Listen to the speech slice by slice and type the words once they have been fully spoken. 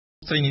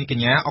ស្រីនាងក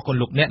ញ្ញាអរគុណ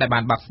លោកអ្នកដែលបា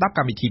នស្ដាប់ក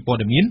ម្មវិធីព័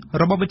ត៌មាន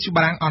របស់វិទ្យុ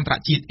បារាំងអន្តរ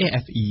ជាតិ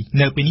RFI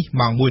នៅពេលនេះ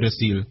ម៉ោង 1 រ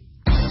សៀល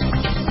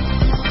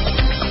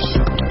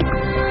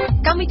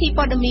កម្មវិធី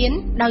ព័ត៌មាន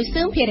ដោយ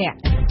សឿងភិរៈត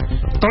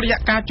រយ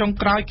ការចុង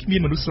ក្រោយគ្មា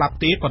នមនុស្សស្លាប់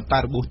ទេប៉ុន្តែ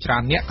របួសច្រើ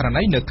នអ្នកករ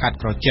ណីនៅខេត្ត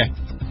ក្រចេះ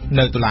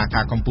នៅតុលា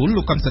ការកំពូល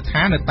លោកកឹមសុ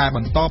ខានៅតែប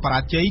ន្តប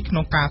រាជ័យក្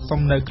នុងការសុំ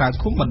នៅក្រៅ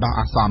ឃុំបណ្ដោះ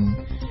អាសន្ន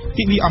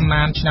ពីវិអំ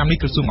ណានឆ្នាំនេះ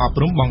ក្រសួងអប់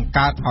រំបង្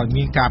កើតឲ្យ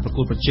មានការប្រ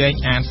កួតប្រជែង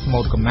អានស្មូ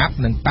តកំណាប់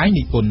និងតែង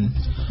និពន្ធ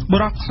ប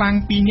រិបទខ្លាំង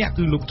2នាក់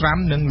គឺលោកត្រាំ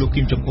និងលោក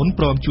គីមចុងអ៊ុន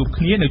ព្រមជួប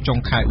គ្នានៅចុង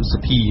ខែឧស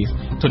ភា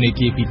ធនា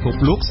គារពិភព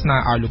លោកស្នើ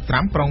ឲ្យលោកត្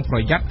រាំប្រុងប្រ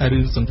យ័ត្នរឿ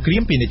ងសង្គ្រា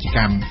មពាណិជ្ជក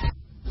ម្ម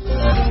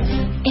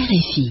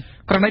RFI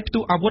ករណីផ្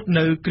ទុះអាវុធ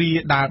នៅគ្រា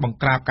ដែលបង្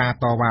ក្រាបការ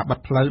តវ៉ាបិទ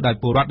ផ្លូវដោយ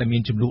ពលរដ្ឋដែលមា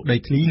នចំនួនដី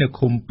ធ្លីនៅ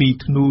ឃុំ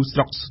2ធ្នូស្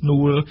រុកស្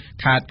នួល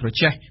ខេត្តក្រ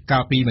ចេះកា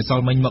លពីម្សិល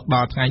មិញមកដ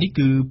ល់ថ្ងៃនេះ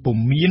គឺពុំ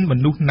មានម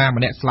នុស្សណា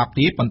ម្នាក់ស្លាប់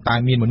ទេប៉ុន្តែ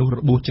មានមនុស្សរ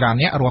បួសច្រើន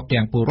អ្នករាប់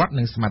ទាំងពលរដ្ឋ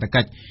និងសមាជិក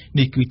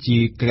នេះគឺជា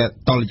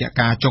តុល្យ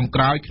ការចុង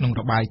ក្រោយក្នុង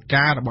របាយ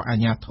ការណ៍របស់អា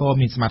ជ្ញាធរ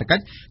មានសមាជិក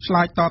ឆ្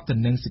លើយតបទៅ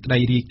នឹងសេចក្តី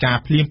រាយការ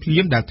ណ៍ភ្លា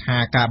មដែលថា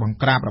ការបង្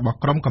ក្រាបរបស់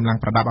ក្រុមកម្លាំង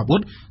ប្រដាប់អាវុ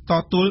ធត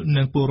ទល់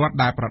នឹងពលរដ្ឋ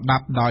ដែលប្រដា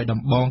ប់ដោយដំ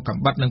បងកំ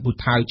បិតនិងពូ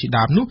ថៅជា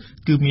ដើមនោះ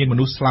គឺមានម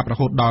នុស្សស្លាប់រ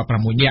ហូតដល់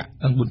6នាក់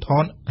អង្គប៊ុនថ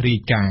នរាយ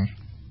ការណ៍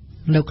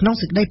នៅក្នុង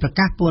សេចក្តីប្រ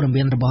កាសព័ត៌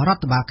មានរបស់រ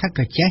ដ្ឋបាលខេត្ត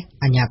ក្រចេះ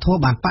អាជ្ញាធរ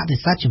បានបដិ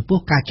សេធចំពោះ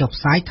ការចុះ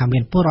ផ្សាយថាមា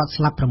នពលរដ្ឋ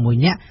ស្លាប់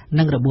6នាក់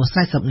និងរបួស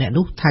40នាក់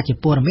នោះថាជា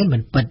ព័ត៌មានមិ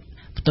នពិត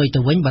ផ្ទុយទៅ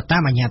វិញបើតា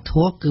មអាជ្ញាធ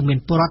រគឺមាន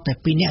ពលរដ្ឋតែ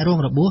2នាក់រង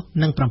របួស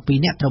និង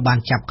7នាក់ត្រូវបាន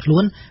ចាប់ខ្លួ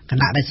នខ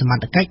ណៈដែលសម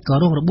ត្ថកិច្ចក៏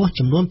រងរបួស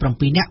ចំនួន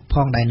7នាក់ផ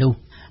ងដែរនោះ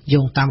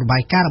យោងតាមរបា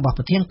យការណ៍របស់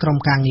ប្រធានក្រុម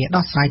ការងារ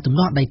ដោះស្រាយទំ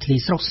នាស់ដីធ្លី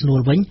ស្រុកស្នួល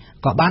វិញ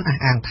ក៏បានអះ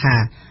អាងថា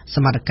ស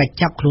មត្ថកិច្ច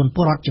ចាប់ខ្លួនព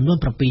លរដ្ឋចំនួន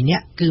7នា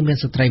ក់គឺមាន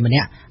ស្ត្រីម្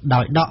នាក់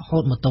ដោយដកហូ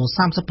តម៉ូតូ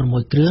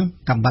36គ្រឿង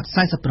កាំបិត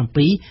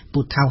47ពូ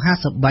ថៅ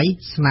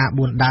53ស្នា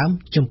4ដើម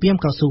ជំពាម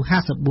កៅស៊ូ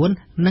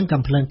54និង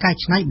កាំភ្លើងកែ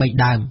ច្នៃ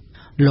3ដើម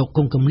លោកគ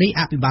ង់គំនី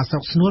អភិបាលស្រុ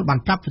កស្នួលបាន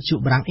ប្រាប់វិទ្យុ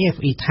បារាំង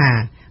RFI ថា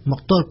មក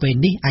ទល់ពេល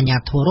នេះអាជ្ញា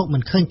ធររកមិ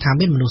នឃើញថា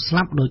មានមនុស្សស្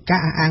លាប់ដោយការ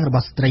អះអាងរប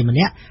ស់ស្ត្រីម្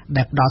នាក់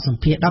ដែលផ្ដល់ស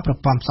ម្ភារដល់ប្រ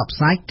ព័ន្ធផ្សព្វផ្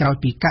សាយក្រោយ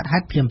ពីកើតហេ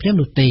តុភ្លាមៗ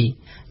នោះទេ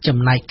ចំ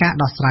ណែកការ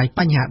ដោះស្រាយប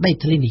ញ្ហាដី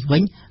ធ្លីនេះវិ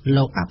ញ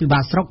លោកអភិបា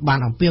លស្រុកបាន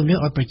អំពាវនាវ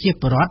ឲ្យប្រជា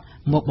ពលរដ្ឋ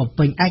មកបំ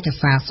ពេញឯក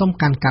សារសុំ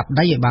កាន់កាប់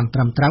ដីឲ្យបានត្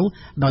រឹមត្រូវ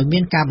ដោយមា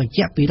នការបញ្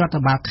ជាក់ពីរដ្ឋ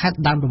បាលខេត្ត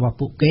ដើមរបស់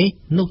ពួកគេ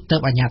នោះទើ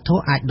បអាជ្ញាធរ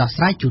អាចដោះ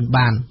ស្រាយជូន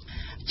បាន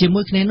ជា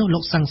មួយគ្នានោះលោ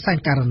កសង្សាន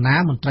ករណា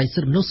មន្ត្រីសិ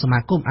ទ្ធិមនុស្សសមា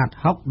គមអាត់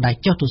ហុកដែល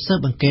ចុះទៅស៊ើប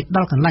អង្កេតដ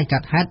ល់កន្លែងកើ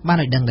តហេតុបាន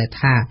ឲ្យដឹងដែរ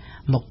ថា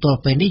មកទល់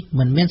ពេលនេះ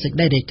មិនមានសេចក្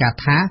តីរាយការណ៍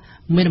ថា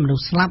មានមនុ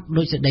ស្សស្លាប់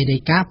ដោយសេចក្តីរា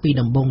យការណ៍ពី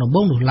ដំបូង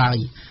នោះឡើយ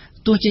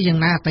ទោះជាយ៉ាង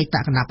ណាអតីត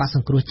គណៈបក្សស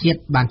ង្គ្រោះជាតិ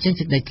បានចេញ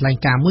សេចក្តីថ្លែង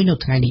ការណ៍មួយនៅ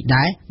ថ្ងៃនេះ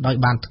ដែរដោយ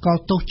បានថ្កោល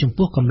ទោសចំ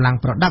ពោះកម្លាំង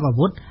ប្រដាប់អា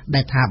វុធ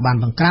ដែលថាបាន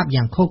បង្ក្រាប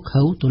យ៉ាងឃោរ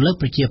ឃៅទៅលើ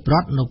ប្រជាពលរ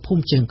ដ្ឋនៅភូ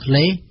មិជើងឃ្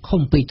លេ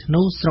ឃុំ2ធ្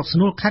នូស្រុកស្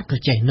នួលខេត្តក្រ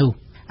ចេះនោះ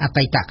អ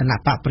តីតគណៈ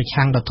បកប្រ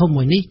ឆាំងដ៏ធំ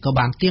មួយនេះក៏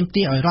បានទាម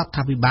ទារឲ្យរដ្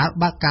ឋាភិបាល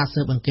បើកការ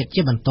ស៊ើបអង្កេត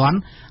ជាបន្ទាន់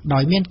ដោ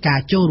យមានការ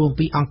ចូលរួម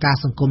ពីអង្គការ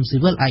សង្គមស៊ី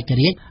វិលឯក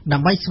រាជ្យដើ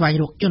ម្បីស្វែង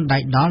រកជនដៃ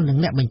ដល់និង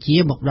អ្នកបញ្ជា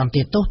មកដន្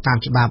ទាទោសតាម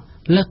ច្បាប់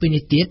លើសពី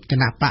នេះទៀតគ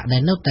ណៈបកដែ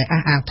លនៅតែ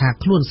អះអាងថា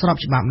ខ្លួនស្រប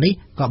ច្បាប់នេះ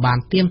ក៏បាន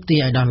ទាមទា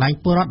រឲ្យដល់ឡែង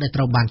ពលរដ្ឋដែល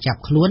ត្រូវបានចាប់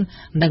ខ្លួន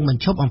និងប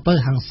ញ្ឈប់អំពើ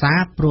ហិង្សា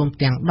ព្រម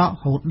ទាំងដក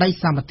ហូតដី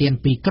សម្បត្តិ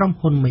ពីក្រុម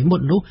ហ៊ុនមួយមុ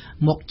តនោះ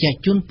មកចែក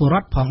ជូនពលរ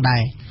ដ្ឋផងដែ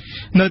រ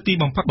នៅទី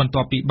បំផុតបន្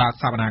ទាប់ពីបើក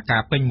សវនាកា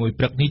រពេញមួយ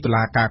ព្រឹកនេះតុ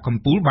លាការកំ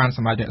ពូលបានស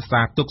ម្រេចរក្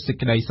សាទុកសេច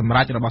ក្តីសម្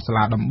រេចរបស់សា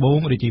លាដំបង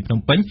រាជធានីភ្នំ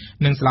ពេញ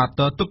និងសាលាត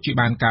ទុកជា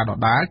បានការដ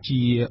ដាលជា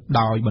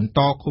ដោយបន្ត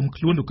ឃុំ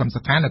ខ្លួនលោកកឹម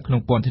សុខានៅក្នុ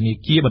ងពន្ធនា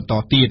គារបន្ត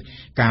ទៀត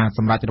ការស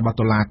ម្រេចរបស់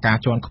តុលាការ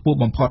ជាន់ខ្ពស់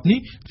បំផុតនេះ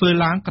ធ្វើ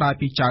ឡើងក្រោយ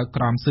ពីចៅ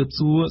ក្រមស៊ើប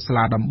សួរសា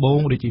លាដំបង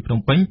រាជធានីភ្នំ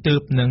ពេញទើ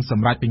បនឹងស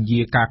ម្រេចពន្យា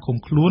ការឃុំ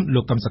ខ្លួន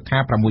លោកកឹមសុខា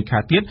6ខែ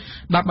ទៀត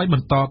ដើម្បីប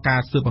ន្តការ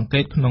ស៊ើបអង្កេ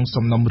តក្នុង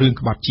សំណុំរឿង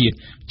ក្បត់ជាតិ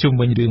ជុំ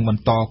វិញរឿងប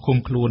ន្តឃុំ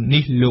ខ្លួន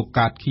នេះលោក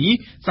កើតខី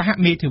សហ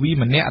មេធាវី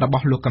ម្នាក់រប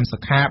ស់លោកកឹមសុ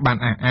ខាបាន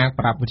អះអាង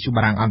ប្រាប់វិទ្យុ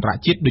បារាំងអន្តរ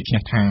ជាតិដូច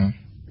នេះថា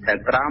តែ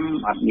ក្រម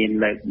អត់មាន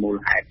លើកមូល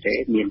ហេតុទេ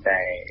មានតែ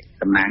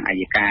តំណាងអั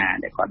ยការ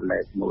ដែលគាត់លើ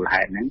កមូល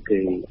ហេតុហ្នឹងគឺ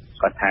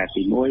គាត់ថា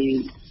ទី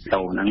1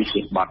តោហ្នឹងជា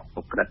បទប្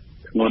រព្រឹត្ត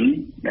ធ្ងន់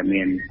ដែល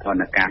មានធ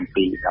នកម្ម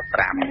ពី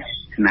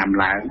15ឆ្នាំ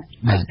ឡើង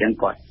ហើយអញ្ចឹង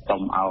គាត់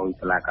សុំឲ្យ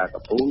សាលាការ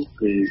កំពូល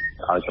គឺ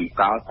ឲ្យសម្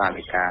គាល់សា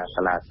លាការ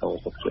សាលាតោ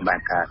ទុកជាបាន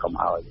ការកុំ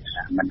ឲ្យ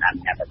មិនអនុ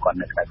ញ្ញាតឲ្យគាត់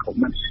នៅក្រៅឃុំ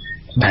ហ្នឹង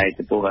ហើយ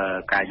ចំពោះ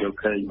ការយល់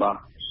ឃើញរបស់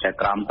តែ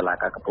ក្រមសាលា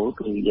ការកំពូល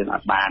គឺយើងអ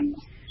ត់បាន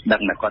ដឹ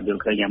ងថាគាត់យ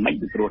ល់ឃើញយ៉ាងម៉េច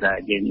ពីព្រោះថា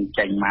យើង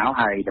ចេញមក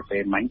ហើយទៅពេ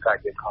លមិញក៏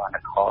យើងខន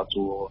ខ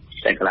ជួ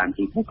តែកន្លង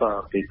ទីនោះក៏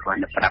គឺគាត់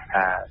ទៅប្រាប់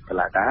ថាសា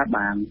លាការ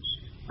បាន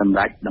សម្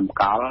រាប់តម្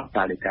កល់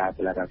សាលាការ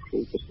សាលាការគ្រូ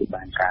គឺ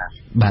បានការ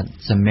បាទ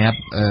សម្រាប់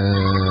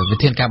វិ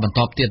ធានការបន្ត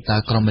ទៀតតើ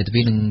ក្រមមេធា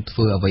វីនឹងធ្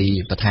វើអ្វី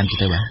បន្ថែមទៀត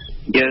ទៅបាទ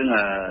យើង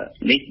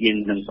នេះយើង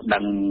នឹងប្តឹ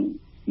ង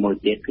មួយ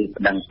ទៀតគឺ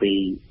ប្តឹងពី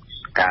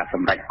ការស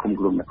ម្រេចគុំ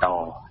ខ្លួនបន្ត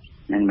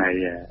នឹងនៅ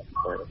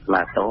សា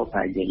លាតោ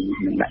ហើយយើង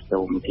នឹងដាក់ចូ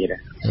លមួយទៀត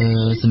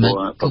សម្រាប់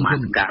ប្រមាណ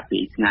ការពី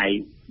ថ្ងៃ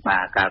បា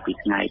ទកាលពី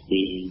ថ្ងៃ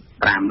ទី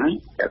5ហ្នឹង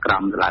ក្រ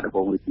មសាលាដំប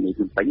ងរាជធានី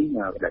ភ្នំពេញ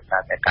ដែលថា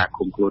តែការ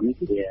គុំខ្លួន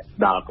នេះវា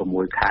ដល់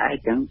6ខែអ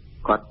ញ្ចឹង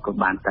គាត់ក៏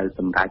បានទៅ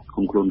សម្រេច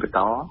គុំខ្លួនបន្ត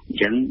អ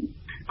ញ្ចឹង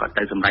គាត់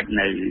ទៅសម្រេច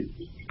នៅ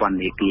ពន្ធ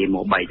នាគារម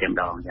ក3តែម្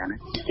ដងអញ្ចឹងណា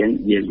អញ្ចឹង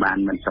យើងបាន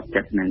មិនសុខ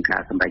ចិត្តនឹងកា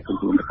រសម្រេចគុំ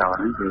ខ្លួនបន្ត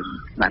ហ្នឹងគឺ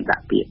បានដា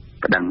ក់ពាក្យ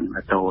ប្តឹង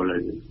ទៅលើ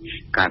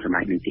ការសម្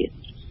រេចនេះទៀត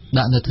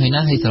ដាក់នៅថ្ងៃណា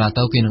ហើយសាលា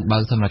តូគេនឹងបើ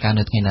កសម្រាប់ការ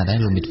នៅថ្ងៃណាដែរ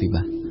លោកមិត្តវិ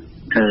បា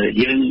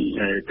យើង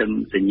ទំ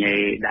សញ្ញា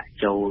ដាក់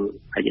ចូល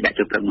ហើយដាក់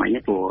ចូលព្រឹកមិញ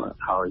ព្រោះ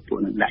ឲ្យពួក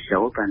នឹងដាក់ចូ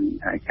លប៉ុន្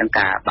តែអញ្ចឹង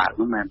ការបើក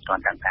នោះមិនទា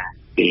ន់ដឹងថា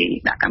គេ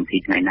ដាក់កម្មវិធី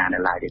ថ្ងៃណានៅ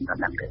ឡើយទេមិនទា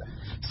ន់ដឹងទេ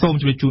សូម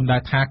ជម្រាបជូនដែ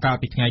រថាកាល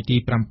ពីថ្ងៃទី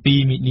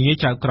7មិនិនា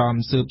ចៅក្រម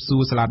ស៊ើបសួ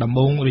រសាលាដំប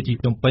ងរាជធានី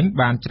ភ្នំពេញ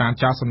បានច្រាន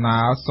ចោលសំណើ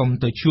សុំ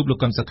ទៅជួបលោក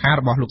កឹមសុខា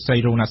របស់លោកស្រី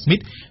រ៉ូណាស្មីត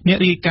អ្នក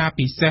រាយការណ៍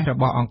ពិសេសរ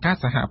បស់អង្គការ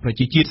សហប្រ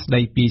ជាជាតិស្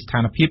ដីពីស្ថា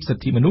នភាពសិ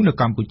ទ្ធិមនុស្សនៅ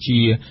កម្ពុជា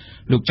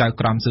លោកចៅ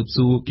ក្រមស៊ើប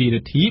សួរគី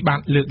រិទ្ធីបាន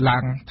លើកឡើ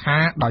ងថា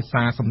ដោយ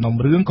សារសំណុំ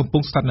រឿងកំពុ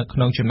ងស្ថិតនៅក្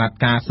នុងចំណាត់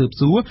ការស៊ើប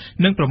សួរ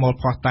និងប្រមូល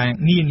ភស្តុតាង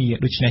នានា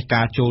ដូច្នេះ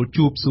ការចូល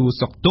ជួបសួរ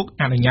សុខទុក្ខ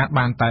អនុញ្ញាត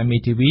បានតែមេ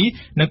ធាវី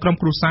និងក្រុម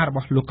គ្រួសាររប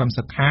ស់លោកកឹម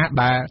សុខា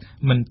ដែល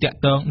មិនតាក់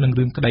ទងនឹង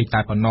រឿងក្តីតែ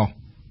ប៉ុណ្ណោះ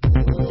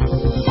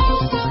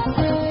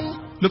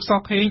លោកស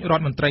ខេងរ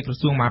ដ្ឋមន្ត្រីក្រ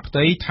សួងមហាផ្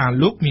ទៃថា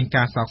លោកមាន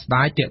ការសោកស្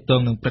ដាយទាក់ទ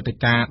ងនឹងព្រឹត្តិ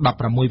ការណ៍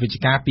16វិច្ឆិ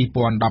កា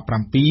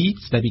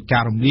2017ស្ដីពីកា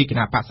ររំលាយគ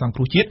ណៈបក្សសង្គ្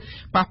រោះជាតិ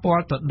ប៉ះពា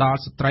ល់ទៅដល់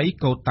ស្ត្រី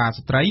កូតា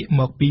ស្ត្រី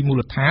មកពីមូ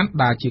លដ្ឋាន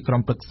ដែលជាក្រុ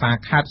មប្រឹក្សា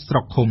ខេត្តស្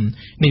រុកឃុំ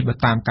នេះបើ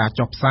តាមការ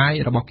ចុះផ្សាយ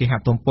របស់គេហ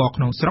ទំព័រ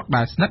ក្នុងស្រុក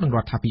ដែលស្និទ្ធនឹងរ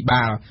ដ្ឋាភិ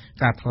បាល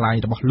ការថ្លែង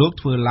របស់លោក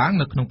ធ្វើឡើង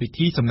នៅក្នុងពិ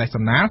ធីសម្ដែងស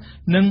ម្ដាល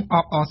និងអ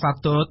បអរសា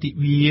ទរទិ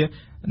វា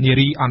នា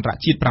រីអន្តរ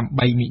ជាតិ8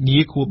មិនិនា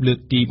ខួបលើក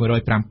ទី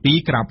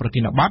107ក្រៅប្រ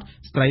ធានបទ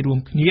ស្ត្រីរួម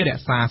គ្នារ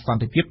ក្សាស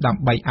ន្តិភាពដើ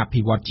ម្បីអ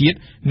ភិវឌ្ឍជាតិ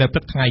នៅព្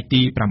រឹកថ្ងៃ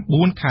ទី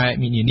9ខែ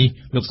មិនិនានេះ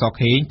លោកស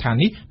ខេងថា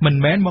នេះមិន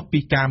មែនមកពី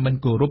ការមិន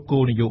គោរពគោ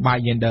លនយោបាយ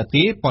Gender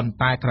ទេប៉ុន្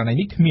តែករណី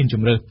នេះគ្មាន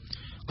ជំរើស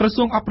ក្រ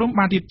សួងអប់រំ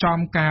បានរៀបចំ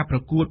ការប្រ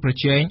កួតប្រ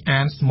ជែង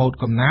អានស្មូត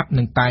កំណាព្យ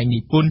និងតែងនិ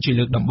ពន្ធជា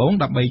លើកដំបូង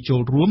ដើម្បីចូ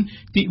លរួម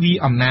ទិវា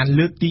អំណាច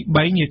លើកទី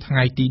3នាថ្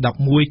ងៃទី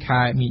11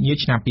ខែមិនិនា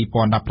ឆ្នាំ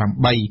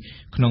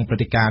2018ក្នុងព្រឹ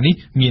ត្តិការណ៍នេះ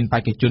មានបេ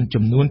ក្ខជន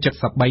ចំនួន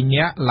73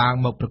នាក់ឡើង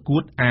មកប្រកួ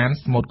តអាន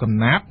ស្មូតកំ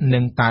ណាព្យនិ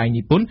ងតែង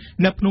និពន្ធ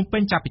នៅភ្នំពេ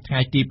ញចាប់ពីថ្ងៃ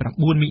ទី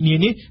9មិនិនា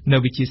នេះនៅ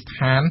វិទ្យាស្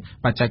ថាន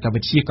បច្ចេក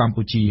វិទ្យាកម្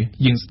ពុជា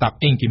យើងស្ដាប់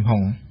អេងគឹមហុ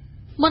ង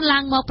មុនឡើ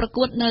ងមកប្រ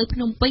កួតនៅភ្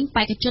នំពេញ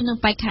បេក្ខជននិង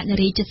បេក្ខនា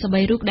រី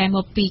73រូបដែលម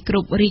កពីគ្រ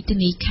ប់រាជធា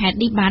នីខេត្ត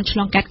នេះបានឆ្ល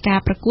ងកាត់ការ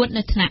ប្រកួត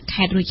នៅថ្នាក់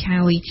ខេត្តរួច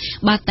ហើយ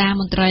បើតាម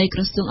មន្ត្រីក្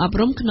រសួងអប់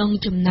រំក្នុង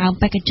ចំណោម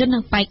បេក្ខជននិ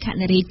ងបេក្ខ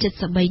នារី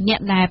73នា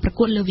ក់ដែលប្រ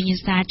កួតលើវិញ្ញា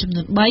សាចំ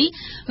នួន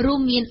3រួម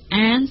មាន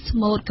អានស្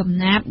មូតកំ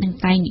ណាព្យនិង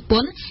តែងនិព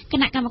ន្ធគ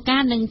ណៈកម្មកា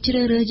រនឹងជ្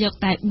រើសរើសយក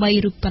តែ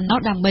3រូបប៉ុណ្ណោះ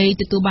ដើម្បី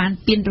ទទួលបាន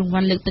ពានរង្វា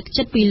ន់លើកទឹក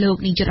ចិត្តពីលោក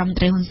នាយរដ្ឋមន្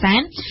ត្រីហ៊ុនសែ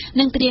ន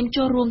និងត្រៀម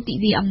ចូលរួមទិ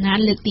វាអំណាច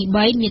លើកទី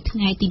3នាថ្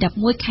ងៃទី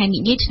11ខែមិ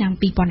និនាឆ្នាំ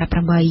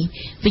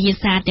2018វិញ្ញា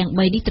សាទាំង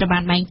3នេះត្រូវបា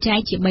នបែងចែក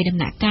ជា3ដំ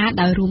ណាក់កាល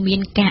ដោយរួមមា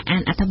នការអា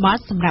នអត្ថបទ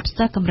សម្រាប់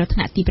សិស្សកម្រិតថ្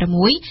នាក់ទី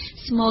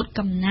6ស្មូត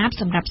កំណាព្យ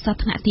សម្រាប់សិស្ស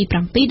ថ្នាក់ទី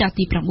7ដល់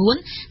ទី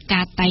9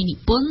ការតែងនិ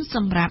ពន្ធស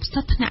ម្រាប់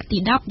សិស្សថ្នាក់ទី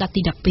10ដល់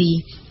ទី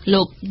12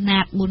លោកណា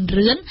តប៊ុន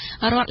រឿន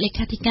រដ្ឋលេ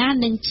ខាធិការ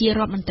និងជារ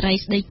ដ្ឋមន្ត្រី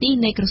ស្ដីទី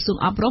នៃក្រសួង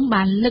អប់រំ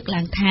បានលើក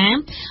ឡើងថា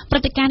ព្រឹ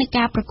ត្តិការណ៍នៃ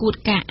ការប្រកួត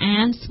ការអា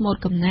នស្មូត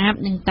កំណាព្យ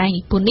និងតែង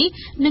និពន្ធនេះ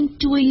នឹង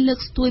ជួយលើក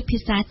ស្ទួយភា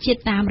សាជាតិ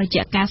តាមរ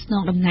យៈការស្ន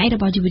ងតំណែងរ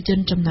បស់យុវជន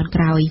ជំនាន់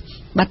ក្រោយ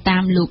បើតា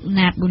មលោក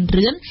ណាតប៊ុន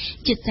រឿន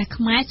ជាតិសាសន៍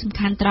ខ្មែរសំ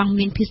ខាន់ត្រង់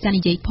មានភាសា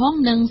និយាយផង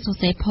និងសរ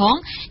សេរផង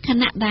ខ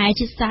ណៈដែល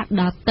ជាតិសាសន៍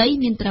ដទៃ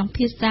មានត្រង់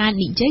ភាសា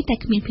និយាយតែ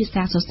គ្មានភា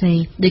សាសរសេរ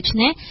ដូច្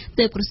នេះ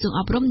ទើបក្រសួង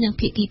អប់រំនិង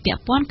ភាគីពា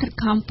ក់ព័ន្ធខិត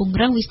ខំពង្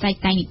រឹងវិស័យ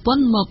តែងនិពន្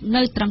ធមក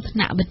នៅត្រឹមថ្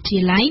នាក់វិទ្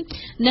យាល័យ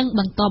និងប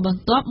ន្តប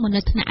ន្ទាប់មក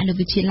នៅថ្នាក់អនុ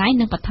វិទ្យាល័យ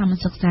និងបឋម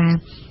សិក្សា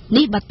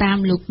នេះបើតាម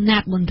លោកណា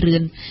តប៊ុនរឿ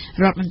ន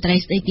រដ្ឋមន្ត្រី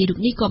ស្ដីទីរូប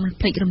នេះក៏មិន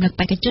ភ្លេចរំលឹក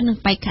បេក្ខជននិង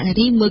បេក្ខនា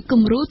រីមួយ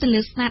គំរូទៅ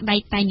លើស្នាដៃ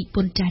តែងនិព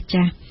ន្ធ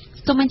ចាស់ៗ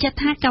សូមបញ្ជាក់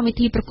ថាកម្មវិ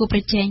ធីប្រកួតប្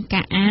រជែង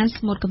ការអាន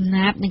ស្មូតកំ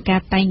ណាព្យនិងកា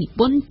រតែងនិ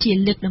ពន្ធជា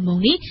លើកដំបូង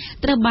នេះ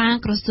ត្រូវបាន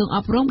ក្រសួងអ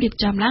ប់រំរៀប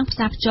ចំឡើងផ្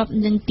សារភ្ជាប់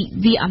នឹងទិ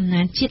វាអំ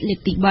ណាចជាតិលើក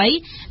ទី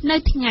3នៅ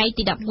ថ្ងៃ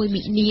ទី11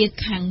មិនិនា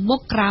ខាងមុ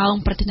ខក្រោម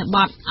ប្រធានប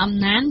ទអំ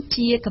ណាច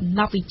ជាកំណ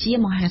ប់វិជ្ជា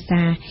មហា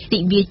សាទិ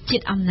វាជា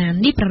តិអំណាច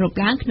នេះប្រារព្ធ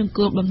ឡើងក្នុង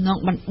គោលបំណង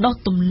បណ្ដុះ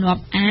ទម្លា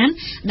ប់អាន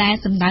ដែល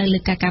សំដៅលើ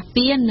ការការ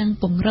ពារនិង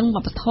ពង្រឹងវ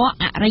ប្បធម៌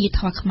អរិយធ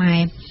ម៌ខ្មែ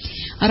រ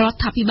រដ្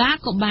ឋាភិបាល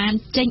ក៏បាន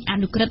ចេញអ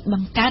នុក្រឹត្យប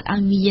ង្កើតឲ្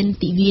យមាន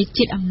ទិវា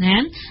ជាតិអំណា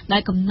ចដែ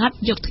លកំណត់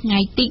យកថ្ងៃ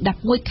ទី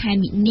11ខែ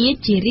មិនិនា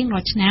ជារៀងរា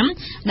ល់ឆ្នាំ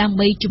ដើម្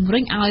បីជំរុ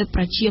ញឲ្យ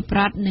ប្រជាប្រ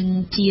ដ្ឋនិង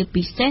ជា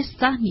ពិសេស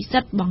សិស្សនិស្សិ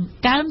តបង្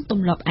កើនទ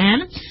ម្លាប់អាន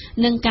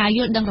និងការយ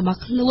ល់ដឹងរបស់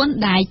ខ្លួន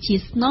ដែលជា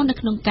ស្នូលនៅ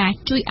ក្នុងការ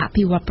ជួយអ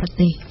ភិវឌ្ឍប្រ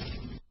ទេស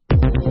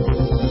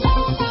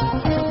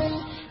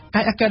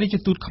ឯកអគ្គរដ្ឋ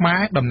ទូតខ្មែ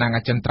រតំណាងអ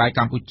ចិន្ត្រៃយ៍ក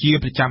ម្ពុជា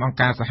ប្រចាំអង្គ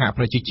ការសហ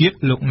ប្រជាជាតិ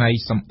លោកណៃ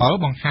សំអល់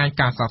បង្ហាញ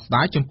ការសោកស្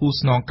ដាយចំពោះ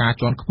ស្នងការ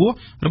ជាន់ខ្ពស់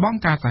របស់អ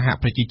ង្គការសហ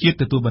ប្រជាជាតិ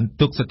ទទួលបន្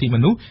ទុកសិទ្ធិម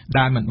នុស្ស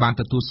ដែលមិនបាន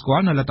ទទួលស្គា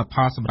ល់នូវលទ្ធផ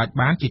លសម្រេច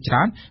បានជាច្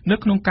រើននៅ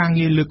ក្នុងការ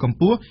ងារលើកកម្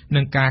ពស់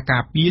និងការកា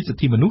រពារសិទ្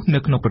ធិមនុស្សនៅ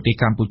ក្នុងប្រទេស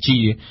កម្ពុជា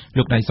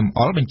លោកណៃសំអ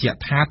ល់បញ្ជាក់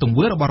ថាទង្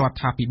វើរបស់រដ្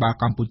ឋាភិបាល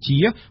កម្ពុជា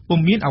ពុំ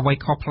មានអ្វី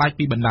ខុសប្លែក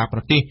ពីបណ្ដាប្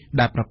រទេស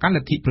ដែលប្រកាន់ល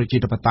ទ្ធិប្រជា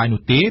ធិបតេយ្យ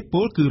នោះទេព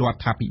លគឺរ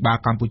ដ្ឋាភិបាល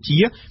កម្ពុជា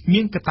មា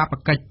នកាតព្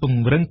វកិច្ចព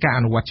ង្រឹងការអ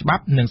នុវត្តច្បា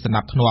ប់និងសណ្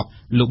ដាប់ធ្នាប់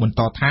លោកបន្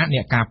តថាអ្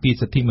នកការពារ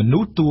សិទ្ធិមនុ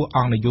ស្សតួអ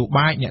ង្គនយោ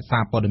បាយអ្នកសា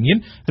រព័ត៌មាន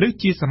ឬ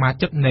ជាសមា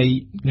ជិកនៃ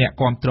អ្នក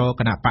គាំទ្រ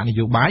គណៈបកន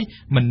យោបាយ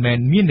មិនមែន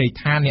មានន័យ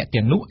ថាអ្នក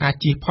ទាំងនោះអាច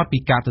ជៀសផុតពី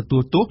ការទទួ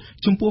លទោស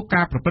ចំពោះ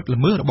ការប្រព្រឹត្ត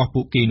ល្មើសរបស់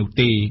ពួកគេនោះ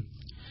ទេ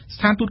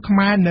ស្ថានទូតខ្មែ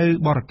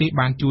រនៅបរទេស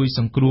បានជួយ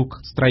សង្គ្រោះ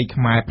ស្ត្រីខ្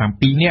មែរ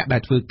7នាក់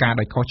ដែលធ្វើការ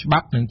ដោយខុសច្បា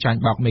ប់និ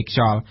ងចាញ់បោកមេខ្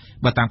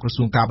យល់បើតាមក្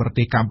រសួងការប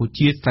រទេស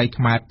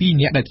កម្ពុជាស្ត្រីខ្មែរ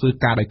2នាក់ដែ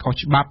លធ្វើការដោយខុស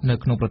ច្បាប់នៅ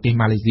ក្នុងប្រទេ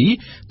សម៉ាឡេ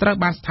ស៊ីត្រូវ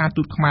បានស្ថាន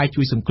ទូតខ្មែរ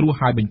ជួយសង្គ្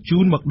រោះហើយ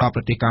បញ្ជូនមក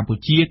ដល់ប្រទេសកម្ពុ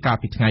ជាកា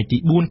លពីថ្ងៃទី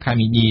4ខែ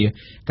មីនា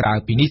ក្រៅ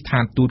ពី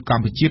នេះស្ថានទូតក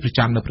ម្ពុជាប្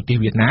រចាំនៅប្រទេស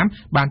វៀតណាម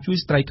បានជួយ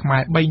ស្ត្រីខ្មែ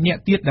រ3នាក់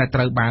ទៀតដែលត្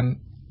រូវបាន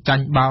ចា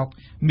ញ់បោ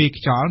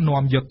កមេខ្យល់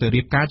នាំយ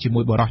កទៅរៀបកា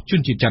រជាមួយបរិសុទ្ធ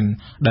ជនជាតិចិ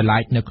នដែលឡែ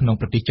កនៅក្នុង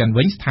ប្រទេសចិ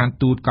នវិញស្ថា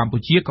នទូត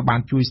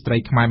កម្ពុជាក៏បានជួ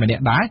យស្ត្រីខ្មែរម្នា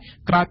ក់ដែ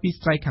រក្រោយពី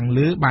ស្ត្រីខា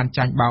ងលើបាន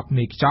ចាញ់បោ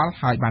កមេខ្យល់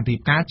ហើយបានរៀ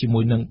បការជាមួ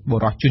យនឹង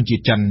បរិសុទ្ធជនជា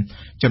តិចិ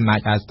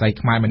នចំណែក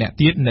ឯស្ត្រីខ្មែរម្នាក់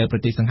ទៀតនៅប្រ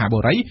ទេសសិង្ហ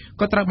បុរី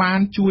ក៏ត្រូ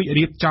វបានជួ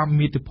យរៀបចំ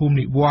មាតុភូ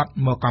មិនិវត្ត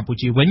ន៍មក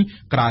កម្ពុជាវិញ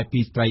ក្រោ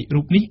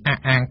យពីស្ត្រីរូប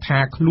នេះអះអាងថា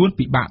ខ្លួ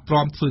នពិបាកទ្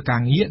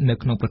រាំធ្វើការងា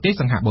រនៅក្នុងប្រទេស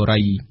សិង្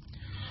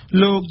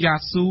ហបុរីលោក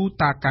យ៉ាស៊ូ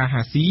តាកា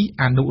ហា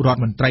ស៊ីអនុរដ្ឋ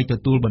មន្ត្រីទ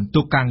ទួលបន្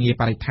ទុកការងា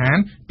របរិស្ថា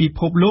នពិភ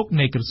ពលោក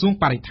នៃក្រសួង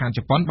បរិស្ថាន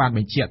ជប៉ុនបាន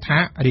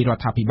បញ្ជាក់ថារាជ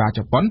រដ្ឋាភិបាល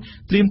ជប៉ុ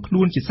នត្រៀមខ្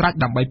លួនជាស្រេច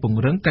ដើម្បី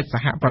ពង្រឹងកិច្ចស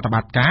ហប្រតិ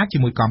បត្តិការជា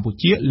មួយកម្ពុ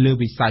ជាលើ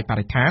វិស័យប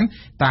រិស្ថា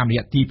នតាម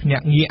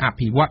រយៈទីភ្នាក់ងារ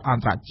អភិវឌ្ឍន៍អ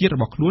ន្តរជាតិ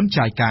របស់ខ្លួ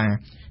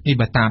នចៃកានេះ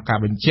បើតាមការ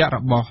បញ្ជាក់រ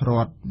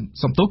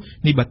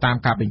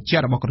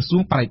បស់ក្រសួ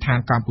ងបរិស្ថា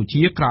នកម្ពុជា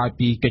ក្រោ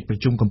យពីកិច្ចប្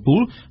រជុំកំពូ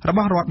លរ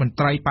បស់រដ្ឋមន្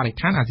ត្រី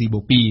បរិស្ថានអា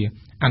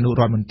ស៊ីបូព៌ា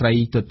អនុរដ្ឋមន្ត្រី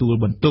ទទួល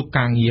បន្ទុក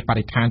ការងារ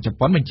បរិស្ថាន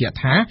ជប៉ុនបញ្ជាក់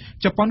ថា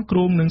ជប៉ុ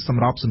នគ្រោងនឹងស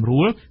ម្រប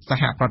សម្រួល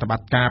សហប្រតិប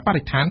ត្តិការបរិ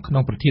ស្ថា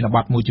នក្នុងប្រធាន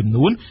បទមួ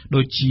យចំនួន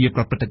ដូ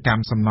ចជាប្រព្រឹត្តក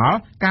ម្មសំណល់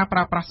កា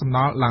រប្រើប្រាស់សំណ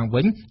ល់ឡើ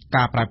ងវិញ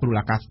ការប្រែប្រួល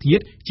អាកា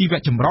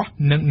សធាតុជីវៈចម្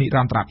រុះនិងនិ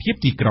រន្តរភាព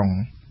ទីក្រុ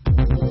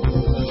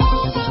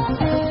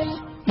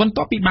ងបន្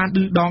ទាប់ពីបា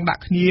នឌឺដ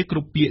ងដាក់គ្នាគ្រ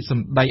ប់ពាក្យស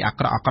ម្ដីអា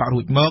ក្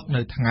រក់រួចមកនៅ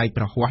ថ្ងៃ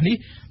ប្រហ័ស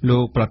នេះលោក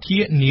ប្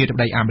រធានាធិប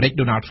តីអាមេរិ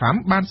កដូណាល់ត្រាំ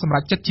បានសម្រេ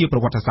ចចិត្តជាប្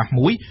រវត្តិសាស្ត្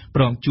រមួយ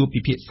ព្រមជួ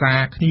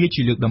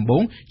បពិភាក្សាគ្នាជាលើកដំបូ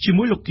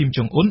ងជាមួយលោកគីម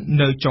ចុងអ៊ុ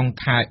ននៅចុង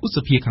ខែឧស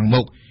ភាខា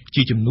ងមុខ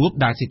ជាជំនួ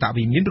បដែលសេ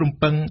តវិមានរំ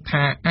ពឹ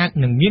ងថាអាច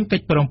នឹងមានកិ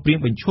ច្ចព្រមព្រៀង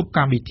បញ្ឈប់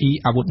កម្មវិធី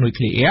អាវុធនុយ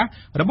ក្លេអ៊ែរ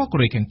របស់កូ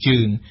រ៉េខាងជើ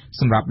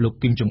ងសម្រាប់លោ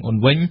កគីមចុងអ៊ុ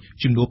នវិញ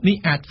ជំនួបនេះ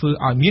អា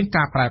ចធ្វើឲ្យមា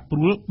នការប្រែប្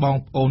រួលប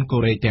ងប្អូន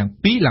កូរ៉េទាំ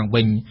ងពីរឡើ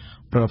ងវិញ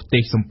ប្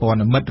រទេស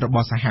សម្ព័ន្ធមិត្តរ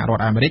បស់សហរដ្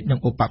ឋអាមេរិកនិ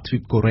ងឧ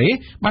បទ្វីបកូ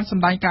រ៉េបាន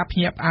សម្ដែងកា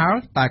រភ្ញាក់ផ្អើល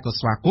តែក៏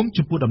ស្វាគមន៍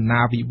ចំ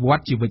ពោះដំណើរវិ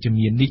វត្តជាវិជ្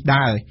ជមាន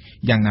នេះដែរ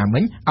យ៉ាងណាមិ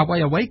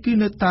ញអ្វីៗគឺ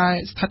នៅតែ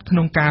ស្ថិ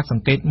តក្នុងការសង្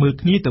កេតមើល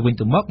គ្នាទៅវិ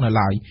ញទៅម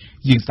កនៅឡើយ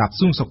យើ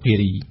ងស្ដាប់ស៊ុងសុកភេ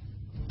រី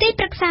ទី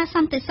ប្រឹក្សា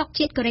សន្តិសុខជា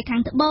តិកូ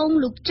រ៉េខាងត្បូ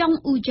ងលោកចុ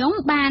ងអ៊ូយ៉ុង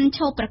បានឈ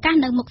ប់ប្រកាស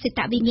នៅមុខសេត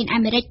វិមា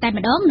នអាមេរិកតែ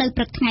ម្ដងនៅ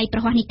ព្រឹកថ្ងៃប្រ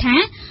ហ័សនេះថា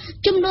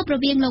ជំនួបរ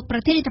វាងលោកប្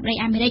រធានាធិបតី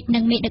អាមេរិ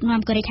កនិងមេដឹ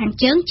កនាំកូរ៉េខាង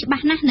ជើ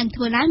ងច្បាស់ណាស់នឹងធ្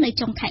វើឡើ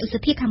ងនៅចុងខែឧស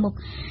ភាខាងមុខ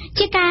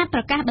ជាកា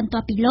រប្រកាសបន្ទា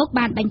ប់ពីលោ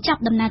កបានបញ្ចប់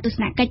ដំណើរទស្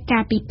សនកិច្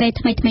ចកាលពីពេ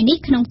លថ្មីៗ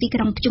នេះក្នុងទីក្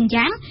រុងព្យុង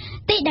យ៉ាង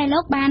ទីដែ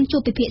លលោកបា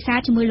នជួបពិភាក្សា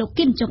ជាមួយលោក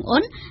គីមចុង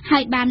អ៊ុនហើ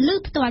យបានលើ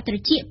កផ្ទាល់ត្រ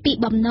ចៀ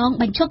កពីបំណ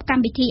ងបញ្ឈប់កម្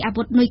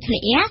មវិធីអាវុធនុ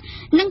យក្លេអ៊ែ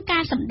រនិងកា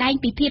រសម្ដែ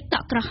ងពីភាព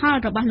តក់ក្រ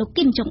ហល់របស់លោក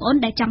គីមចុង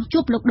អ៊ុនដែលចង់ជួ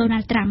បលោកដូណា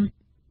ល់ត្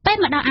រាំពេល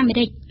មក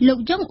ដល់អាមេរិកលោ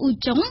កយ៉ុងអ៊ូ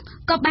ចុ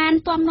ងក៏បាន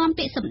ពំ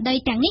នាំពាក្យ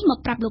សម្ដីទាំងនេះមក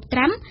ប្រាប់លោ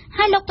កត្រាំ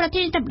ហើយលោកប្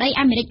រធានាធិបតី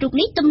អាមេរិករូប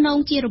នេះទំន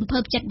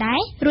ងជារំភើបចិត្តដែរ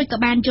រួ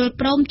ចក៏បាន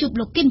យល់ព្រមជួប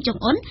លោកគីមចុ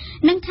ងអ៊ុ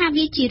ននិងថា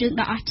វាជារឿ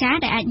ងដ៏អស្ចារ្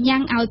យដែលអា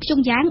ចញ៉ាំងឲ្យព្យុង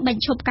យ៉ាង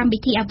បញ្ឈប់កម្មវិ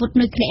ធីអាវុ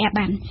ធនុយក្លេអ៊ែរ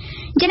បា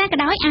នយ៉ា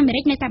ងណាក៏ដោយអាមេ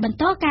រិកនៅតែបន្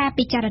តការ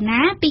ពិចា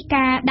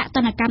រណាពីការដាក់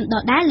ទណ្ឌកម្ម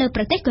ដដែលលើ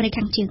ប្រទេសកូ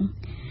រ៉េខាងជើ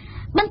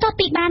ងបន្ទាប់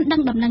ពីបា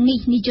នដឹងដំណឹងនេះ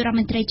នាយករដ្ឋ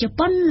មន្ត្រីជ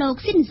ប៉ុនលោ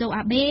កស៊ី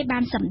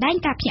នហ្សូអាបេបានសម្ដែង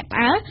កា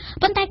រភ្ញាក់ផ្អើល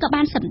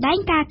ប៉ុន្តែក៏បានសម្ដែង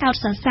ការកោត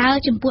សរសើ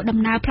រចំពោះ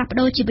ដំណើ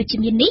រផ្លាស់ប្ដូរជាវិជ្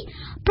ជមាន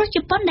នេះព្រោះ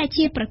ជប៉ុនដែល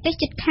ជាប្រទេស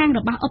ជិតខាងរប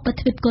ស់ឧប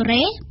ទ្វី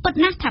បកូរ៉េពិ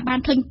តណាស់ថាបាន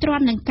ធុ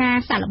ញទ្រាន់នឹងកា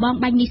រសាកល្បង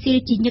បាញ់មីស៊ីល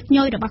ជាញឹកញ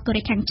យរ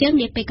បស់កូរ៉េខាងជើង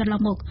នាពេលកន្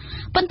លងមក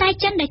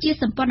ប៉ុន្តែចិនដែ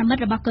លជាសម្ព័ន្ធមិត្ត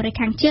របស់កូ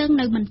រ៉េខាងជើ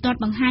ងនៅមិនទាន់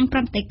បង្ហាញប្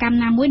រតិកម្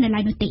មណាមួយនៅ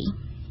ឡើយនោះទេ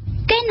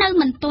គេនៅ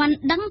មិ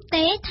នទាន់ដឹង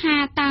ទេថា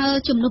តើ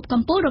ជំនួ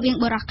បកំពូលរវាង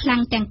បរិសុទ្ធខ្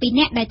លាំងទាំងពី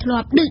រនាក់ដែលធ្លា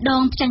ប់ឌឺ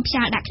ដងផ្ចឹ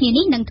ងផ្ចាលដាក់គ្នា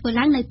នេះនឹងធ្វើ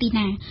ឡើ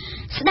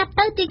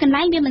ងនៅទីណាស្ដាប់ទៅទីកន្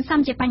លែងវាមិន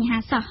សមជា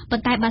បញ្ហាសោះ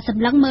ប៉ុន្តែបើស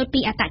ម្លឹងមើល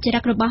ពីអត្ត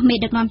ចរិតរបស់មេ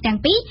ដឹកនាំទាំង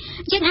ពី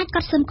រយើងអាចក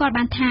ត់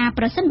សម្គាល់បានថា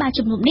ប្រសិនបើ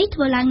ជំនួបនេះធ្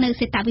វើឡើ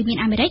ងនៅសេតវិមា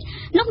នអាមេរិក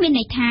នោះមាន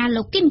ន័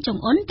យថាលោកគីមចុង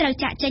អ៊ុនត្រូ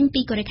វចាកចេ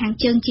ញពីកូរ៉េខា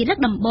ងជើងជាលើ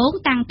កដំបូង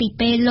តាំងពី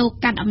ពេលលោក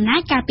កាន់អំណា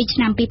ចកាលពីឆ្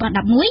នាំ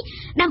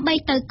2011ដើម្បី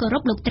ទៅគោ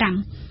រពលោកត្រាំ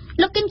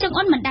លោកគីមចុ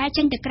ងអ៊ុនមិនដែ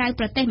លចេញទៅក្រៅ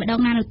ប្រទេសម្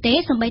ដងណា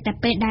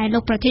នោះទេសូម្បីតែពេលដែ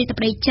លលោកប្រធានាធិប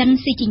តីចិ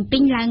នស៊ីជី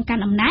នពីងឡើ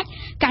ងកាន់អំណាច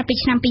កា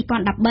លពីឆ្នាំ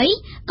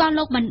2013ក៏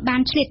លោកមិនបា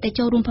នឆ្លៀតទៅ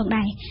ចូលរួមផងដែ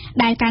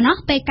រដែលកាលនោះ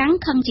ពេលកាំ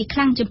ងខឹងជាខ្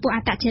លាំងចំពោះអ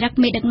ត្តចរិ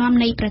តមេដឹក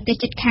នាំនៃប្រទេ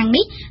សជិតខា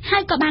ងនេះហើ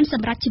យក៏បាន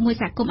សម្រេចជាមួ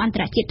យសហគមន៍អន្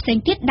តរជាតិផ្សេ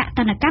ងទៀតដាក់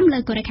ទណ្ឌកម្មលើ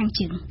កូរ៉េខាង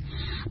ជើ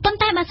ងប៉ុន្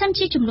តែបើសិ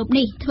នជាជំនួប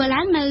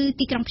នេះធ្វើឡើងនៅ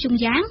ទីក្រុងព្យុង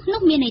យ៉ាង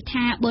នោះមានន័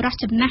យថាបរិសុទ្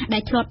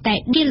ធចំណាស់ដែលធ្លាប់តែ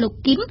ឌីលលោក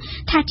គី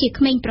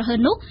មថាជាក្មេងប្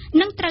រហើន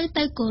នោះនឹងត្រូ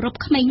វទៅគោរ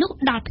ពក្មេង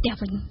នោះដល់ផ្ទះ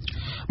វិ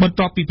ញបន្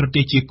ទាប់ពីប្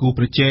រទេសជាគូ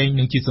ប្រជែង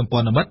និងជាសម្ព័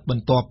ន្ធមិត្ត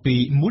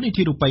បន្ទាប់ពីមូលនិ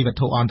ធិរូបិយវត្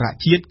ថុអន្ត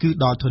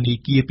រជាតិគឺដល់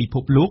ធនាគារពិ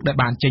ភពលោកដែល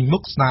បានចេញមុ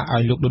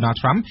ខស្នើឲ្យលោ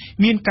កដូណាល់ត្រាំ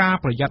មានការ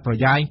ប្រយ័ត្នប្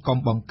រយែង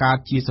កុំបង្កើ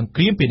តជាសង្គ្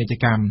រាមពាណិជ្ជ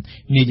កម្ម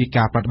នាយិ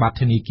កាប្រតិបត្តិ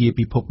ធនាគារ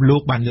ពិភពលោ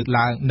កបានលើ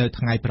កឡើងនៅ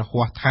ថ្ងៃប្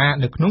រហ័សថា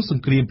នៅក្នុងសង្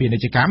គ្រា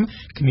មពាណិជ្ជកម្ម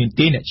គ្មា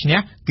នទេអ្ន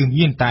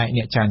កឈ្នះគឺមានតែ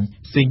អ្នកចាញ់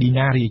សេ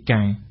ងឌីណារាយ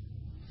កា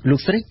រណ៍លោក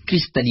ស្រីគ្រី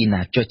ស្តាលីណា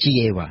ចូជី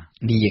អេ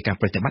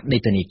វ៉ានាយិកាប្រតិ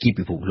បត្តិនៃធនាគា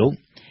រពិភពលោក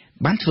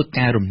បានធ្វើ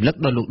ការរំលឹក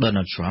ដល់លោក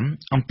Donald Trump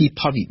អំពី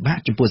ផលវិបាក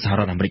ចំពោះសហ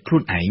រដ្ឋអាមេរិកខ្លួ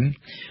នឯង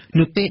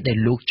នៅពេលដែល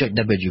លោក George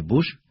W.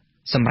 Bush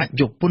សម្រាប់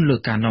យកពន្ធលើ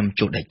ការនាំ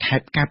ចូលដីថែ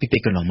បកាលពីពេ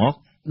លកន្លងមក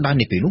ដោយ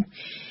នៅពេលនោះ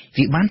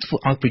វាបានធ្វើ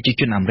ឲ្យប្រជា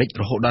ជនអាមេរិក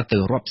រហូតដល់ទៅ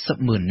រាប់សិប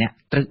ម៉ឺននាក់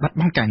ត្រូវបាត់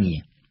បង់ការងារ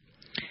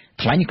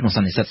ថ្លែងនៅក្នុងស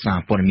ន្និសីទសារ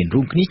ព័ត៌មាន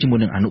រួមគ្នាជាមួយ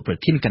នឹងអនុប្រ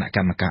ធានគណៈក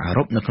ម្មការអឺ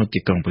រ៉ុបនៅក្នុងទី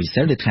ក្រុងប្រ៊ុយ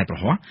សែលនៅថ្ងៃប្រ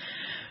ហ័ស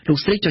លោក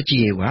ស្រីចជា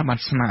វ៉ាបាន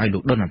ស្នើឲ្យលោ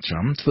ក Donald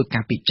Trump ធ្វើកា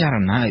រពិចារ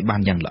ណាឲ្យបា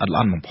នយ៉ាងល្អិតល្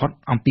អន់បំផុត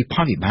អំពីផ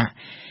លវិបាក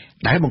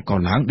ដែលបង្ក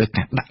ឡើងដោយ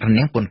ការដាក់រ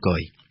នាំងពន្ធគ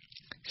យ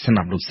សម្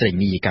រាប់លោកស្រី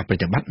នាយិកាប្រ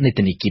តិបត្តិនៃធ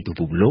នាគារពិ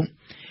ភពលោក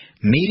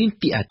មេរៀន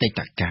ពីអតីត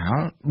កាល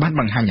បាន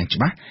បង្ហាញយ៉ាងច្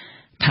បាស់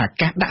ថា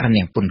ការដាក់រ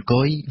នាំងពន្ធគ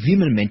យវា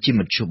មិនមែនជា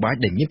មធ្យោបាយ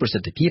ដែលមានប្រសិ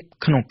ទ្ធភាព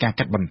ក្នុងការ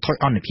កាត់បន្ថយ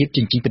អនុភាព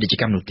ចិញ្ចឹមពាណិជ្ជ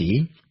កម្មនោះទេ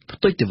ផ្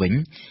ទុយទៅវិញ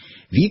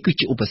វាគឺ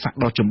ជាឧបសគ្គ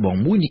ដ៏ចម្បង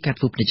មួយនៃការ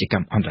ធ្វើពាណិជ្ជក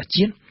ម្មអន្តរ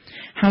ជាតិ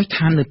ហើយ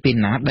ថានៅពេល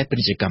ណាដែលពា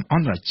ណិជ្ជកម្មអ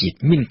ន្តរជាតិ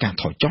មានការ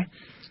ថយចុះ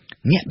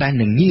អ្នកដែល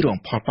នឹងងាយរង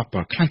ផលប៉ះពា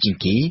ល់ខ្លាំងជាង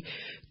គេ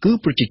គឺ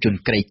ប្រជាជន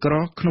ក្រីក្រ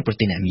ក្នុងប្រ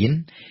ទេសអ្នកមាន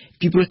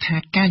ពីព្រោះថា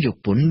ការយក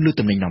ពន្ធលើ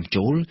ទំនិញនាំ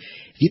ចូល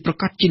វាប្រ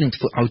កាសជានឹង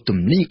ធ្វើឲ្យទំ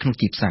និញក្នុង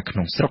ទីផ្សារក្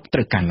នុងស្រុកត្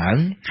រូវកើនឡើង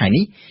ហើយ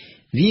នេះ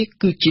វា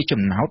គឺជា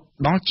ចំណោទ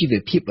ដល់ជីវ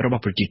ភាពរប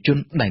ស់ប្រជាជន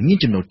ដែលមាន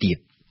ចំណូលទាប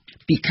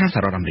ពីខាងស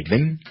ហរដ្ឋអាមេរិកវិ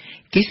ញ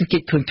គេសង្កេ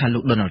តឃើញថាលោ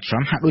ក Donald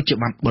Trump ហាក់ដូចជា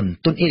បានបន្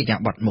ទន់អេរយា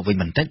ប័តមកវិញ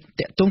បន្តិច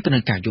ទាក់ទងទៅនឹ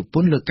ងការយកព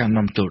ន្ធលើការ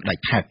នាំចូលដែក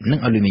ថែបនិង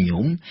អាលូមីញ៉ុ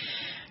ម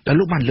ដែល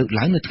លោកបានលើក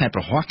ឡើងនៅថ្ងៃប្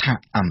រហ័សថា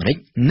អាមេរិក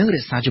នឹងរ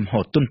ក្សាជំហ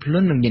រទន់ភ្ល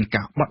ន់និងមាន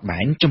ការបត់បែ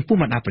នចំពោះ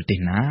បណ្ដាប្រទេស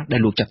ណាដែ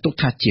លលោកចាត់ទុក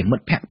ថាជាមិ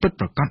ត្តភក្តិពិត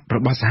ប្រាកដរ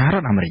បស់សហរ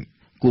ដ្ឋអាមេរិក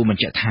គួរប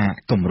ញ្ជាក់ថា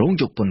គម្រោង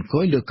យកពន្ធគ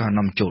យលើការ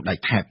នាំចូលដែក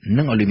ថែប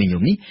និងអាលូមីញ៉ុ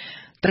មនេះ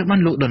ត្រូវបាន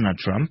លោក Donald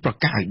Trump ប្រ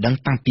កាសឲ្យដឹង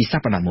តាំងពីស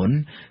ប្តាហ៍មុន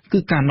គឺ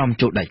ការនាំ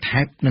ចូលដែក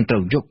ថែបនឹងត្រូ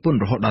វយកពន្ធ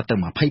រហូតដល់ទៅ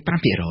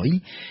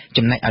 25%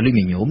 ចំណែកអាលូ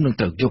មីញ៉ុមនឹង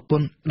ត្រូវយកព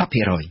ន្ធ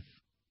 10%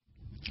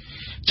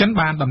ចិន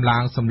បានដំឡើ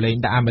ងសម្លេង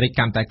ដែលអាមេរិក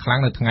កាន់តែខ្លាំង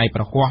នៅថ្ងៃ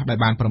ប្រហ័សដែល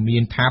បានប្រមា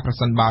នថាប្រ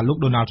សិនបើលោក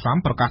Donald Trump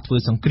ប្រកាសធ្វើ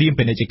សង្គ្រាម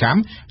ពាណិជ្ជកម្ម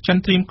ចិន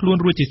ត្រៀមខ្លួន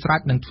រួចជាស្រេច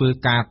នឹងធ្វើ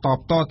ការតប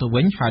តទៅ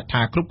វិញហើយ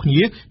ថាគ្រប់គ្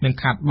នានឹង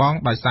ខាតបង់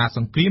ដោយសារស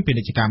ង្គ្រាមពា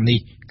ណិជ្ជកម្មនេះ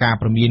ការ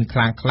ប្រមានខ្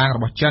លាំងរ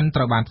បស់ចិនត្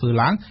រូវបានធ្វើ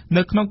ឡើង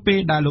នៅក្នុងពេល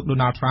ដែលលោក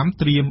Donald Trump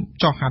ត្រៀម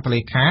ចុះហត្ថលេ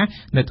ខា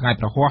នៅថ្ងៃ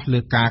ប្រហ័សលើ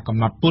ការកំ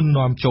ណត់ពន្ធ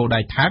នាំចូលដែ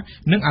កថែប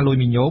និងអាលូ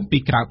មីញ៉ុមពី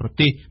ក្រៅប្រ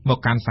ទេសមក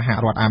កាន់សហ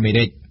រដ្ឋអាមេ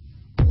រិក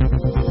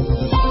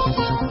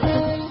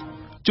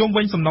ជុំ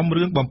វិញសំណុំ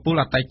រឿងបំពុល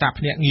អតីត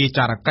ភ្នាក់ងារ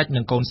ចារកិច្ច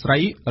និងកូនស្រី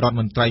រដ្ឋ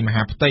មន្ត្រីម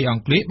ហាផ្ទៃអ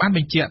ង់គ្លេសបានប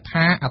ញ្ជាក់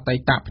ថាអតី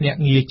តភ្នាក់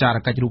ងារចារ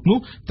កិច្ចរូបនោះ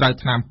ត្រូវ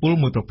ថ្នាំពុល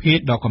មួយប្រភេទ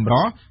ដ៏កម្រ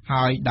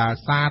ហើយដែល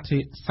សា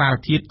រ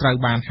ធាតុត្រូវ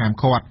បានហាម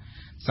ឃាត់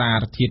សា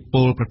រធាតុ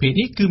ពុលប្រភេទ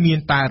នេះគឺមាន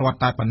តែរដ្ឋ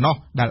តែប៉ុណ្ណោះ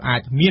ដែលអា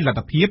ចមានលទ្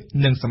ធភាព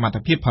និងសមត្ថ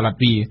ភាពផលិត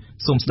វា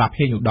សូមស្ដាប់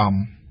ហេងឧត្តម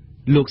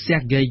លោក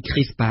Sergei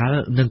Skripal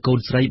និងកូន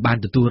ស្រីបាន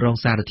ទទួលរង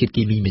សារធាតុ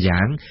គីមីម្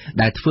យ៉ាង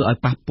ដែលធ្វើឲ្យ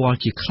ប៉ះពាល់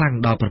ជាខ្លាំង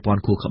ដល់ប្រព័ន្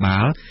ធខួរក្បា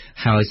ល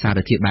ហើយសារ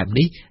ធាតុបែប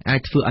នេះអា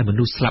ចធ្វើឲ្យម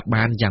នុស្សស្លាប់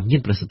បានយ៉ាងមា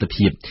នប្រសិទ្ធ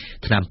ភាព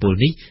ថ្នាំពុល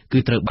នេះគឺ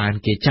ត្រូវបាន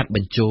គេចាត់ប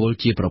ញ្ចូល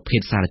ជាប្រភេទ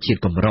សារជាតិ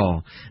កម្រ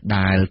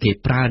ដែលគេ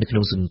ប្រើនៅក្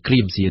នុងសង្គ្រា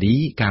មស៊ីរី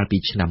កាលពី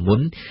ឆ្នាំមុន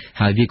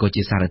ហើយវាក៏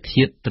ជាសារ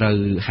ធាតុត្រូវ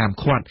ហាម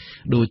ឃាត់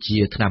ដូចជា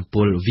ថ្នាំ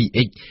ពុល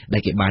VX ដែ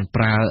លគេបាន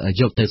ប្រើ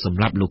យកទៅសម្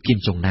លាប់លោកគីម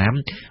ចុងណាម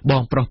ប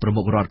ងប្រុសប្រ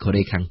មុខរដ្ឋកូ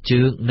រ៉េខាង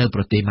ជើងនៅ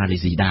ប្រទេសម៉ាឡេ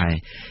ស៊ីដែរ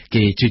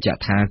គេជឿជាក់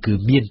ថាគឺ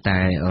មានតែ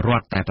រ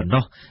ដ្ឋតែប៉ុណ្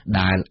ណោះ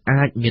ដែល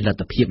អាចមានល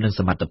ទ្ធភាពនិង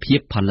សមត្ថភាព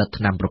ផលិត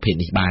ថ្នាំប្រភេទ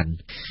នេះបាន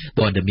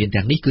ព័ត៌មាន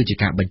ទាំងនេះគឺជា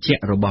ការបញ្ជា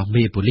ក់របស់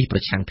មេប៉ូលីសប្រ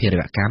ឆាំងភេរ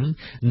វកម្ម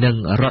និង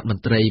រដ្ឋម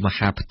ន្ត្រីម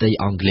ហាផ្ទៃ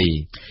អង់គ្លេស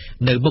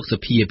នៅមុខស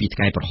ភាពីថ្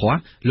ងៃប្រហ័ស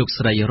លោក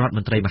ស្រីរដ្ឋម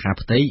ន្ត្រីមហា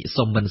ផ្ទៃ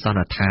សូមមិនសន្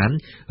និដ្ឋាន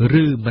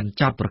ឬមិន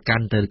ចោទប្រកា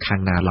ន់ទៅខា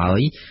ងណាឡើ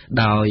យ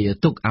ដោយ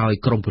ទុកឲ្យ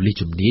ក្រុមប៉ូលីស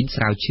ជំនាញ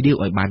ស្រាវជ្រាវ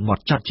ឲ្យបានហ្ម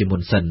ត់ចត់ជាមុ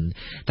នសិន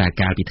តែ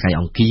កាលពីថ្ងៃ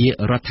អង្គារ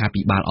រដ្ឋា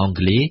ភិបាលអង់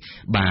គ្លេស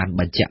បាន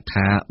បញ្ជាក់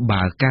ថា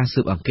បើការ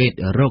ស៊ើបអង្កេត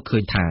រកឃើ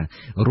ញថា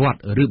រដ្ឋ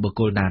ឬបុគ្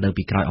គលណានៅ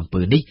ពីក្រោយអំ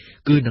ពើនេះ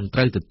គឺនឹងត្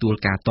រូវទទួល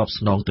ការតប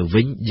ស្នងទៅ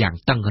វិញយ៉ាង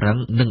តឹងរឹង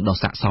និងដ៏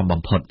ស័ក្តិសម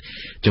បំផុត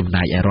ចំ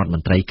ណែកឯរដ្ឋម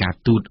ន្ត្រីការ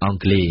ទូតអង់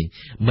គ្លេស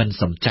មិន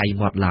សំចៃ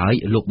មាត់ឡើយ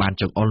លោកបាន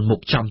ចង្អុលមុខ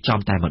ចំ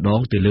តែម្ដ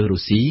ងទៅលើរុ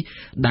ស្ស៊ី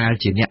ដែល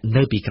ជាអ្នក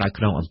នៅពីក្រោយ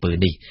ខ្នងអំពើ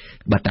នេះ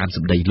បើតាមស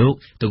ម្ដីលោក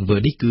ទង្វើ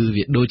នេះគឺ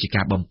វាដូចជា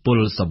ការបំពុល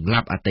សម្លា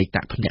ប់អតីត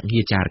ភ្នាក់ងា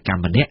រចារក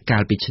ម្មម្នាក់កា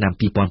លពីឆ្នាំ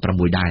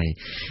2006ដែរ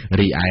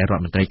រីឯរដ្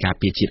ឋមន្ត្រីការ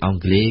ពារជាតិអង់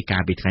គ្លេសកា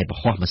លពីថ្ងៃព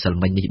ហុម្សិល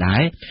មិញនេះដែ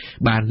រ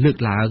បានលើក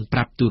ឡើងប្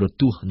រាប់ទូរ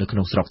ទស្សន៍នៅក្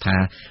នុងស្រុកថា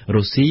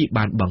រុស្ស៊ី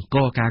បានបង្ក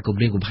ការគំ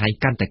រាមកំហែង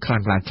កាន់តែខ្លាំ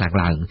ង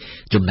ឡើង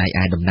ចំណែក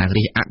ឯតំណាង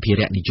រាស្ត្រអភិ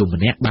រក្សនិយម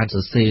ម្នាក់បានស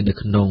រសេរនៅ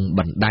ក្នុង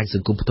បណ្ដាញស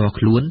ង្គមផ្ទាល់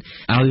ខ្លួន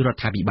ឲ្យរ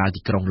ដ្ឋាភិបាល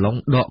ទីក្រុងឡុង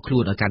ដកខ្លួ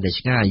នឲ្យកាន់តែ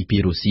ឆ្ងាយពី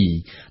រុស្ស៊ី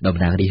តំ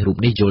ណាងរាស្ត្ររូប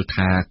នេះយល់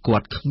ថាគា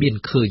ត់គ្មាន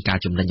ឃើញការ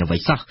ចំណេញអ្វី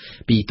សោះ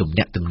ពីទំ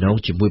នាក់ទំនង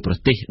ជាមួយប្រ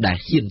ទេសដែល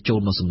ហ៊ានចូល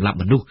មកសម្លាប់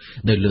មនុស្ស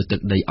នៅលើទឹក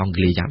ដីអង់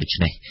គ្លេសយ៉ាងដូច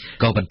នេះ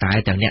ក៏ប៉ុន្តែ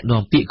ទាំងអ្នក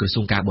នាំពាក្យក្រ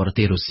សួងការបរ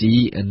ទេសរុស្ស៊ី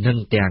និង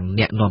ទាំង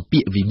អ្នកនាំពា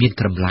ក្យវិមាន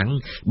ក្រំឡាំង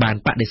បាន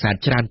បដិសេធ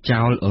ច្រាន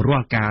ចោលរា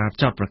ល់ការ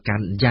ចោទប្រកា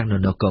ន់យ៉ាង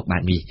នគរបែ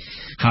បនេះ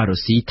ហើយរុ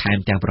ស្ស៊ីថែម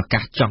ទាំងប្រកា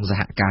សចង់ស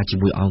ហការជា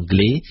មួយអង់គ្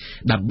លេស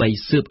ដើម្បី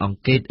ស៊ើបអង្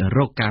កេតរ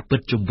កការពិត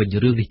ជុំវិញ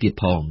រឿងនេះទៀត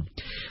ផង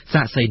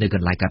សាក្សីនៅក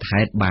ន្លែងកាត់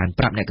ហេតុបាន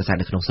ប្រាប់អ្នកកាសែត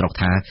នៅក្នុងស្រុក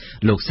ថា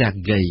លោក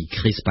Sergei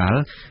Krispal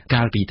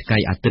កាលពីថ្ងៃ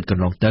អាទិត្យក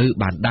ន្លងទៅ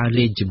បានដើរ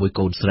លេងជាមួយ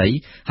កូនស្រី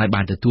ហើយ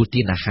បានទទួល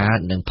ទានអាហារ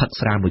និងផឹក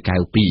ស្រាមួយកែ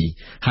វពីរ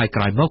ហើយ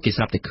ក្រោយមកគេ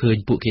ស្រាប់តែឃើញ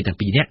ពួកគេទាំង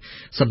ពីរនាក់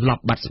សន្ល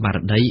ប់បាត់ស្មារ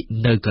តី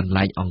នៅកន្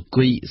លែងអង្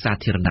គុយសា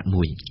ធារណៈ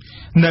មួយ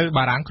នៅ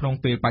បារាំងក្នុង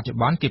ពេលបច្ចុប្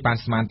បន្នគេបាន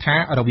ស្មានថា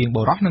រវាង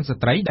បុរសនិងស្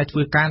ត្រីដែលធ្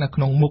វើការនៅ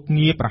ក្នុងមុខ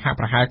ងារប្រហាក់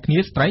ប្រហែលគ្នា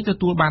ស្ត្រីទ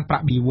ទួលបានប្រា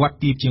ក់បៀវត្ស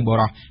ទាបជាងបុ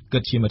រសគិ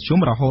តជាមធ្យម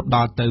រហូតដ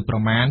ល់ទៅប្រ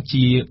មាណ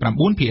ជា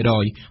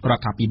 9% រ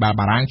ដ្ឋាភិបាល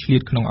បារាំងឆ្លៀ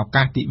តក្នុងឱ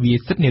កាសទិវា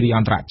សិទ្ធិនារីអ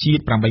ន្តរជា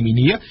តិ8មី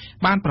នា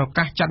បានប្រ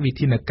កាសចាត់វិ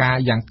ធានការ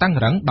យ៉ាងតឹង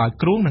រ៉ឹងដោយ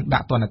គ្រោងនឹងដា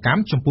ក់ទណ្ឌកម្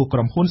មចំពោះក្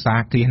រុមហ៊ុនសហ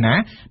គ្រាសណា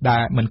ដែ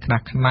លមិនខ្នះ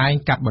ខ្នែង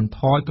កាត់បន្ថ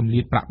យគម្លា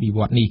តប្រាក់បៀវ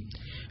ត្សនេះ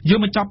យើង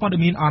បញ្ចប់ព័ត៌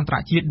មានអន្តរ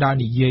ជាតិដោយ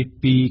និយាយ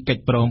ពីកិច្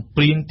ចព្រម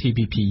ព្រៀង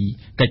TPP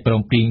កិច្ចព្រ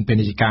មព្រៀងពា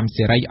ណិជ្ជកម្ម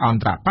សេរីអន្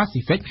តរប៉ាស៊ី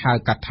ហ្វិកហៅ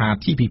កាត់ថា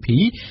TPP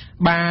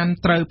បាន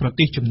ត្រូវប្រ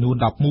ទេសចំនួន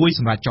11ស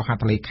ម្រាប់ចុះហ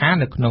ត្ថលេខា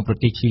នៅក្នុងប្រ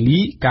ទេសឈីលី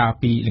កាល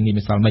ពីល្ងាច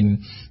ម្សិលមិញ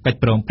កិច្ច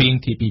ព្រមព្រៀង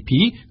TPP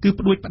គឺ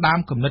ផ្ដួចផ្ដើម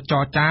គំនិតច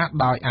រចា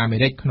ដោយអាមេ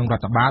រិកក្នុងរ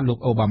ដ្ឋបាលលោក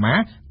អូបាម៉ា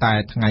តែ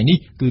ថ្ងៃនេះ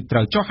គឺត្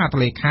រូវចុះហត្ថ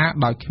លេខា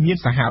ដោយគ្មាន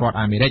សហរដ្ឋ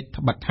អាមេរិក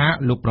ត្បិតថា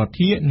លោកប្រ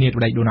ធានាធិប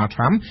តី Donald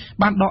Trump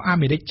បានដកអា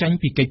មេរិកចេញ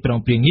ពីកិច្ចព្រម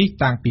ព្រៀងនេះ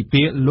តាំងពី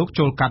ពេលលោក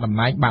ចូលកាន់តំ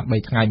ណែងបាន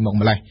3ថ្ងៃមក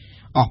ម្លេះ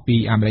អស់ពី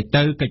អាមេរិក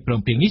ទៅកិច្ចព្រម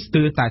ព្រៀងនេះស្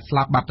ទើរតែស្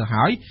លាប់បាត់ទៅ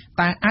ហើយ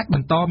តែអាចប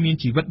ន្តមាន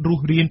ជីវិតរ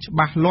ស់រានច្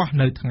បាស់លាស់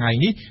នៅថ្ងៃ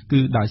នេះគឺ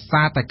ដោយ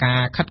សារតែកា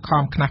រខិត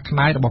ខំខ្នះខ្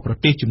នែងរបស់ប្រ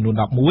ទេសចំនួន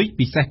11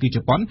ពិសេសគឺជ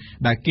ប៉ុន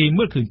ដែលគេ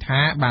មើលឃើញថា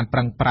បានប្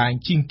រឹងប្រែង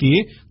ជាងគេ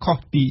ខុស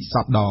ពីស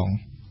ពដង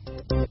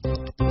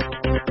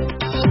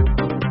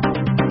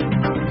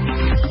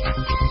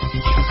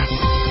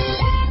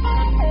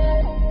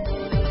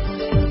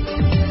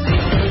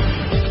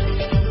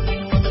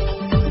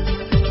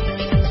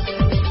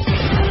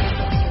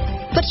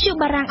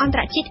បារាំងអន្ត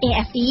រជាតិ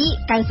RFI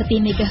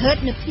 92 MHz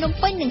នៅភ្នំ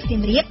ពេញនិងសៀ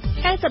មរាប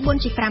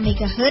 94.5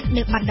 MHz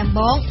នៅបាត់ដំប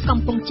ងកំ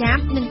ពង់ចាម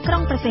និងក្រុ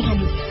ងព្រះសីហ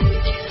នុ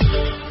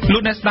លោ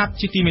កអ្នកស្ដាប់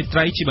ជាទីមេត្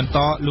រីជាបន្ត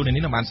លោកអ្នក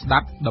នាងបានស្ដា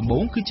ប់ដំបូ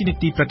ងគឺជានី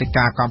តិព្រឹត្តិ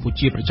ការណ៍កម្ពុ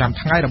ជាប្រចាំ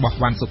ថ្ងៃរបស់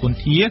វ៉ាន់សុគន្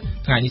ធា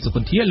ថ្ងៃនេះសុគ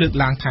ន្ធាលើក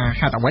ឡើងថា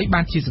ហេតុអ្វី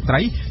បានជាស្ត្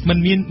រីមិន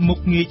មានមុខ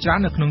ងារច្រើន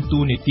នៅក្នុងតួ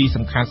នាទី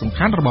សំ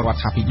ខាន់ៗរបស់រ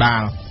ដ្ឋាភិបា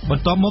លប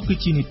ន្តមកគឺ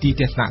ជានីតិ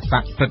ទេសនាស័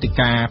ក្តិព្រឹត្តិ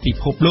ការណ៍ពិ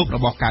ភពលោករ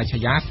បស់កាយឆា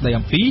យាស្ដី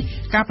អំពី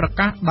ការប្រ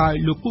កាសដោយ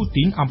លោកពូ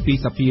ទីនអំពី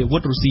សភាវុ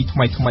ធរុស្ស៊ីថ្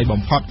មី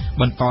បំផុត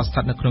បន្តស្ថិ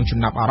តនៅក្នុងចំ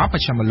ណាប់អារម្មណ៍ប្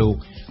រចាំលោក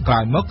ក្រោ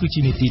យមកគឺ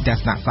ជានីតិទេស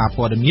នាសារ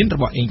ព័ត៌មានរ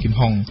បស់អេងគឹម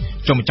ហុង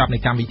ចុងបញ្ចប់នៃ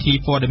កម្មវិធី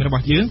ព័ត៌មានរប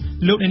ស់យើង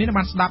លោកអ្នកនាង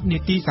បានស្ដាប់នី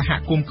តិសហ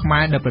គមន៍ខ្មែ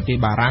រនៅប្រទេស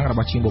បារាំងរប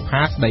ស់ជាងបុប្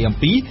ផាស្ដីអំ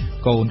ពី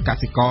កូនក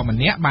សិករម្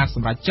នាក់បានស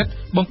ម្រេចចិត្ត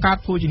បង្កើត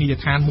ភោជនីយ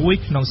ដ្ឋានមួយ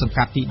ក្នុងសង្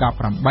កាត់ទី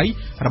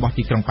18របស់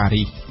ទីក្រុងប៉ា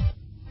រីស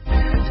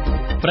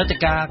ព្រឹត្តិ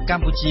ការណ៍ក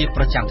ម្ពុជា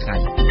ប្រចាំថ្ងៃ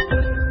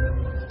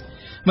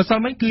ម្សិល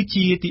មិញគឺ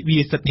ជាទិវា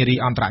សិទ្ធិនារី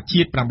អន្តរ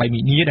ជាតិ8មី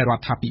នាដែលរ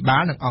ដ្ឋាភិបា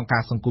លនិងអង្គកា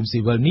រសង្គមស៊ី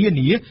វិលនា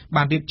នា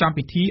បានរៀបចំ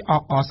ពិធីអ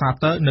បអរសា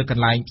ទរនៅក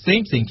ន្លែងផ្សេង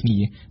គ្នា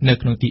នៅ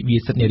ក្នុងទិវា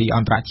សិទ្ធិនារីអ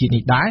ន្តរជាតិ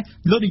នេះដែរ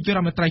លោកនាយករ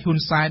ដ្ឋមន្ត្រីហ៊ុន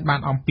សែនបា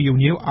នអំពាវ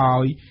នាវ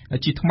ឲ្យ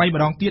ជាថ្មី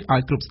ម្ដងទៀតឲ្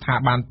យគ្រប់ស្ថា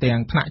ប័នទាំង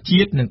ថ្នាក់ជា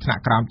តិនិងថ្នា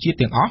ក់ក្រោមជាតិ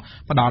ទាំងអស់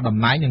ផ្ដល់តំ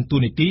ណែងនិងតួ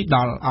នាទីដ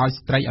ល់ឲ្យ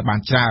ស្ត្រីឲ្យបាន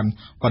ច្រើន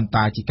ប៉ុន្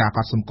តែជាការក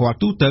ត់សម្គាល់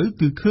ទូទៅ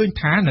គឺឃើញ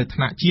ថានៅថ្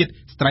នាក់ជាតិ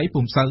ស្ត្រី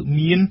ពុំសូវ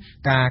មាន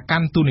ការកា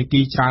ន់តួនា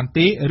ទីច្រើន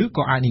ទេឬ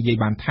ក៏អាចនិយាយ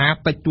បានថា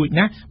តិចតួច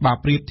ណាស់បើ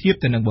ប្រៀបធៀប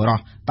ទៅនឹងបុរស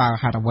តើ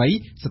ហេតុអ្វី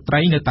ស្ត្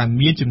រីនៅតែ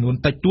មានចំនួន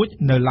តិចតួច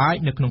នៅឡើយ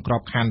នៅក្នុងក្រ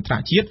បខ័ណ្ឌថ្នា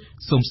ក់ជាតិ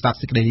សូមស្ដាប់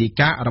សេចក្តីរាយ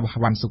ការណ៍របស់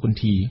វ៉ាន់សុគន្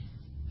ធា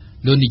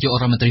លោកនាយករ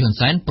ដ្ឋមន្ត្រីហ៊ុន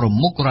សែនប្រ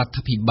មុខរដ្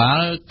ឋាភិបា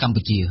លកម្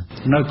ពុជា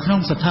នៅក្នុង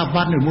ស្ថា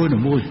ប័ននីមួយ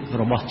ៗ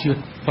របស់ជាតិ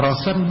ប្រ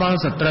សិនបើ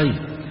ស្ត្រី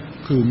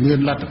គឺមាន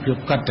លទ្ធភាព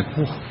កាត់ទៅខ្ព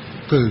ស់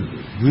គឺ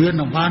វា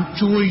នឹងបាន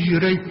ជួយ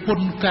រៃពុន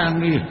ការ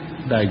ងារ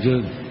ដែលយើ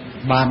ង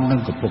បាននឹង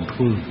កំពុងធ្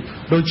វើ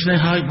ដូច្នេះ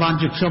ហើយបាន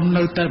ជាខ្ញុំ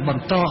នៅតែប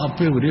ន្តអំ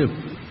ពាវនាវ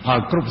ឲ្យ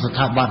គ្រប់ស្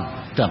ថាប័ន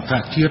ទាំងថ្នា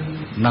ក់ជាតិ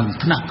និង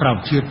ថ្នាក់ក្រោម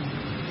ជាតិ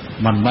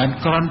មិនមែន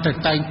គ្រាន់តែ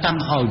តែងតាំង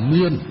ឲ្យ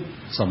មាន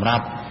សម្រា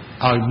ប់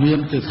ឲ្យមាន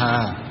គឺថា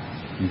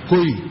អង្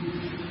គុយ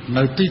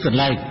នៅទីកន្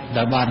លែង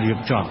ដែលបានរៀប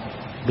ចំ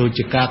ដោយ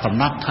ជាការកំ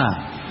ណត់ថា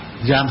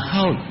យ៉ាង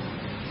ហោច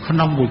ក្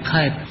នុងមួយ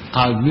ខេត្ត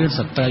ឲ្យមាន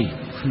ស្ត្រី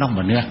ក្នុង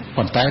ម្នាក់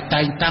ប៉ុន្តែ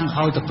តែងតាំង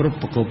ឲ្យទៅគ្រប់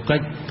ប្រកបកិ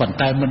ច្ចប៉ុន្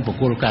តែមិនបក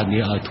គលការងា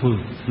រឲ្យធ្វើ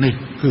នេះ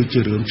គឺជា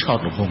រឿងឆោត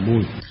រហូតមួ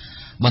យ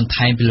បន្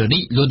ថែមពីលើ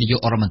នេះលោកនាយក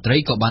រដ្ឋមន្ត្រី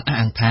ក៏បានអះ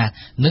អាងថា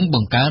នឹងប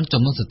ង្កើន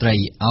ចំនួនស្ត្រី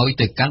ឲ្យ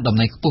ទៅកាន់តំ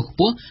ណែងខ្ពស់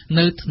ៗ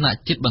នៅថ្នាក់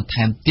ជាតិបន្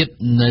ថែមទៀត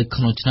នៅ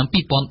ក្នុងឆ្នាំ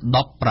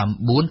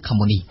2019ខាង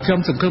មុខនេះខ្ញុំ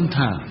សង្ឃឹម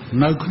ថា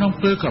នៅក្នុង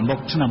ពេលខាងមុខ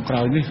ឆ្នាំក្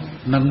រោយនេះ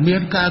នឹងមា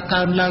នការ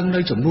កើនឡើងនៃ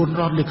ចំនួន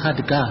រដ្ឋលេខា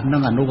ធិការនិ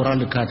ងអនុរដ្ឋ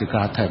លេខាធិ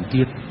ការថែម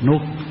ទៀតនោះ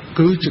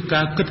គឺជា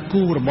ការគិត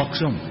គូររបស់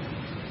ខ្ញុំ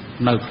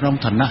នៅក្នុង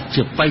ឋានៈ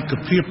ជាបេក្ខ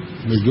ភាព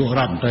នាយក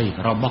រដ្ឋមន្ត្រី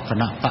របស់គ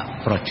ណៈបក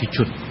ប្រជាជ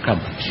នក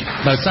ម្ពុជា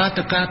ដោយសារ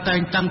តែការតែង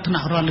តាំងថ្នា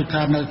ក់រដ្ឋលេ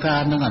ខានៅការ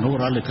និងអនុ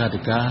រដ្ឋលេខា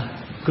ធិការ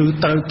គឺ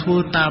ត្រូវធ្វើ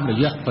តាមរ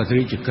យៈបរិ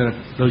យាក្រិត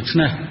ដូច្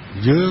នេះ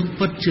យើង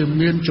ពិតជា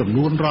មានចំ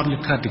នួនរដ្ឋលេ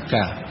ខាធិ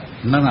ការ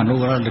និងអនុ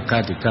រដ្ឋលេខា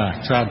ធិការ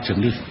ច្រើនជាង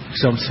នេះ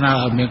ខ្ញុំស្នើ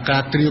ឲ្យមានកា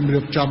រត្រៀមរៀ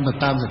បចំទៅ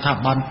តាមស្ថា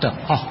ប័នទាំង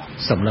អស់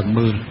សម្លឹង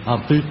មើលអំ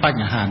ពីប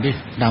ញ្ហានេះ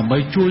ដើម្បី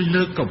ជួយ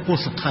លើកកម្ពស់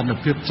ស្ថាន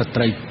ភាពស្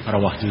ត្រីរ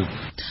បស់យើង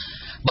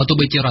បើទោះ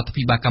បីជារដ្ឋា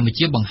ភិបាលកម្ពុ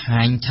ជាបង្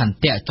ហាញឆន្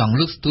ទៈចង់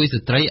លើកស្ទួយ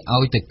ស្ត្រី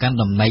ឲ្យទៅកាន់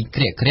តំណែង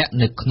ក្រាក់ៗ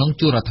នៅក្នុង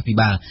ជួររដ្ឋាភិ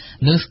បាល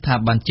និងស្ថា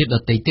ប័នជាតិ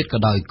ដទៃទៀតក៏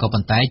ដោយក៏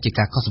ប៉ុន្តែជា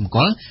ការខុសសម្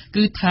គាល់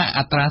គឺថា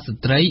អត្រាស្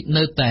ត្រី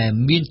នៅតែ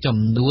មានចំ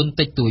នួន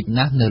តិចតួច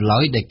ណាស់នៅឡើ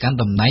យដែលកាន់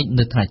តំណែង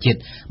នៅថ្នាក់ជាតិ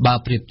បើ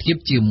ប្រៀបធៀប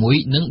ជាមួយ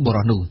នឹងបុរ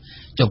សនោះ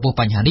ចំពោះ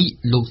បញ្ហានេះ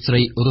លោកស្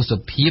រីរស់សុ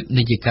ភាព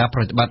នាយិកាប្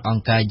រតិបត្តិអ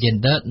ង្គការ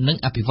Gender និង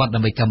អភិវឌ្ឍន៍ដើ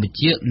ម្បីកម្ពុ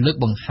ជាលើក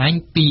បង្ហាញ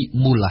ពី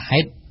មូល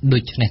ហេតុដូ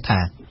ចនេះថា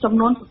ចំ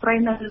នួនស្ត្រី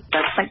នៅ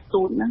តែតិច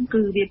តួចហ្នឹង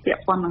គឺវាពា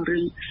ក់ព័ន្ធនឹងរឿ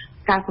ង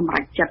ការសម្រេ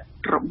ចចិត្ត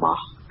រប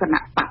ស់គណៈ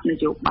បកន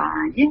យោបា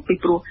យពី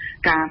ព្រោះ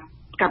ការ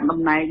កាត់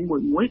តំណែង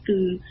មួយគឺ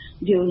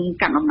យើង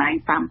កាត់តំណែង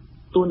តាម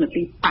តួនា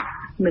ទីបក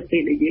នៅពេ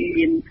លដែលយើង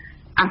មាន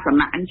អាស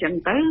នៈអញ្ចឹង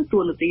ទៅតួ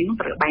នាទីនោះ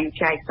ត្រូវបែង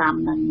ចែកតាម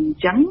នឹងអ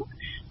ញ្ចឹង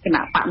គ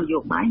ណៈបកនយោ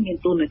បាយមាន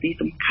តួនាទី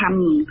សំខា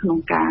ន់ក្នុង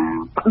ការ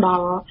ផ្ដ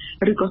ល់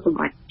ឬក៏ស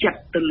ម្រេចចិត្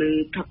តទៅលើ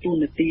ថាតួ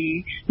នាទី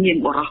មាន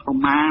បរិសុទ្ធប្រ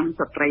មាណ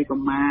ស្ត្រីប្រ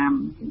មាណ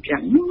អញ្ចឹ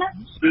ងណា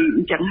អ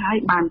ញ្ចឹងហើយ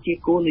បានជា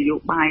គោលនយោ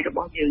បាយរប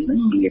ស់យើងនឹង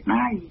មាន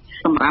ហើយ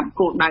សម្រាប់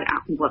គោលដៅអ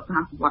ភិវឌ្ឍសហ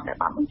វត្តដែល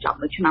បានបញ្ចប់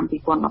នៅឆ្នាំ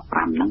2015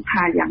ហ្នឹង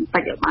ថាយ៉ាងតិ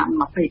ចឲ្យបាន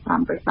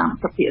25ទៅ30%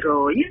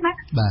ណា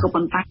ក៏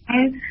ប៉ុន្តែ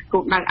គោ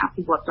លដៅអ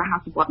ភិវឌ្ឍសហ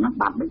វត្តហ្នឹង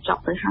បានបញ្ច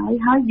ប់ទៅហើ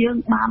យយើង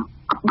បាន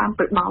អត់បាន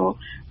ទៅដល់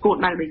គោល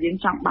ដៅដែលយើង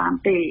ចង់បាន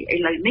ទេឥ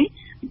ឡូវនេះ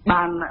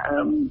បាន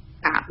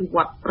ការអភិវ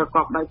ឌ្ឍប្រក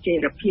បដោយចី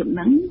រភាពហ្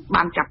នឹង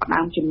បានចាប់ផ្ដើ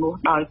មជំនួស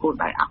ដោយគោល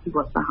ដៅអភិវ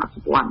ឌ្ឍសហវ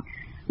ត្ត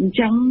អញ្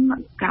ចឹង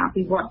ការអ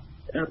ភិវឌ្ឍ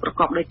ប្រ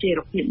កបដោយចី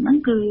រភាពហ្នឹង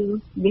គឺ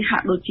វាហា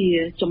ក់ដូចជា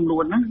ចំនួ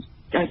នហ្នឹង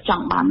ច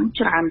ង់បាននឹង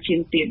ច្រើនជា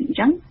ងទៀតអញ្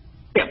ចឹង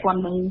ពាក់ព័ន្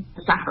ធនឹង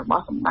ប្រសាសន៍រប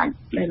ស់សម្ដេច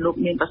ដែលលោក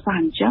មានប្រសាស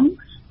ន៍អញ្ចឹង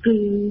គឺ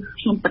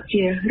ខ្ញុំពិត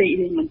ជារីក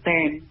រាយមែនទែ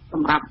នស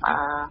ម្រាប់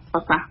ប្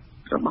រសាសន៍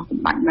របស់ស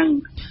ម្ដេចហ្នឹង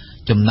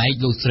ចំណែក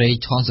លោកស្រី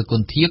ឈុនសកុ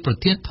ន្ធាប្រ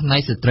ធានផ្នែ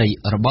កស្ត្រី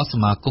របស់ស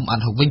មាគមអា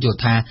ត់ហុកវិញយល់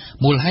ថា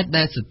មូលហេតុ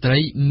ដែលស្ត្រី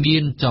មា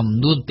នចំ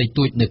នួនតិច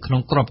តួចនៅក្នុ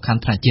ងក្របខ័ណ្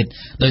ឌថ្នាក់ជាតិ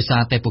ដោយសា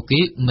រតែពួកគេ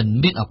មិន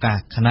មានឱកាស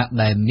ខណៈ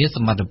ដែលមានស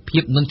មត្ថភា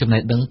ពនិងចំ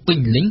ណេះដឹងពេញ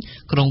លេញ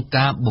ក្នុង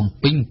ការបំ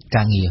ពេញ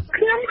ការងារ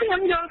ខ្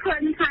ញុំយល់ឃើ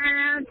ញថា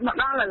មក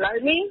ដល់ឥឡូវ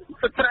នេះ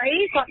ស្ត្រី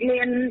គាត់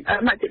មាន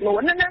មួយចំនួ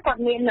នណាគា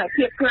ត់មាន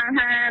ភាពក្លា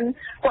ហាន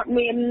គាត់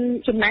មាន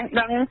ចំណេះ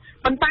ដឹង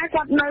ប៉ុន្តែ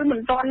គាត់នៅមិ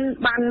នទាន់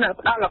បាន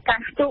ផ្ដល់ឱកា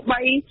សទោះ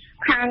បី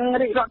ខាង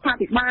រាជរដ្ឋា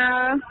ភិបាល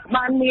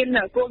បានមាន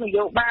គោលន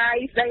យោបាយ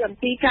ស្ដីអំ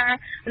ពីការ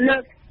លើ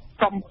ក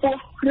កម្ព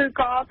ស់ឬ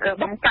ក៏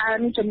បង្កើន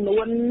ចំនួ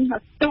ន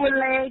តួ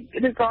លេខ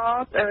ឬក៏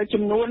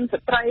ចំនួន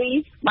ស្ត្រី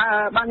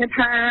បាន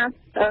ថា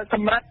ក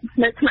ម្រិត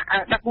នៅថ្នាក់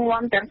ដឹក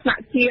នាំទាំងថ្នា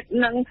ក់ជាតិ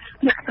និង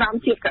ថ្នាក់ក្រោម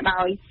ជាតិក៏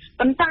ដោយ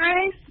ប៉ុន្តែ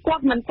គា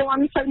ត់មិនទា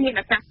ន់ទៅមាន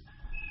ឱកាស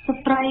ស្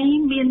ត្រី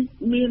មាន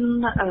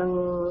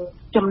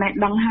ចំណេះ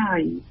ដឹងហើ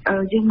យ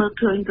យើងមើល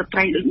ឃើញស្ត្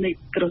រីដូចនៃ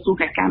ក្រសួង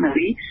កិច្ចការនា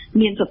រី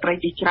មានស្ត្រី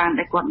ជាច្រើន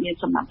ដែលគាត់មាន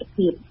សមត្ថ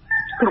ភាព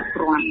គ្រប់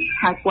គ្រាន់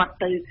ហើយគាត់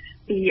ទៅ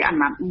ពីអា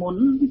ណត្តិមុន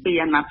ពី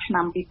អាណត្តិឆ្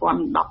នាំ2013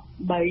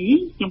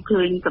ខ្ញុំ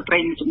ឃើញស្ត្រី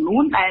មួយចំនួ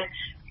នដែល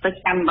ទៅ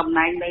កាន់តំ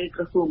ណែងនៅ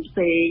ក្រសួងផ្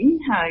សេង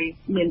ហើយ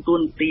មានតួ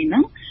នាទីហ្នឹ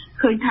ង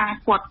ឃើញថា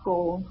គាត់ក៏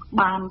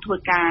បានធ្វើ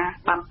ការ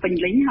បានពេញ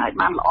លេញហើយ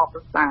បានល្អប្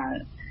រសើរ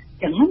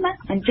ចឹងណា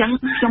អញ្ចឹង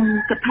ខ្ញុំ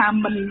គិតថា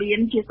មិនមាន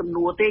ជាសំ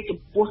ណួរទេចំ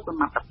ពោះស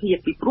មត្ថភាព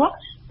ពីព្រោះ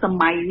ស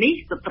ម័យនេះ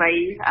ស្ត្រី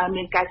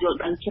មានការយល់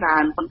ដឹងច្រើ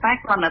នប៉ុន្តែ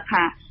គ្រាន់តែ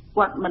ថា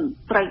គាត់មិន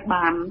ត្រូវ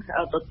បាន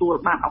ទទួល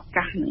បានឱ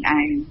កាសនឹង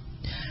ឯង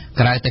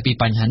ក្រៅតែពី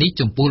បញ្ហានេះ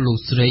ចំពោះលោក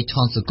ស្រី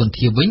ឈុនសកុន្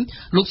ធាវិញ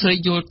លោកស្រី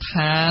យល់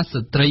ថា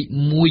ស្ត្រី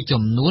មួយ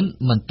ចំនួន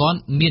មិនទាន់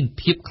មាន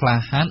ភាពក្លា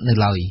ហាននៅ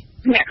ឡើយ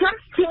អ្នកខ្លះ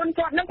ខ្លួន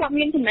គាត់នឹងគាត់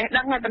មានចំណេះ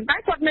ដឹងហើយប៉ុន្តែ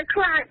គាត់នៅ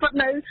ខ្លាចគាត់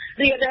នៅ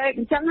រៀបរែក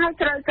អញ្ចឹងហើយ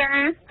ត្រូវ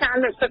ការ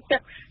លើកទឹកចិ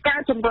ត្តការ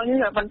ជំរុញ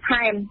បន្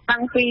ថែមតាំ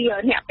ងពី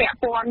អ្នកពាក់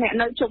ព័ន្ធអ្នក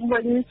នៅជុំវិ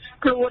ញ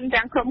ខ្លួន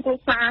ទាំងក្រុមគ្រួ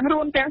សារ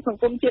រួមទាំងស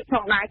ង្គមជាតិផ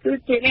ងដែរគឺ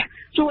ជាអ្នក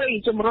ជួយ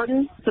ជំរុញ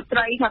ស្ត្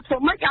រីថាធ្វើ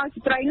ម៉េចឲ្យ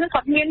ស្ត្រីនឹង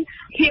គាត់មាន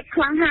ភាព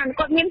ក្លាហាន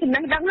គាត់មានចំ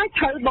ណេះដឹងហើយ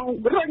ត្រូវប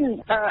ង្រុញ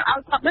ឲ្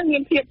យគាត់នឹងមា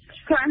នភាព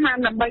ក្លាហាន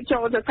ដើម្បីចូ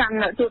លទៅកាន់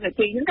ទូនា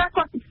ទីហ្នឹងគា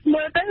ត់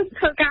មើលទៅ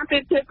ធ្វើការប្រៀ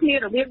បធៀបគ្នា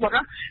រវាងបុរ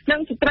សនិង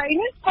ស្ត្រី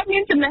នេះគាត់មា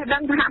នចំណេះដឹ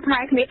ងសហផ្លែ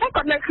គ្នាតែ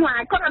គាត់នៅខ្លា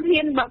ចគាត់អត់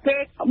ហ៊ានបើគេ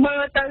មើ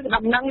លទៅ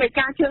ដំណឹងនៃ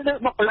ការជ្រើសរើស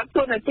បុគ្គលិក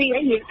ទូនាទី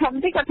អីនិយាយធំ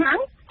តិចគាត់ថា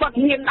គាត់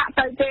ហ៊ានដាក់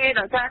ទៅទេ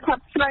ដោយសារគា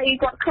ត់ស្រី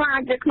គាត់ខ្លាច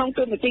នៅក្នុង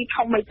ទូនាទី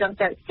ធំអីចឹង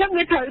ទៅអញ្ចឹង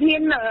វាត្រូវមា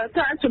ន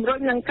ការជំរុញ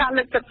និងការ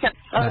លើកទឹកចិត្ត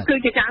គឺ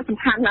ជាការសំ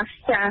ខាន់ណាស់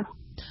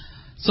ចា៎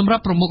សម្រា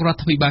ប់ប្រមុខរដ្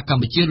ឋាភិបាលក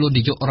ម្ពុជាលោក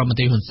នាយករដ្ឋមន្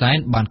ត្រីហ៊ុនសែន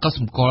បានកត់ស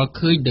ម្គាល់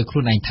ឃើញដោយខ្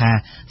លួនឯងថា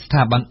ស្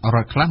ថាប័នរ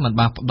ដ្ឋខ្លះមិន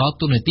បានផ្ដល់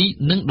ទូនាទី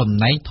និងតំ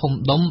ណែងធំ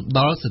ដុំដ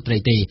ល់ស្ត្រី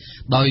ទេ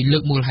ដោយលើ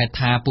កមូលហេតុ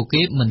ថាពួក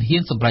គេមិនហ៊ា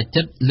នសម្រេច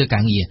ចិត្តលើកា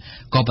រងារ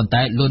ក៏ប៉ុន្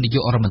តែលោកនាយ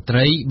ករដ្ឋមន្ត្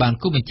រីបាន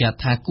គូបញ្ជាក់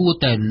ថាគួរ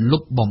តែលុ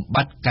បបំ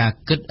បាត់ការ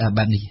គិត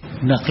បែបនេះ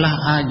អ្នកខ្លះ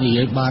អាចនិ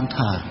យាយបាន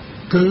ថា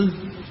គឺ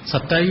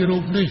ស្ត្រីរូ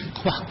បនេះ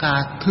ខ្វះកា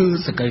រធ្វើ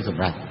សកម្មស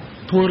ម្រាប់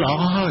ធ្វើល្អ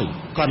ហើយ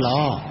ក៏ល្អ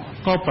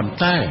ក៏ប៉ុន្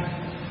តែ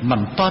មិ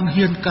នតាន់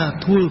ហ៊ានការ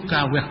ធ្វើ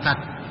ការវះកា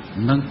ត់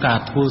និងការ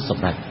ធ្វើស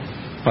ម្រាប់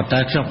ប៉ុន្តែ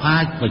ខ្ញុំអា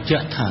ចបញ្ជា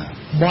ក់ថា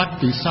បទ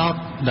ពិសោធ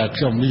ន៍ដែល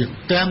ខ្ញុំមាន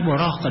ទាំងបុ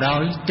រសក៏ដោ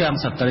យទាំង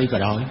ស្ត្រីក៏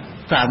ដោយ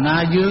កាលណា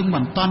យើងមិ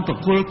នតាន់ប្រ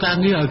គល់ការ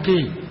ងារឲ្យគេ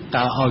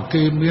តើឲ្យ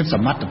គេមានស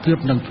មត្ថភាព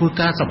នឹងធ្វើ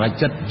ការសម្រេច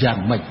ចិត្តយ៉ាង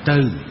ម៉េចទៅ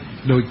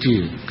ដូចជា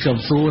ខ្ញុំ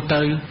សួរ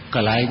ទៅក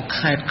ន្លែង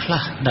ខេត្តខ្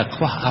លះដែល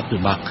ខ្វះអភិ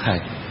បាលខេ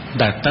ត្ត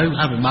ដែលទៅ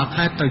អភិបាល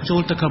ខេត្តទៅចូ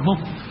លទៅខាងមុខ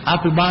អ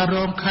ភិបាលរ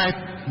ងខេត្ត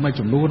មួយ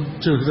ចំនួន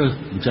ជ្រើសរើស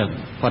អញ្ចឹង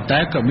ប៉ុន្តែ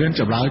ក៏មាន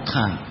ចម្លើយ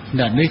ថា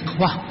អ្នកនេះខ្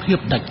វះភាព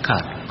ដាច់ខា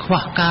តខ្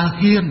វះការ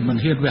ហ៊ានមិន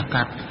ហ៊ានវះ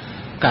កាត់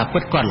ការពិ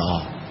តគាត់ល្អ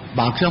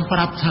បើខ្ញុំប្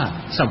រាប់ថា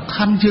សំ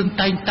ខាន់យើង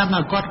តែងតាំង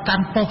ឲ្យគាត់កា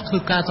ន់ប៉ុស្តិ៍ធ្វើ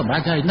ការសម្រេ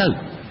ចហើយនៅ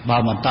បើ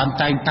មិនតាន់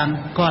តែងតាំង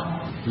គាត់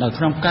នៅ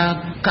ក្នុងការ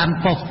កាន់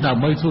ប៉ុស្តិ៍ដើ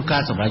ម្បីធ្វើកា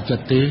រសម្រេចចិ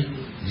ត្តទេ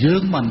យើ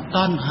ងមិន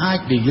តាន់អាច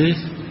និយាយ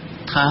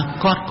ថា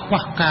គាត់ខ្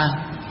វះការ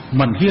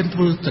មិនហ៊ានធ្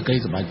វើសេចក្តី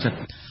សម្រេចចិត្ត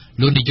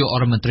លោកនាយក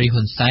រដ្ឋមន្ត្រី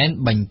ហ៊ុនសែន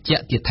បញ្ជា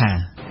ក់ទៀតថា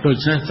ដូ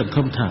ច្នេះសង្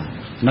ឃឹមថា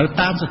នៅ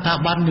តាមស្ថា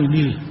ប័ននា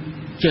នា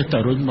ចេះតែ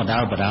រុញបណ្ដា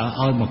ល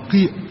ឲ្យមក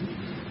គៀក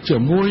ជា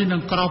មួយនឹ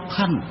ងក្រប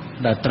ខ័ណ្ឌ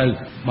ដែលត្រូវ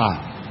បាទ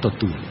ទ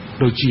ទួល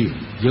ដូចជា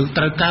យើង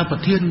ត្រូវការប្រ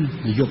ធាន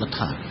នាយកដ្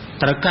ឋាន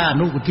ត្រូវការអ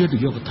នុប្រធាននា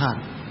យកដ្ឋាន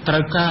ត្រូ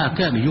វការអគ្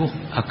គ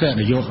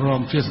នាយករ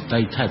ងជាស្ត្រី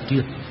ថែមទៀ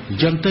តអ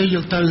ញ្ចឹងទេយើ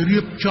ងត្រូវរៀ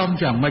បចំ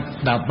យ៉ាងម៉េច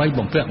ដើម្បី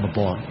បំពាក់បំព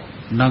ន់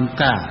នឹង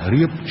ការ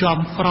រៀបចំ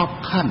ក្រប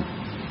ខ័ណ្ឌ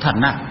ឋា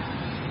នៈ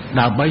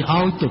ដើម្បី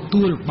ឲ្យទ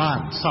ទួលបាន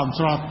សម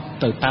ស្រប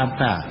ទៅតាម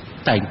ការ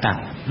តែងតាំង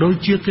ដូច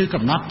ជាគេ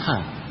កំណត់ថា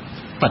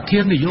ប្រធា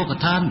ននាយក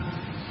ដ្ឋាន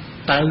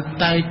ត្រូវ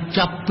តែ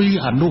ចាប់ពី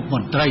អនុម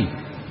ន្ត្រី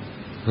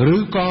ឬ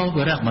ក៏វ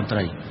រៈមន្ត្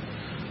រី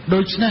ដូ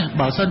ច្នេះ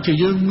បើសិនជា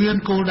យើងមាន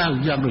គោលដៅ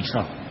យ៉ាងដូច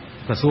នេះ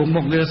ក្រសួង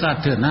មុខងារសា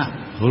ធារណៈ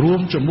រួម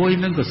ជាមួយ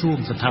នឹងក្រសួង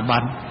ស្ថាប័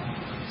ន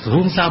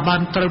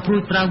ត្រូវព្រួ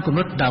យប្រាំកំ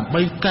ណត់ដើម្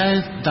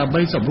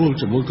បីសម្រួល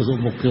ជាមួយក្រសួង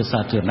មុខងារសា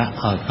ធារណៈ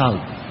ហើយ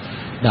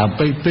ដើម្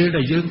បីពេល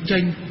ដែលយើងចេ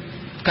ញ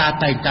ការ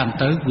តែងតាំង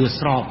ទៅវា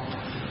ស្រប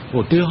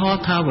ឧទាហរ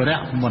ណ៍ថាវរៈ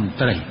មន្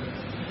ត្រី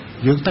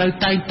យើងត្រូវ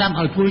តែងតាំង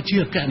ឲ្យធ្វើជា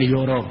អគ្គនាយ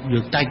ករងយើ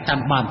ងតែងតាំ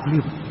ងបានភ្លា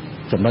ម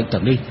ចំណុច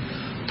ទាំងនេះ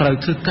ត្រូវ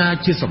ធ្វើការ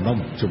ជាសំណុំ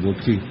ជាមួយ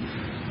គ្នា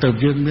ទើប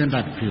យើងមានល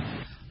ទ្ធភាព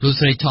លោក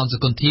ស្រីថនស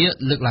កុន្ធា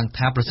លើកឡើង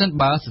ថាប្រសិន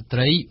បើស្ត្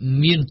រី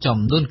មានចំ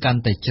នួនកា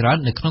ន់តែច្រើន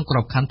នៅក្នុងក្រ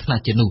បខ័ណ្ឌថ្នា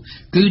ក់ជាតិនោះ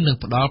គឺនឹង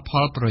ផ្ដល់ផ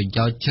លប្រ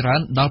យោជន៍ច្រើ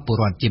នដល់ពល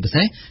រដ្ឋជាពិ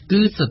សេសគឺ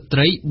ស្ត្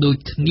រីដូច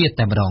គ្នា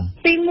តែម្ដង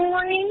ទី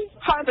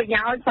1ផលប្រ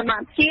យោជន៍សម្រា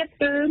ប់ជាតិ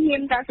គឺមា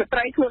នតែស្ត្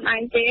រីខ្លួនឯ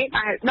ងទេ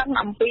ដែលដឹង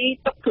អំពី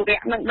ទុក្ខធុ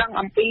រៈនិងដឹង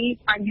អំពី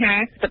បញ្ហា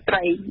ស្ត្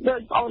រីដូ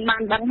ចបងអូនបា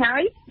នដឹងហើ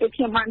យដូច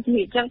ខ្ញុំបានជម្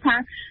រាបចឹងថា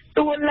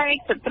តួលេខ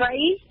ស្ត្រី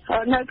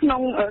នៅក្នុ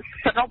ង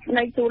សរុប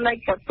នៃតួលេខ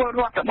ពល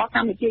រដ្ឋរបស់ក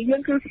ម្ពុជាយើ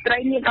ងគឺស្ត្រី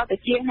មានដល់ទៅ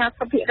ជា 50%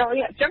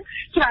 អញ្ចឹង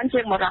ច្រើន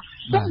ជាងបុរស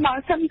ចឹងបើ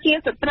សិនជា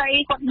ស្ត្រី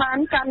គាត់បាន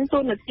កាន់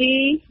តួនាទី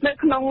នៅ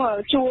ក្នុង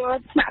ជួរ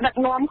ថ្នាក់ដឹក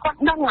នាំគាត់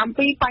ដឹងអំ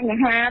ពីបញ្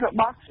ហារ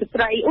បស់ស្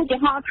ត្រីឧទា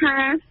ហរណ៍ថា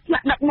ថ្នា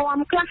ក់ដឹកនាំ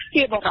ខ្លះ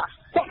ជាបុរស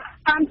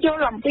តាមចូល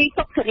អំពី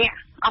ទុក្ខធុរៈ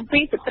អំពី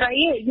ស្ត្រី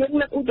យើង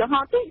លើកឧទាហ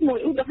រណ៍ទៅមួយ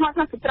ឧទាហរណ៍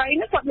ថាស្ត្រី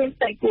នេះគាត់មាន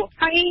ស្ត្រីពោះ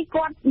ហើយ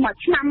គាត់មួយ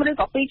ឆ្នាំឬ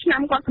ក៏2ឆ្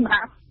នាំគាត់សម្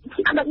រាប់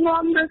ដឹក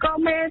នាំឬក៏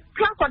មេ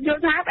ខ្លះគាត់យ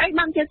ល់ថាអី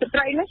បានជាស្ត្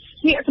រីនេះ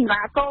ងាកសម្រា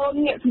ប់កូន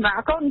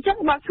អញ្ចឹង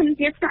បើសិន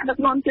ជាថ្នាក់ដឹក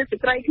នាំជា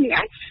ស្ត្រីគ្នា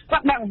ឯងគា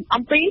ត់ដឹង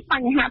អំពីប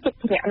ញ្ហាទុក្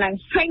ខធុរៈហ្នឹង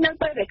ហើយនៅ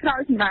ពេលដែលក្រោយ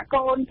សម្រាប់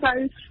កូនត្រូវ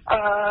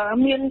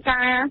មាន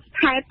ការ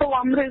ថែ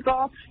ទាំឬក៏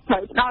ត្រូ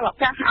វផ្ដល់ឱ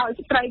កាសឲ្យ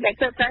ស្ត្រីដែល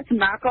ត្រូវតែស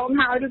ម្រាប់កូន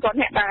ហើយឬក៏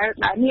អ្នកដែ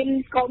លមាន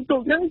កូនទូ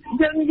ចហ្នឹង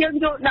យើង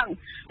យល់ដឹង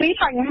ពី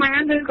បញ្ហា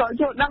ឬក៏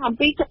យល់ដឹងអំ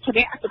ពីទុក្ខធុ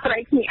រៈស្ត្រី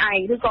គ្នាឯង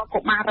ឬក៏កុ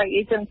មារី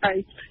អីចឹងទៅ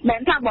មិ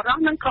នថាបរិសុទ្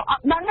ធនឹងក៏អ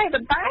ត់ដឹងទេ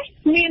ប៉ុន្តែ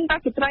មានតែ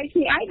ស្ត្រីគ្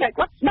នាឯងដែល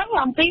គាត់ដឹង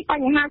អំពីប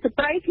ញ្ហាស្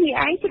ត្រីគ្នា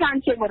ឯងច្រើន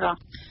ជាងបរិសុទ្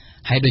ធ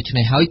ហើយដូច្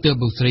នេះហើយទើប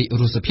លោកស្រី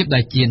រស់សុភាពដែ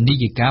លជានា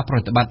យិកាប្រ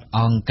តិបត្តិអ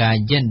ង្គការ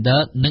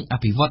Gender និងអ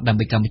ភិវឌ្ឍដើម្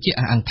បីកម្ពុជា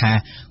អះអាងថា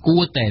គួ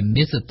រតែ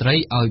មានស្ត្រី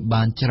ឲ្យ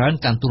បានច្រើន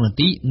កាន់តួនា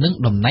ទីនិង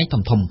តំណែង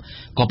ធំៗ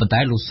ក៏ប៉ុន្តែ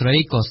លោកស្រី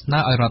ក៏ស្នើ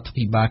ឲ្យរដ្ឋា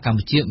ភិបាលកម្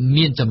ពុជា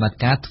មានចំណាត់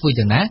ការធ្វើ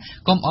យ៉ាងណា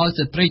កុំឲ្យ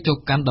ស្ត្រីចូល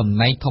កាន់តំ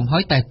ណែងធំហើ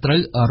យតែត្រូ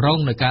វរង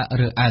នឹងការ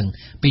រើសអើង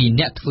ពី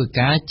អ្នកធ្វើ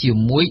ការជា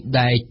មួយ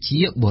ដែល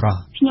ជាបុរស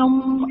ខ្ញុំ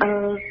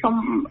សូម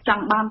ច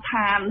ង់បាន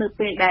ថានៅ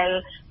ពេលដែល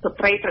ស្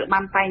ត្រីត្រូវបា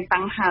នតែង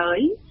តាំងហើ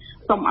យ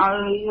សូមឲ្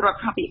យរ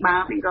ដ្ឋាភិ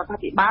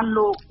បាល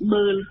លោក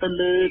មើលទៅ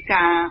លើ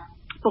ការ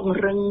ព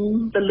ង្រឹង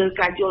ទៅលើ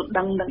ការយល់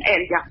ដឹងនិងអ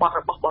រិយាប័ត្រ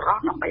របស់បរិសុ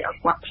ទ្ធដើម្បីឲ្យ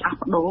គាត់ផ្លាស់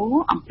ប្ដូរ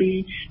អំពី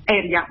អ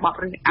រិយាប័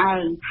ត្រឬអើ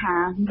ងថា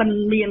មិន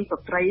មាន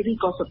ស្ត្រីឬ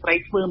ក៏ស្ត្រី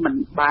ធ្វើមិន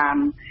បាន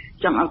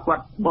ចង់ឲ្យគា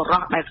ត់បរិសុ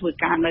ទ្ធដែលធ្វើ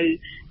ការនៅ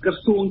ក្រ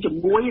សួងជា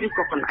មួយឬ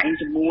ក៏កន្លែង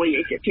ជាមួយ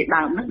អីជា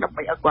ដើមហ្នឹងដើម្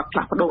បីឲ្យគាត់ផ្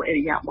លាស់ប្ដូរអ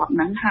រិយាប័ត្រហ្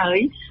នឹងហើយ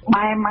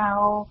បែរមក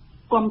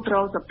គ្រប់គ្រ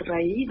ងស្ត្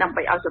រីដើម្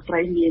បីឲ្យស្ត្រី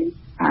មាន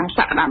ស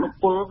ក្តានុ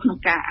ពលក្នុង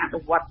ការអនុ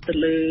វត្តទៅ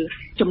លើ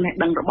ចំណេះ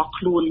ដឹងរបស់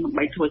ខ្លួនដើម្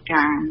បីធ្វើ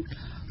ការ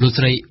លោក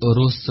ស្រីរ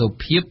ស់សុ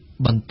ភាព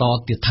បន្ត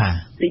ទៀតថា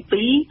ទី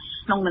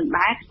2ក្នុងនឹង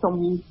ដែរសូម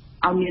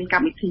ឲ្យមានក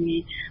ម្មវិធី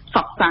ផ្ស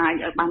ព្វផ្សាយ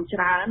ឲ្យបានច្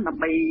រើនដើ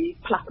ម្បី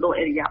ផ្លាស់ប្ដូរ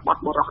អរិយាប័ត្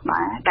របុរស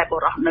ដែលបុ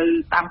រសនៅ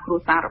តាមគ្រួ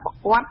សាររបស់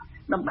គាត់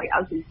ដើម្បី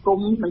ឲ្យសង្គម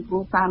និងគ្រួ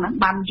សារហ្នឹង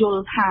បានយ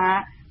ល់ថា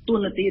តួ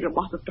នាទីរប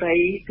ស់ស្ត្រី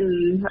គឺ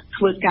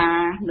ធ្វើការ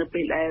នៅ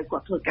ពេលដែលគា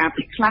ត់ធ្វើការ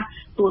ពីខ្លះ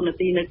តួនា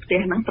ទីនៅផ្ទះ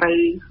ហ្នឹងត្រូវ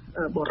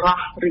បុរស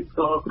ឬ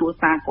ក៏គ្រួ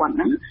សារគាត់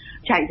ហ្នឹង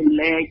ចែករំ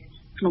លែក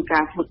ក្នុងកា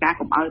រធ្វើការ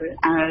កុំឲ្យរើស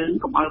អើង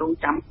កុំឲ្យរង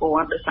ចាំគា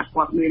ត់ដោយសារ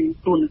គាត់មាន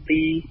ទូនា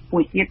ទីមួ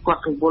យទៀតគា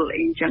ត់រវល់អី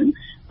អញ្ចឹង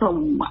សូម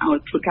ឲ្យ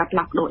ធ្វើការផ្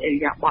លាស់ប្ដូរអរិ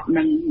យាប័ត្រ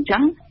នឹងអញ្ចឹ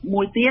ង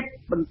មួយទៀត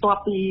បន្ទាប់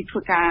ពីធ្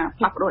វើការ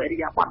ផ្លាស់ប្ដូរអរិ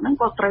យាប័ត្រហ្នឹង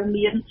ក៏ត្រូវ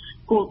មាន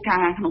គោលកា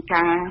រណ៍ក្នុង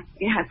ការ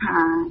គេហៅថា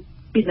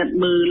ពិនិត្យ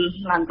មើល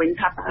ឡើងវិញ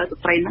ថាតើស្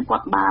ត្រីហ្នឹងគា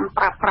ត់បាន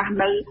ប្រើប្រាស់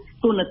នៅ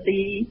ទូនាទី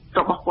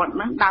របស់គាត់ហ្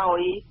នឹងដោយ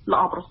ល្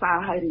អប្រសើរ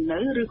ហើយឬនៅ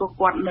ឬក៏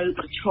គាត់នៅ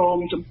ប្រឈម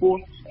ចំពោះ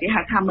គេ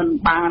ហៅថាមិន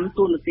បាន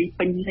ទូនាទី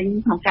ពេញលេញ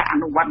ក្នុងការអ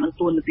នុវត្តនៅ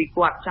ទូនាទី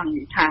គាត់ចង់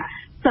និយាយថា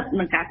សិទ្ធិ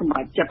នឹងការសម្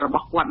រេចចិត្តរប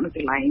ស់គាត់នៅក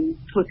ន្លែង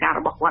ធ្វើការ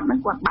របស់គាត់ហ្នឹង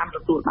គាត់បានទ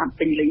ទួលបាន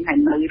ពេញលេញហើយ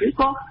នៅឬ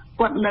ក៏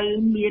គាត់នៅ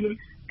មាន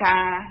កា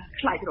រ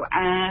ខ្លាចរ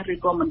អាឬ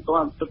ក៏មិនទា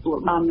ន់ទទួល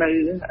បាននៅ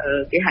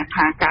គេហៅ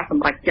ថាការស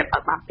ម្រេចចិត្តឲ្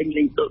យបានពេញ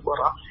លេញដោយបុ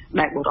រស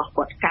ដែលបុរស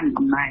គាត់កាន់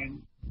តំណែង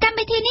កម្ម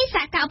វិធីនេះស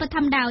ហការឧបត្ថ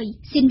ម្ភដោយ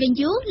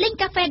Sinvenju លេង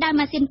កាហ្វេដោយ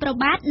ម៉ាស៊ីន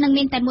Probat និង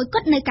មានតែមួយគ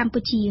ត់នៅកម្ពុ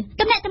ជា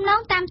ទំនាក់ទំនង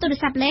តាមទូរ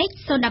ស័ព្ទលេខ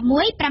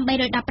 011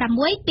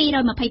 816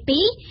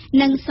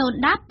 222 និង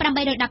 010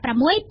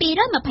 816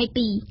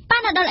 222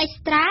 Panadol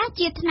Extra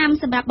ជាថ្នាំ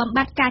សម្រាប់បំ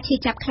បាត់ការឈឺ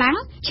ចាប់ខ្លាំង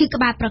ឈឺក្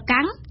បាលប្រ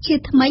កាំងឈឺ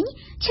ធ្មេញ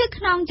ឈឺ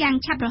ខ្នងយ៉ាង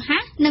ឆាប់រហ័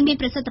សនិងមាន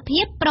ប្រសិទ្ធភា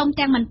ពព្រម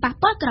ទាំងមិនប៉ះ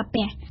ពាល់ក្រ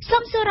ពះសូ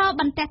មសួររក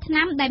បន្ទះថ្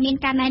នាំដែលមាន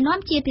ការណែនាំ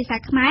ជាភាសា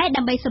ខ្មែរ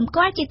ដើម្បីសម្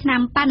គាល់ជាថ្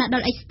នាំ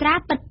Panadol Extra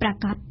ពិតប្រា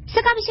កដ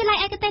សាកលវិទ្យាល័យ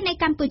ឯកទេសនៅ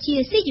កម្ពុជា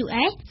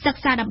CUS សិ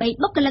ក្សាដើម្បី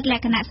បុគ្គលិកល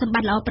ក្ខណៈសម្ប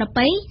ត្តិល្អប្រ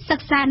ពៃសិ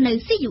ក្សានៅ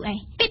CUS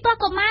ពិព័រ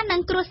ណ៍កុមារនិ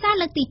ងគ្រួសារ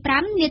លើកទី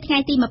5នាថ្ងៃ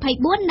ទី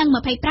24និង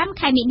25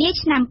ខែមីនា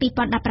ឆ្នាំ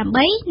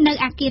2018នៅ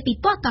អគារពិ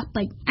ព័រណ៍កោះ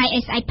ពេជ្រ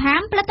ISI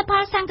Palm ផលិតផ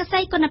លស័ង្កសី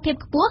គុណភាព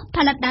ខ្ពស់ផ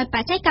លិតដោយប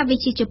ច្ចេកវិ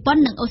ទ្យាជប៉ុន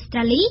និងអូស្ត្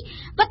រាលី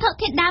វត្ថុ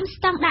ធាតុដើម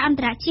ស្តង់ដារអន្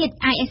តរជាតិ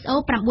ISO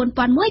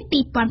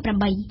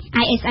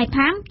 9001:2008 ISI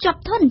Palm ជា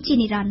ប់ធន់ជា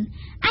និរន្តរ៍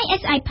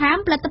ISI Palm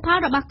ផលិតផល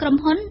របស់ក្រុម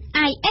ហ៊ុន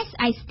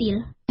ISI Steel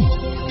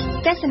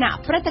ទស្សនៈ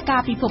ព្រឹត្តិការ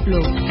ណ៍ពិភព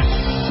លោក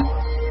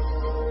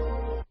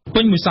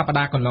ពេញមួយសប្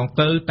តាហ៍កន្លង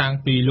ទៅតាំង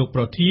ពីលោក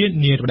ប្រធា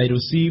នាធិបតីរុ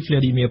ស្ស៊ី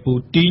Vladimir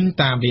Putin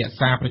តាមរយៈ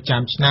សារប្រ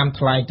ចាំឆ្នាំ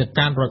ថ្លែងទៅ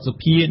កាន់រដ្ឋស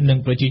ភានិង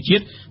ប្រជាជា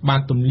តិបា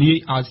នទម្លាយ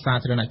ឲ្យសា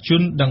ធារណជ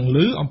នដឹង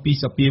ឮអំពី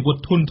សភាវុធ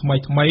ធនថ្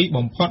មី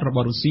បំផុតរប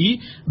ស់រុស្ស៊ី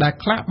ដែល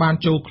ខ្លះបាន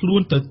ចូលខ្លួ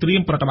នទៅត្រៀ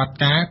មប្រតិបត្តិ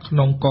ការក្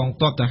នុងកង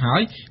ទ័ពទៅហើ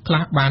យខ្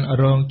លះបាន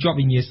រងជាប់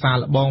វិញ្ញាសាល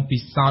បងពិ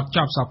សោធន៍ច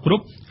ប់សពគ្រ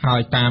ប់ហើ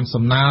យតាម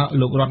សំណើ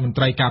លោករដ្ឋមន្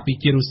ត្រីការពារ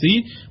ជាតិរុស្ស៊ី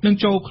នឹង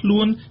ចូលខ្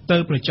លួនទៅ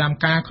ប្រចាំ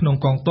ការក្នុង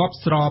កងទ័ព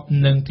ស្រប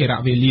នឹងថេរ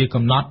វេលា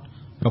កំណត់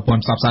ប្រព័ន្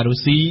ធផ្សព្វផ្សាយរុ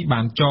ស្ស៊ី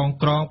បានចង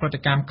ក្រងប្រតិ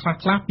កម្មខ្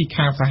លះៗពី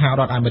ខាងសហ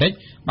រដ្ឋអាមេរិក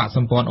បាក់ស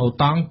ម្ព័ន្ធអូ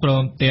តង់ព្រ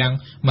មទាំង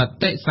ម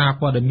តិសារ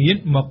ព័ត៌មាន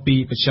មកពី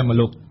បច្ចិម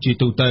លោកជា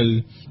ទូទៅ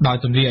ដោយ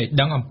ទម្លាយឲ្យ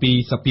ដឹងអំពី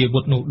សភាវុ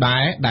ធនោះដែ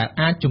រដែល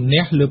អាចជំ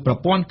នះលើប្រ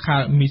ព័ន្ធខា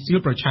លមីស៊ីល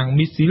ប្រឆាំង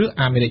មីស៊ីល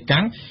អាមេរិក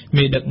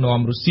មេដឹកនាំ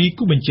រុស្ស៊ី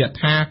គូបញ្ជាក់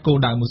ថាគោល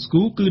ដៅមូស្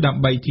គូគឺដើ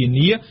ម្បីធា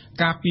នា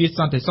ការពារស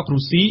ន្តិសុខរុ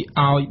ស្ស៊ី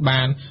ឲ្យ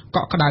បានក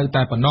ក់ក្ដៅ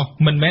តែប៉ុណ្ណោះ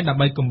មិនមែនដើ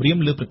ម្បីគំរាម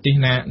លើប្រទេស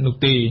ណានោះ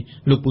ទេ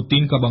លោកពូទី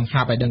នក៏បង្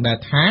ហាប់ឲ្យដឹងដែរ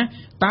ថា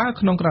តើ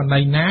ក្នុងករ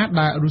ណីណា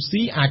ដែលរុស្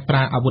ស៊ីអាចប្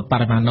រើអាវុធប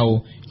រមាណូ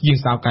យើង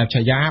សោកកែប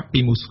ឆាយាពី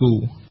មូស្គូ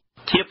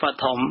ជាប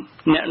ឋម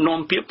អ្នកនាំ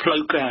ពាក្យផ្លូ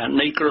វការ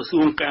នៃក្រ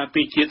សួងការ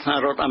ពារជាតិសហ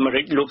រដ្ឋអាមេ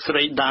រិកលោកស្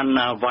រី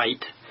Dana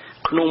White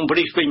ក្នុង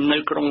briefing នៅ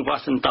ក្រុង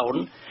Washington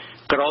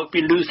ក្រោយពី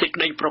ឮសេច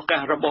ក្តីប្រកា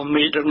សរបស់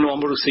មេដឹកនាំ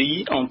រុស្ស៊ី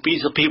អំពី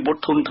សភាវុធ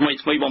ធនថ្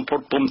មីបំផុត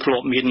ពុំធ្លា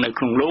ប់មាននៅ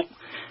ក្នុងលោក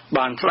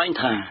បានថ្លែង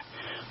ថា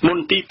ម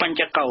ន្ទីរបញ្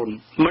ចកោណ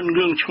មិន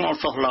រឿងឆ្ងល់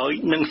សោះឡើយ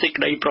នឹងសេច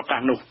ក្តីប្រកា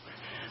សនោះ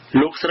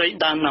លោកស្រី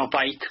Dana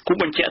White គូ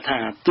បញ្ជាក់ថា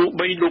ទោះ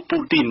បីលោកពូ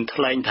ទីន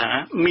ថ្លែងថា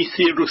មី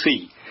ស៊ីលរុស្ស៊ី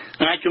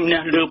អាចជំ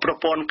នះលើប្រ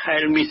ព័ន្ធខែ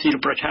លមីស៊ីល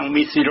ប្រឆាំង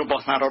មីស៊ីលរប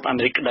ស់សហរដ្ឋអា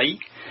មេរិកក្តី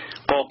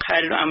ក៏ខែ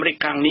លអាមេរិក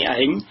ខាងនេះឯ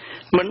ង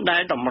មិនដែ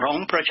លតម្រ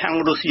ង់ប្រឆាំង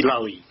រុស្ស៊ី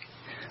ឡើយ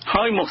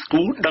ហើយម៉ូស្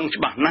គូដឹង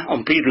ច្បាស់ណាស់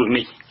អំពីរឿង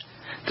នេះ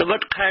ត្បិ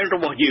តខែលរ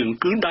បស់យើង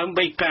គឺដើម្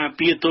បីការ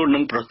ពារទល់នឹ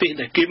ងប្រទេស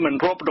ដែលគេមិន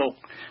រាប់រក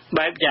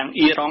បែបយ៉ាង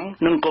អ៊ីរ៉ង់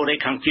និងកូរ៉េ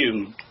ខាងជើង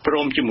ព្រ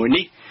មជាមួយ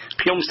នេះ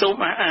ខ្ញុំសូម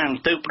អះអាង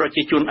ទៅប្រ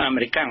ជាជនអាមេ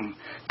រិក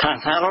ថា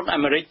សហរដ្ឋអា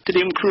មេរិកត្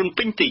រៀមខ្លួន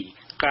ពេញទី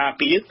ការ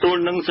ពារទ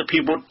ល់នឹងសភា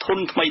វុធធន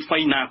ថ្មី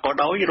ណាក៏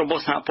ដោយរប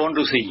ស់សហព័ន្ធ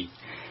រុស្ស៊ី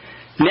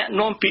អ្នក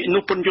នាំពាក្យ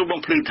នោះពន្យល់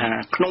បំភ្លឺថា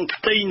ក្នុង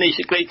ផ្ទៃនៃ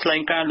សេចក្តីថ្លែ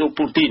ងការណ៍លោក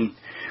ពូទីន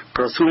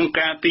ក្រសួង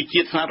ការពារ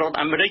ជាតិសហរដ្ឋ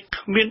អាមេរិក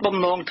មានបំ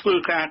ណងធ្វើ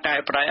ការកែ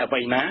ប្រែអ្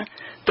វីណា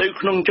ទៅ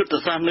ក្នុងយុទ្ធ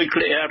សាស្ត្រនុយក្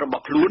លេអ៊ែររប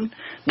ស់ខ្លួន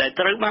ដែល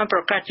ត្រូវបានប្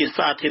រកាសជា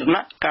សាធារ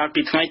ណៈកាល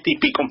ពីថ្ងៃទី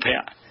2កុម្ភៈ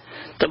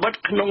ត្បិត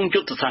ក្នុង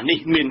យុទ្ធសាស្ត្រនេះ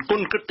មានគុ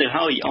ណគិតទៅ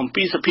ហើយអំ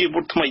ពីសភាវុ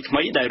ធថ្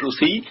មីដែលរុស្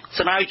ស៊ី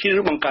ស្រាវជ្រាវ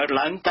បង្កើត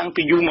ឡើងតាំង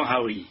ពីយូរមក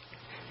ហើយ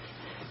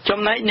ចំ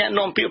ណែកអ្នក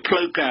នាំពាក្យផ្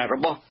លូវការរ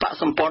បស់បក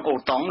សម្ព័ន្ធអូ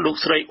តង់លោក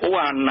ស្រីអូ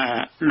អាណា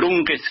លុង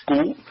កេស្គូ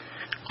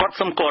គាត់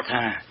សម្គាល់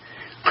ថា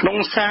ក្នុង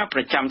សារប្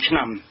រចាំឆ្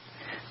នាំ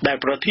ដែល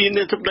ប្រធា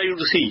នាធិបតីរុ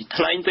ស្ស៊ី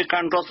ថ្លែងទៅកា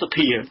ន់រដ្ឋស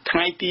ភាថ្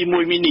ងៃទី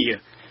1មីនា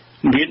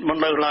មានប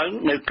ណ្ដឹងឡើង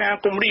នៅការ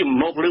គំរាម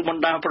មកលើប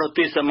ណ្ដាប្រ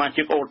ទេសសមា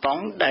ជិកអូត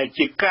ង់ដែល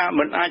ជាការ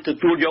មិនអាចទ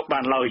ទួលយក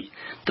បានឡើយ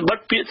ត្បិត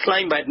ពាក្យថ្លែ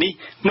ងបែបនេះ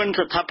មិន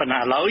ស្ថាបនា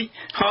ឡើយ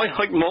ហើយ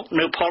ហុចមក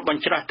នៅផលប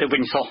ញ្ច្រាស់ទៅវិ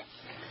ញសោះ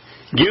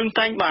យើង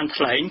តែងបាន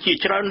ថ្លែងជា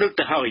ច្រើនលើក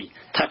ទៅហើយ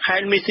ថាខែ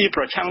លមីស៊ី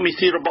ប្រឆាំងមី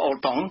ស៊ីរបស់អូ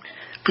តង់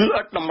គឺ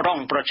ឥតតម្រ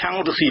ង់ប្រឆាំង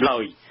រុស្ស៊ីឡើ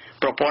យ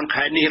ប្រព័ន្ធ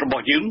ខែលនេះរប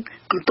ស់យើង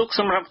គឺទុក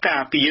សម្រាប់កា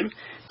រពារ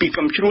ពី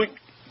កំជ្រួច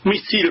មី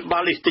ស៊ីលបា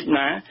ឡីស្ទិក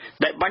ណា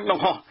ដែលបាញ់ប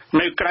ង្ហោះ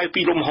នៅក្រៅ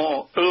ពីលំហ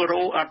អឺ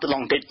រ៉ូអាត្ល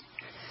ង់ទិក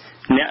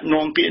អ្នក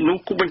នាំពាក្យនោះ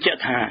គូបញ្ជាក់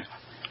ថា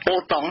អូ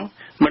តង់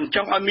មិនច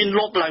ង់ឲ្យមាន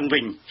លបឡើងវិ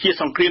ញជា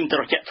សង្គ្រាមត្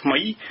រជាក់ថ្មី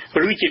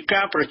ឬជា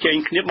ការប្រជែង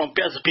គ្នាបំ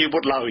ពាក់សភាវុ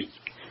ធឡើយ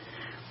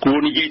គួរ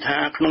និយាយថា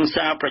ក្នុង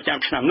សារប្រចាំ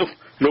ឆ្នាំនោះ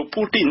លោក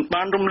ពូទីន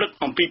បានរំលឹក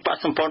អំពីបក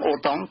សម្ព័ន្ធអូ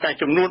តង់តែ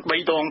ចំនួន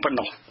3ដងប៉ុណ្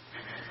ណោះ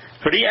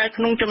រីឯ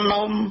ក្នុងចំ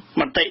ណោម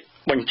មតិ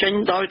បញ្ចេញ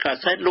ដោយកា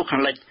សែតលោកខា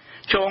ងលិច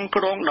ចង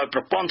ក្រងដោយប្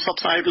រព័ន្ធផ្សព្វ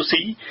ផ្សាយរុស្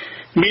ស៊ី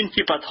មាន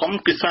ជាបឋម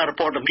គឺសារ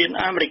ព័ត៌មាន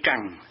អាមេរិក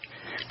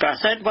កា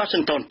សែត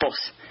Washington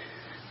Post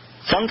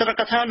សន្ទរ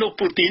កថាលោក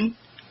ពូទីន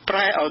ប្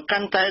រែឲ្យកា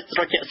ន់តែត្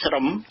រជាក់ស្រឹ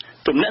ម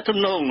ទំនាក់ទំ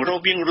នងរ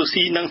វាងរុស្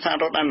ស៊ីនិងសហ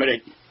រដ្ឋអាមេរិ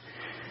ក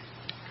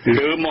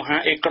លើមហា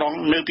អេក្រង់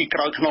នៅពីក្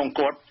រោយខ្នង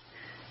គាត់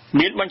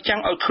មានបញ្ចាំ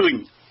ងឲ្យឃើញ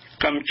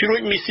កាំជ្រួ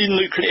ចមីស៊ីល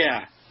នុយក្លេអ៊ែ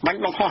របា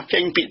ញ់បង្ហោះចេ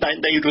ញពីដែន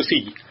ដីរុស្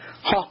ស៊ី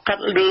ហោះកា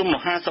ត់លើម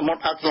ហាសមុទ្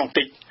រអាត្លង់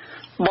តិក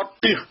បត់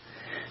ទិស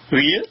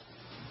វា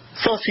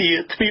សូសៀ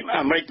ទ្វីប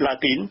អាមេរិកឡា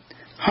ទីន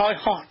ហើយ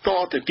ហោះត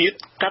ទៅទៀត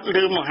កាត់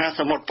លើមហា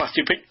សមុទ្រប៉ា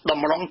ស៊ីហ្វិកត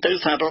ម្រង់ទៅ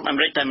សហរដ្ឋអា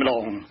មេរិកតែម្ដ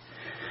ង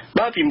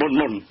បើពីមុ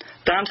ន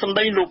តាមសម្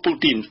ដីលោកពូ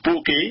ទីនពួក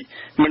គេ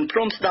មិនព្រ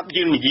មស្ដាប់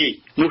យើងនិយាយ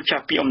នោះចា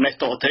ប់ពីអំណេះ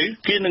តទៅ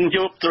គេនឹងយ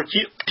កត្រ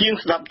ចៀកទៀង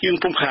ស្ដាប់យើង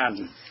ពុំខាន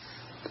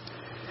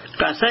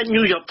កាសែត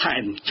New York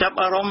Times ចាប់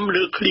អារម្មណ៍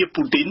លើឃ្លា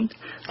ពូទីន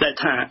ដែល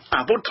ថា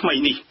អាវុធថ្មី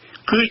នេះ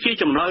គឺជា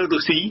ចម្លើយរុ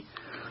ស្ស៊ី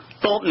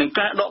តបនឹង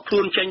ការដកខ្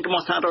លួនចេញរប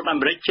ស់សហរដ្ឋអា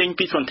មេរិកចេញ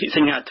ពីសន្ធិស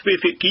ញ្ញាទ្វេ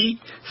ភាគី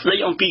ស្ដី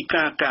អំពី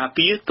ការការ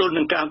ពារទល់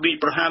នឹងការវាយ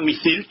ប្រហារមី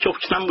ស៊ីលចុះ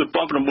ឆ្នាំ1972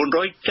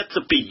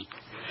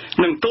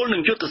នឹងទល់នឹ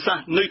ងយុទ្ធសាស្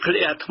ត្រនុយក្លេ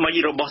អ៊ែរថ្មី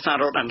របស់សហ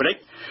រដ្ឋអាមេរិក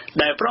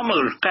ដែលប្រមើ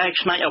លកែ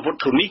ច្នៃអាវុធ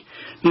ធំនេះ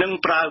និង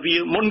ប្រើវា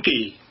មុនគេ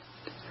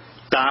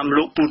តាម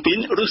លោកពូទីន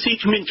រុស្ស៊ី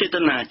គ្មានចេត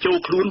នាចូល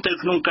ខ្លួនទៅ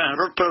ក្នុងការ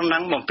រត់ប្រណាំ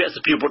ងបំពាក់ស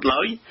ភាវុធ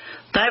ឡើយ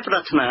តែប្រា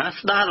ថ្នា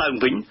ស្ដារឡើង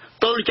វិញ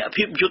តុល្យ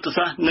ភាពយុទ្ធ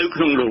សាស្ត្រនៅ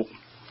ក្នុងលោក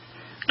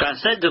កា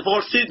សែត The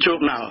Wall Street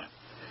Journal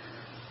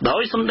ដោ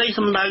យសម្ដី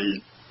សម្ដៅ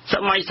ស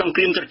ម័យសង្គ្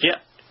រាមត្រជាក់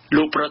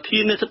លោកប្រធា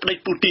នាធិបតី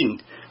ពូទីន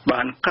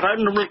បានក្រើន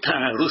រំលឹកថា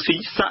រុស្ស៊ី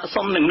ស័ក្តិស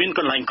មនឹងមានក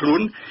ន្លែងខ្លួ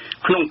ន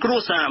ក្នុងគ្រួ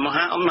សារម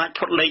ហាអំណាច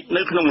ផុតលេខ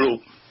នៅក្នុងលោក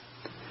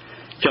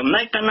ចំ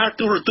ណែកកាណា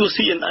ទូរទស្សន៍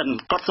CNN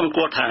ក៏សម្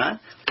គាល់ថា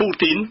ពូ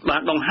ទីនបា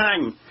នបង្ហាញ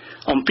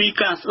អំពី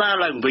ការស្ដារ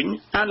ឡើងវិញ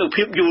អានុ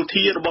ភាពយោ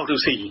ធារបស់រុ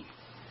ស្ស៊ី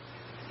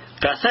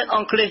កាសែតអ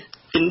ង់គ្លេស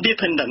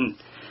Independent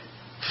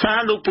សារ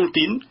លោកពូ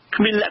ទីន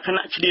គ្មានលក្ខ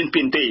ណៈឈ្លាន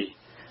ពានទេ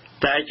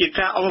តែជា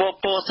ការអង្វរ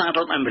ករសហរ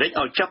ដ្ឋអាមេរិក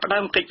ឲ្យចាប់ផ្ដើ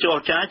មកិច្ចចរ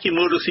ចាជា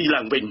មួយរុស្ស៊ី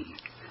ឡើងវិញ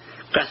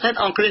កាសែត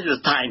អង់គ្លេស The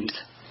Times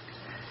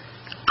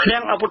ឃ្លាំ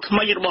ងអាវុធថ្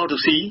មីរបស់រុ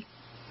ស្ស៊ី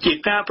ជា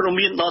ការព្រ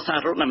មានដល់សហ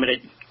រដ្ឋអាមេរិក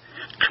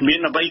គ្មាន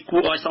អ្វីគួ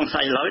រឲ្យសង្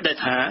ស័យឡើយដែល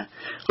ថា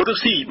រុ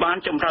ស្ស៊ីបាន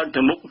ចម្រើន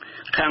ទៅមុខ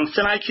ខាង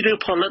ស្រាវជ្រាវ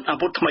ផលិតអា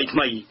វុធថ្មី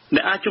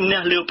ដែលអាចជំនះ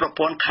លើប្រ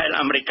ព័ន្ធខែល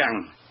អាមេរិក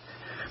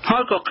ហើ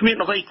យក៏គ្មាន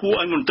អ្វីគួរ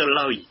ឲ្យមន្ទិល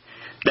ឡើយ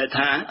ដែល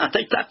ថាអ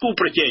តីតគូ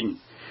ប្រជែង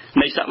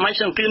នៃសម័យ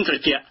សង្គ្រាមត្រ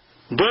ជាក់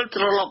វិល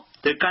ត្រឡប់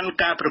ទៅកាន់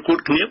ការប្រកួត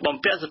គ្នាបំ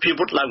ពាក់សភា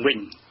វុធឡើងវិញ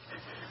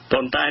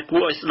ប៉ុន្តែគួ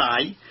រឲ្យស្ដា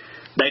យ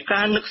ដែល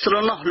ការនឹកស្រ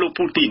ណោះលោក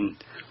ពូទីន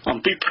អំ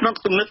ពីផ្នត់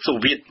គំនិតសូ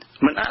វៀត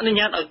មិនអនុញ្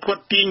ញាតឲ្យគា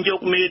ត់ទាញយក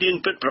មេរៀន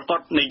ពិតប្រាកដ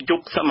នៃយុ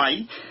គសម័យ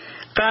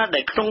ការដែ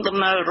លក្នុងដំ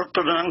ណើររត់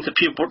ប្រណាំងស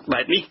ភាវុធ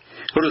បែបនេះ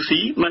រុស្ស៊ី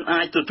មិន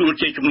អាចទទួល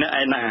ជ័យជំនះ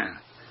ឯណា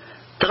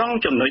ត្រង់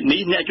ចំណុច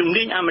នេះអ្នកជំ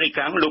នាញអាមេរិក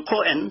លោក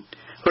Cohen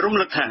រំ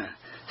លឹកថា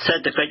សេ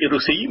ដ្ឋកិច្ចរុ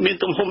ស្ស៊ីមាន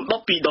ទំហំ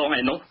12ដងឯ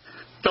នោះ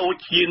តូច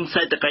ជាង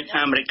សេដ្ឋកិច្ច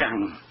អាមេរិក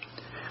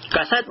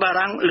កាសែតបា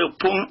រាំងលើ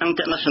ពង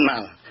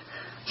International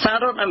សហ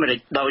រដ្ឋអាមេរិក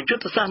ដោយយុ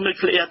ទ្ធសាស្ត្រនុយ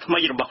ក្លេអ៊ែរថ្មី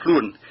របស់ខ្លួ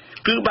ន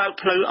គឺបើក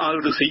ផ្លូវឲ្យ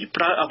រុស្ស៊ី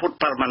ប្រើអាវុធ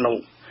បរមាណុ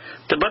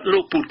ត្បិតលោ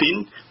កពូទីន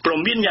ព្រម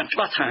មានយ៉ាងច្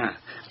បាស់ថា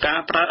ការ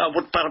ប្រើអាវុ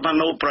ធបរមា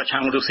ណុប្រ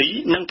ឆាំងរុស្ស៊ី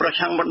និងប្រ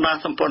ឆាំងបណ្ដា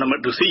សម្ព័ន្ធមិ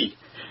ត្តរុស្ស៊ី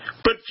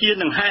ពិតជា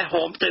នឹងហែ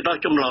ហោមទៅដ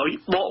ល់ចម្លើយ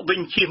បកវិញ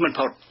ជៀសមិន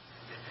ផុត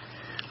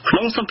ក្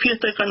នុងសម្ភាស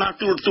ន៍ទៅកាណា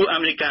ទូរទស្សន៍អា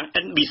មេរិក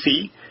NBC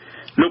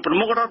លោកប្រ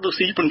មុខរដ្ឋរុស្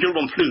ស៊ីពន្យល់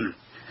បំភ្លឺ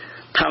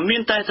ថាមា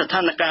នតែស្ថា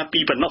នភាពពី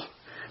រប៉ុណ្ណោះ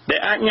ដែល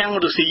អាចញ៉ាំង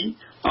រុស្ស៊ី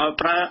ឲ្យ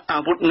ប្រើអា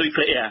វុធនុយ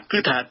ក្លេអ៊ែរគឺ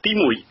ថាទី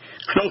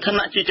1ក្នុងឋា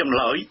នៈជាចម្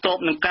លើយតប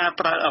នឹងការ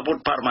ប្រើអាវុធ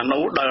បរមាណុ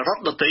ដោយរ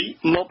ដ្ឋដទៃ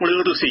មកលើ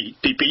រុស្ស៊ី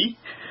ទី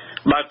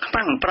2បើខ្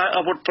លាំងប្រើ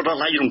អាវុធប្រ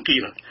ឡាយរង្គា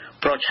ល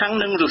ប្រឆាំង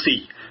នឹងរុស្ស៊ី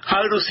ហើ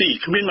យរុស្ស៊ី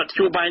គ្មានមធ្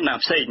យោបាយណា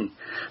ផ្សេង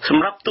ស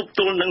ម្រាប់ទប់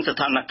ទល់នឹងស្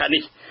ថានភាព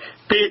នេះ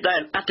ពេលដែ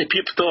លអធិភា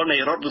ពផ្ទាល់នៃ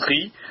រដ្ឋរុស្ស៊ី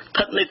ស្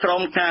ថិតនៅក្រោ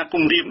មការ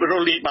គំរាមរ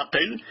លាយបាត់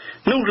ទៅ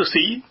នោះរុស្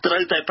ស៊ីត្រូ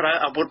វតែប្រើ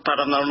អាវុធប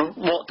រមាណុ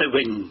បកទៅ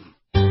វិញ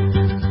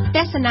ទ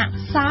ស្សនៈ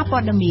សារព័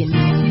ត៌មាន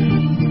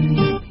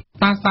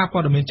សារព័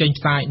ត៌មានចេញ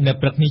ផ្សាយនៅ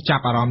ព្រឹកនេះចា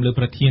ប់អារម្មណ៍លើ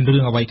ប្រធានរឿ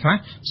ងអ្វីខ្លះ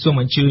សូម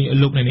អញ្ជើញ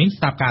លោកអ្នកនាង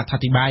ស្ដាប់ការអធិ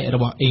ប្បាយរ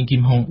បស់អេងគី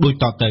មហុងដូច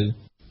តទៅ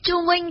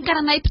ជុំវិញករ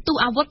ណីផ្ទុះ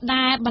អាវុធ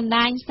ដែលបណ្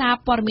ដាញសារ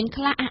ព័ត៌មាន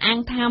ខ្លះអះអាង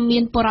ថាមា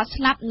នពលរដ្ឋ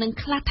ស្លាប់និង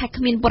ខ្លះថា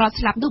គ្មានពលរដ្ឋ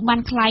ស្លាប់នោះបាន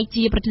ក្លាយ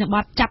ជាប្រធានប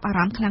ទចាប់អារ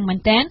ម្មណ៍ខ្លាំងមែន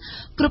ទែន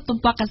គ្រប់ទំ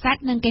ព័រកាសែត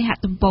និងគេហ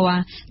ទំព័រ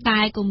តែ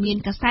ក៏មាន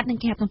កាសែតនិង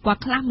គេហទំព័រ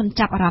ខ្លះមិន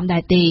ចាប់អារម្មណ៍ដែ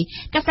រទេ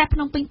កាសែតភ្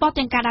នំពេញប៉ុស្តិ៍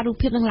ទាំងការដាក់រូប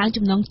ភាពនិងឡើង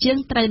ចំណងជើង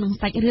ត្រូវនឹង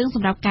សាច់រឿងស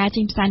ម្រាប់ការ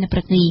ចេញផ្សាយនៅព្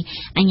រឹកនេះ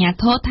អាជ្ញា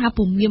ធរថា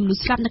ពុំមានមនុស្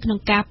សស្លាប់នៅក្នុង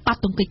ការប៉ះ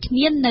ទង្គិចគ្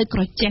នានៅក្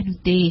រចេះនោះ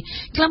ទេ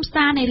ខ្លឹម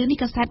សារនៃរឿងនេះ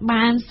កាសែត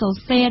បានសរ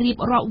សេររៀប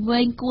រាប់វែ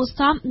ងគួរស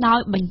មដោយ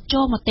បញ្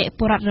ចូលមតិព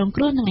លរដ្ឋរង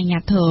គ្រោះ និងអា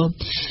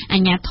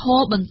ជ្ញាធ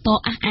របន្ត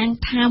អះអាង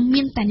ថា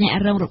មានតែអ្នក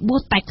រងរបួ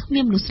សតែគ្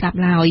មានមនុស្សស្លាប់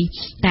ឡើយ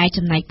តែ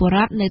ចំណែកពលរ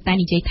ដ្ឋនៅតែ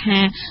និយាយថា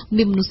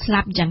មានមនុស្សស្លា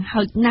ប់យ៉ាង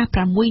ហោចណាស់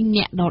6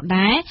នាក់ដ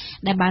ដែល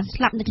ដែលបានស្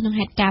លាប់នៅក្នុង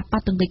ហេតុការណ៍ប៉ះ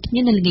ទង្គិចគ្នា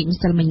នៅល្ងាច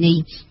ម្សិលមិញ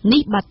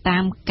នេះបើតា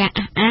មការ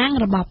អះអាង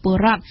របស់ពល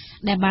រដ្ឋ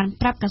ដែលបាន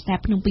ប្រាប់កាសែត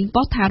ភ្នំពេញ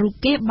ប៉ុស្តិ៍ថារូប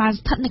គេបាន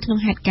ស្ថិតនៅក្នុង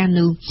ហេតុការណ៍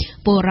នោះ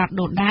ពលរដ្ឋ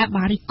ដដែល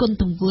បានរិះគន់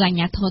ទង្វើអាជ្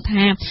ញាធរ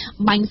ថា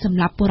បាញ់សម្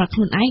លាប់ពលរដ្ឋខ្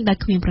លួនឯងដោយ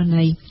គ្មានប្រ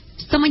ណី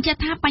សូមបញ្ជាក់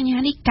ថាបញ្ហា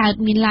នេះកើត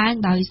មានឡើង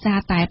ដោយសារ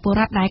តែពល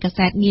រដ្ឋដែលកា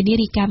សែតនានា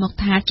រាយការណ៍មក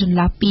ថាចន្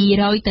លោះ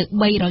200ទៅ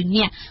300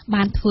នាក់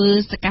បានធ្វើ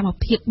សកម្ម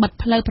ភាពបិទ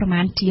ផ្លូវប្រមា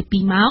ណជា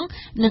2ម៉ោង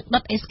និងដុ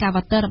តអេសកា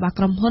វ៉ាទ័ររបស់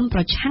ក្រុមហ៊ុនប្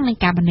រឆាំងនឹង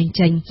ការបណ្តេញ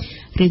ចេញ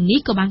រឿងនេះ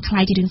ក៏បានក្លា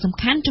យជារឿងសំ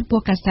ខាន់ចំពោះ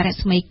កាសែតរ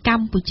ស្មីក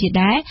ម្ពុជា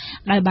ដែរ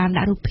ដោយបាន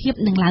ដាក់រូបភាព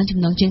នឹងឡើងចំ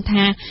ណងជើង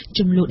ថា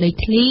ចំនួនដី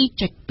ធ្លី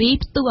ចុច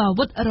2ផ្ទុះអា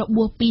វុធរ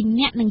បួស2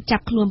នាក់និងចា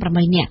ប់ខ្លួន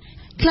8នាក់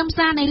ខ្លឹម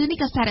សារនៃរឿងនេះ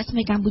កាសែតរស្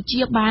មីកម្ពុជា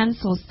បាន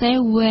សរសេរ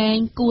វែង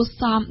គួរ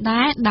សម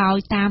ដែរដោយ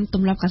តាមទ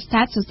ម្លាប់កា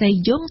សែតសរសេរ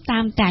យោងតា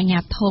មតែអាជ្ញា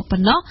ធរប៉ុ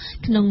ណ្ណោះ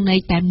ក្នុងន័យ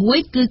តែមួយ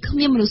គឺគ្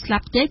មានមនុស្សស្លា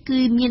ប់ទេគឺ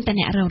មានតែ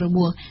អ្នករងរ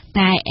បួស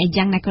តែ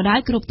យ៉ាងណាក៏ដោយ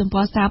គ្រប់ទំ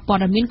ព័រសារព័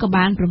ត៌មានក៏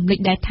បានរំលេច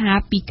ដែរថា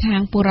ពីខា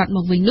ងពលរដ្ឋម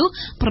កវិញនោះ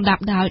ប្រដា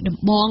ប់ដោយដំ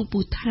បងពូ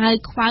ថៅ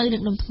ខ្វៅនិ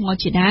ងដុំថ្ម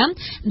ជាដើម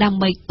ដើម្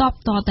បីតប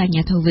តតែអាជ្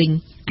ញាធរវិញ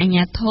អាជ្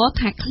ញាធរ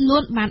ថាខ្លួ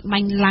នបានបា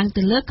ញ់ឡើង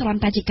ទៅលើគ្រាន់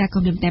តែជាការ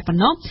គំរាមតែប៉ុ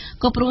ណ្ណោះ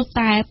ក៏ព្រោះ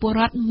តែពលរ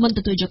ដ្ឋមិនទ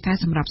ទួលយកការ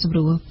សម្របសម្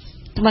រួល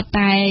ត្បិត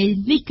តែ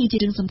នេះគឺជា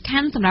រឿងសំខា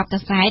ន់សម្រាប់កា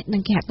សែតនិ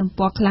ងគេហទំ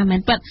ព័រខ្លះមែ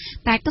នពិត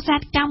តែកាសែត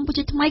កម្ពុ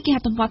ជាថ្មីគេហ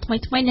ទំព័រថ្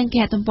មីនិងគេ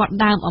ហទំព័រ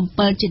ដើមអំ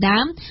ពើជាដើ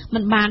មមិ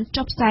នបាន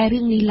ចុះផ្សាយរឿ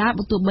ងនេះឡើយ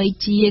បើទោះបី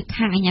ជា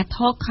ខាងអាជ្ញាធ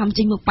រខំ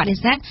ចេញមកបដិ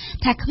សេធ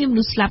ថាគ្មានម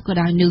នុស្សស្លាប់ក៏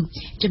ដោយនោះ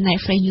ចំណែក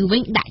Fresh News វិ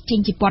ញដាក់ចេញ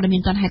ជាព័ត៌មា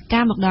នទាន់ហេតុកា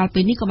រណ៍មកដល់ពេ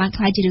លនេះក៏បាន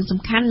ក្លាយជារឿងសំ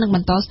ខាន់និងប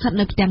ន្តស្ថិត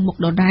នៅផ្ទាំងមុខ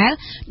ដដែល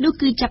នោះ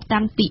គឺចាប់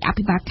តាំងពីអ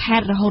ភិបាលខេ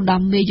ត្តរហូតដ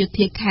ល់មេយោ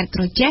ធាខេត្ត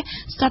ក្រចេះ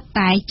សុទ្ធ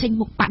តែចេញ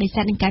មុខបដិ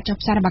សេធនឹងការចុះ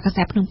ផ្សាយរបស់កា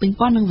សែតភ្នំពេញ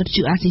ប៉ុស្តិ៍និងវិទ្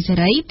យុអាស៊ីសេ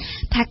រី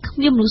ថា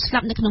មានមនុស្សស្លា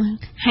ប់នៅក្នុង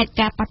ហេតុ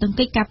ការណ៍ប៉ះទង្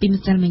គិចកាលពី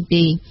ម្សិលមិញ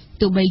ទេ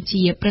ទោះបី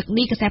ជាព្រឹក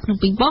នេះកាសែតភ្នំ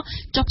ពេញប៉ុស្តិ៍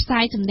ចុះផ្សា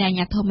យសម្ដែងអាជ្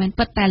ញាធរមែន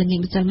ពិតតែល្ងាច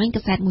ម្សិលមិញ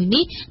កាសែតមួយ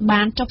នេះ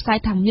បានចុះផ្សាយ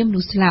ថាមានម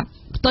នុស្សស្លាប់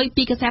ផ្ទុយ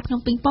ពីកាសែតភ្នំ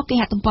ពេញប៉ុស្តិ៍គេ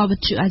ហទំព័រវិ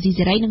ទ្យុអាស៊ី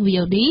សេរីនិង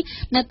VOD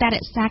នៅតែរ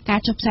ក្សាការ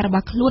ចុះផ្សាយរប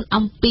ស់ខ្លួន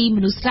អំពីម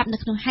នុស្សស្លាប់នៅ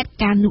ក្នុងហេតុ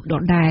ការណ៍នោះដ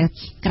ដែល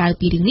ក្រៅ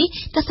ពីរឿងនេះ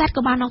កាសែត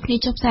ក៏បាននាំគ្នា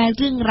ចុះផ្សាយ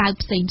រឿងរ៉ាវ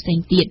ផ្សេង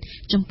ទៀត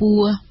ចំ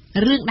ពោះ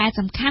រឿងដែល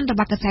សំខាន់រ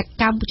បស់កាសែត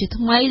កម្ពុជា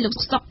ថ្មីលោក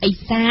សុកអេ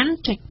សាន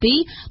ចុច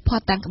2ផ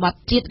តាំងក្បត់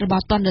ជាតិរប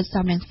ស់តនរដ្ឋ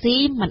សំរងស៊ី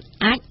មិន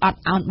អាចអត់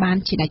ឱនបាន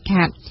ជាដាច់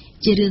ខាត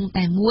ជារឿង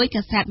តែមួយ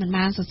កាសែតមិន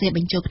បានសរសេរប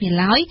ញ្ចូលគ្នា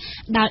ឡើយ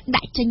ដោយ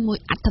ដាក់ចេញមួយ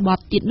អត្ថបទ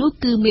ទៀតនោះ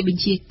គឺមេប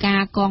ញ្ជាកា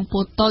រកងព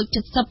លតូច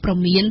70ប្រ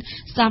មាន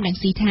សំរង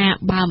ស៊ីថា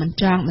បើមិន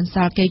ចង់បន្ស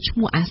ល់គេឈ្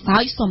មោះអាសោ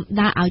ចសូម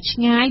ដើរឲ្យឆ្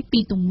ងាយពី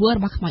ទង្វើរ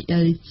បស់ខ្មោច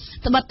ទៅ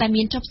ត្បិតតែ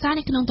មានចុះផ្សាយ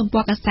នៅក្នុងទំព័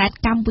រកាសែត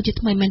កម្ពុជា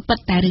ថ្មីមែនពិត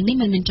តែរឿងនេះ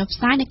មិនមានចុះផ្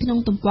សាយនៅក្នុង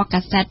ទំព័រ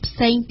កាសែតផ្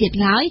សេងទៀត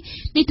ឡើយ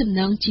នេះទំ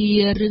នងជា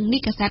រឿង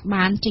នេះកាសែត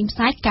បានចេញផ្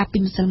សាយកាលពី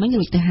ម្សិលមិញ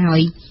រួចទៅហើ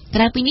យ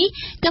ក្រៅពីនេះ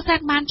កាសែត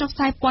បានចុះផ្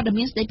សាយព័ត៌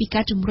មានស្តីពី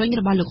ការជំរុញ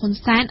របស់លោកហ៊ុន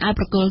សែនឲ្យ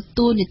ប្រកល់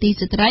តួនាទី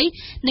ស្ត្រី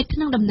នៅក្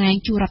នុងតំណែង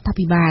ជួររដ្ឋា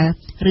ភិបាល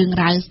រឿង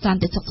រ៉ាវស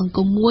ន្តិសុខសង្គ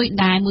មមួយ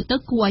ដែលមួយទៅ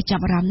គួរឲ្យចា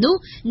ប់អារម្មណ៍នោះ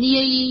នា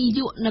យ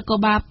កនគរ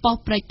បាលប៉ុស្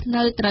តិ៍ព្រែកភ្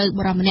នៅត្រូវ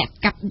បរិមម្នាក់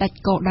កាប់ដាច់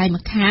កដៃ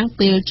ម្ខាង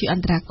ពេលជួយអ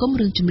ន្តរាគមន៍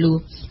រឿងចំនួន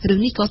រឿង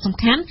នេះក៏សំ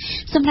ខាន់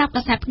សម្រាប់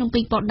កាសែតភ្នំពេ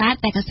ញប៉ុស្តិ៍ដែរ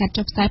តែកាសែត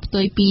ចុះផ្សាយផ្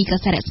ទុយពីកា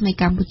សែតរស្មី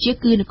កម្ពុជា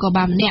គឺនគរ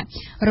បាលម្នាក់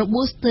រ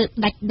បួសស្ទើរ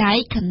ដាច់ដៃ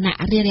ខណៈ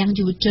រារាំង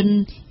យុវជន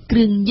គ្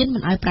រឿងញៀនមិ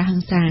នឲ្យប្រហាំ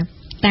ងសា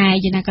តែ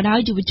យ៉ាងណាក៏ដោយ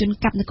យុវជន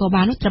កាប់នគរ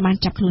បាលនោះត្រូវបាន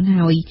ចាប់ខ្លួន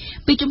ហើយ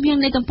ពីជំនាញ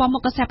នៃទំព័រមុ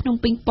ខកាសែតភ្នំ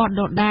ពេញប៉ុស្តិ៍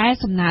ដដែល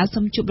សំណើ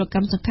សុំជួបលោកក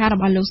ម្មសង្ខារ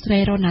បស់លោកស្រី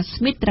រ៉ូណា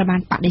ស្មីតត្រូវបា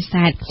នបដិ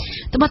សេធ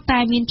ត្បិតតែ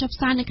មានចុះផ្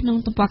សាយនៅក្នុង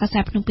ទំព័រកាសែ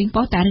តភ្នំពេញ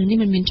ប៉ុស្តិ៍តែរឿងនេះ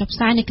មិនមានចុះផ្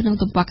សាយនៅក្នុង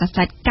ទំព័រកា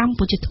សែតកម្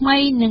ពុជាថ្មី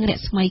និងរ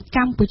ស្មីក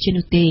ម្ពុជា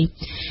នោះទេ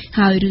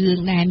ហើយរឿង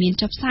ដែលមាន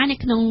ចុះផ្សាយនៅ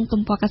ក្នុង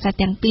ទំព័រកាសែត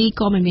ទាំងពីរ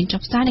ក៏មិនមាន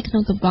ចុះផ្សាយនៅក្នុ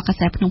ងទំព័រកា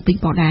សែតភ្នំពេញ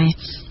ប៉ុស្តិ៍ដែរ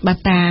បើ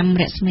តាម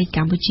រស្មីក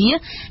ម្ពុជា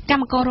ក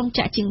ម្មកររោងច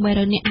ក្រជាង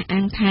300នាក់អះអា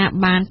ងថា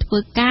បានធ្វើ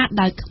ការ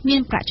ដោយគ្មា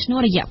នប្រាក់ឈ្នួល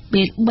រយៈ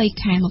ពេល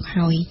3ខែមក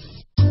ហើយ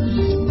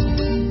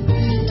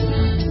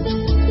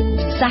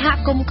សហ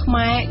គមន៍ខ្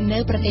មែរនៅ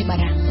ប្រទេសបា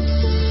រាំង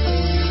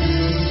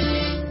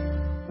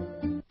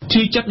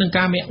ជឿចិត្តនឹង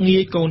ការមាក់ងា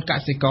យកូនក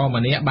សិករ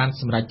ម្នាក់បាន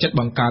សម្រេចចិត្ត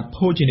បង្កើត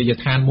ភោជនីយ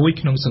ដ្ឋានមួយ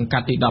ក្នុងសង្កា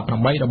ត់ទី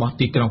18របស់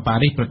ទីក្រុងប៉ា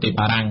រីសប្រទេស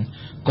បារាំង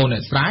កូនអ្ន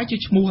កស្រាយជា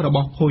ឈ្មោះរប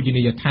ស់ភោជ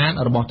នីយដ្ឋាន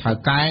របស់ថៅ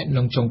កែ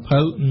និងចុងភៅ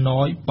ណ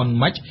យប៉ុន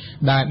ម៉ាច់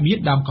ដែលមាន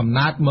ដើមកំ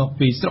ណើតមក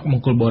ពីស្រុកម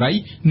ង្គលបុរី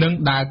និង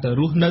ដែលទៅ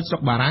រស់នៅស្រុ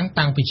កបារាំង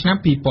តាំងពីឆ្នាំ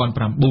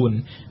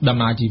2009ដំ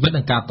ណើរជីវិត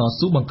និងការត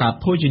ស៊ូបង្កើត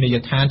ភោជនីយ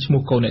ដ្ឋានឈ្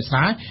មោះកូនអ្នកស្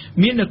រាយ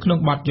មាននៅក្នុង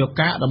បទយក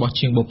ការរបស់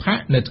ជាងបុប្ផា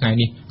នៅថ្ងៃ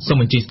នេះសូម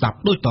អញ្ជើញស្ដាប់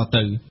ដូចត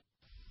ទៅ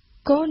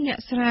កូនអ្នក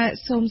ស្រែ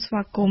សូមស្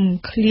វាគមន៍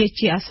ឃ្លា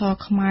ជាអក្សរ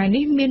ខ្មែរ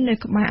នេះមាននៅ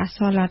ក្បែរអក្ស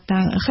រឡា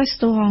តាំងខេស្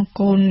តូហង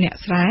កូនអ្នក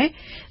ស្រែ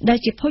ដែល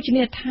ជាភោជនី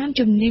យដ្ឋាន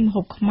ជំនាញម្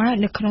ហូបខ្មែរ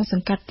នៅក្នុងស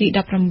ង្កាត់ទី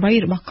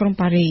18របស់ក្រុង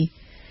ប៉ារីស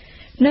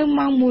នៅ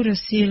ម៉ោង1រ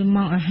សៀល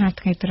ម៉ោងអាហារ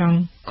ថ្ងៃត្រង់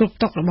គ្រប់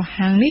តុរបស់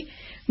ហាងនេះ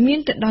មាន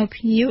តែដោយ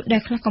ភ្ញៀវដែ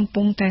លខ្លះកំ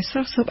ពុងតែស្រ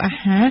ស់ស៊ើបអា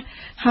ហារ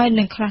ហើយ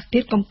និងខ្លះទៀ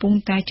តកំពុង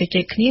តែជ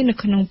ជែកគ្នានៅ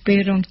ក្នុងពេល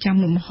រងចាំ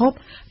មុខម្ហូប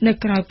នៅ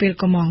ក្រៅពេល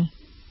កំង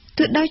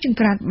ទើបដោយចង្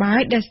ក្រានបា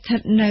យដែលស្ថិត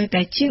នៅ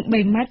តែជាង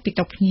3ម៉ែត្រពី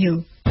តុភ្ញៀវ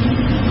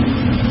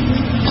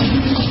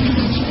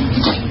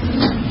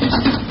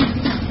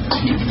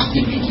នៅ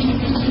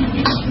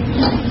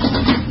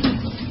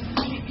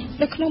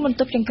ក្នុងបន្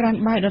ទប់ចង្ក្រាន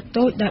បាយដ៏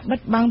តូចដែលបិ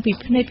ទបាំងពី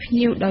ភ្នែកភ្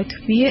ញៀវដោយ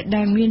ទ្វារ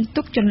ដែលមាន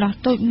ទុកចន្លោះ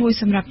តូចមួយ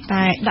សម្រាប់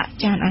តែដាក់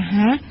ចានអា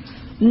ហារ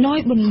ណយ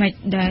ប៊ុនម៉ិច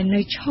ដែល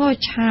នៅឈរ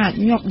ឆាត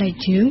ញាប់ដៃ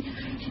ជើង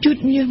ជូត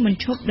ញើសមិន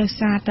ឈប់ដោយ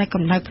សារតែក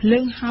ម្ដៅភ្លើ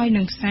ងហើយ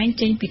នឹងផ្សែង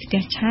ចេញពីខ្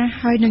ទះឆា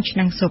ហើយនឹងឆ្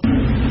នាំងស៊ុបឥ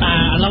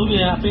ឡូវ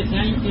វាពេលថ្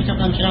ងៃគឺចាប់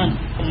តាមច្រើន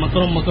មកក្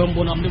រុម4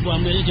 អំ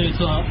នេះយើង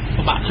ធ្វើ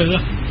ពិបាកធ្វើ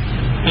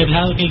ហើយ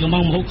បើគេកំ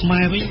ងមហូបខ្មែ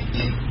រវិញ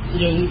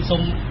យើង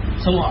សុំ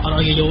អត់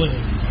ឲ្យគេយកទេ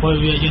ព្រោះ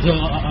វាយើងធ្វើ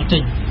អត់ចេ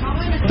ញ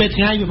ពេល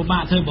ថ្ងៃវាពិបា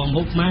កធ្វើបងម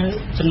ហូបខ្មែរ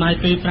ចំណាយ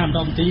ពេល5 10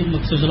នាទីម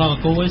កសួរស្លោក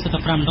គោឯងសិតតែ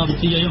5 10នា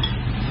ទីអី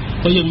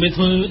ព្រោះយើងមិន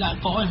ធ្វើដាក់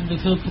កកឯងទៅ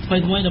ធ្វើថ្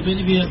មីដល់ពេល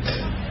នេះវា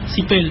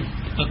ស៊ីពេល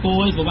កគោឯ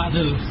ងពិបាកធ្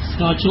វើស្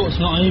ងោជ្រក់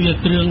ស្ងោអីវា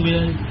គ្រឿងវា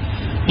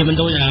មិន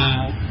ដូច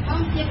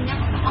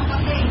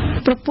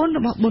ប្រពន្ធរ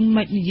បស់ប៊ុន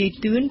ម៉ិចនិយាយ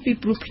ទឿនពី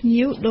ព្រោះភ្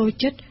ញៀវដូច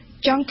ចិត្ត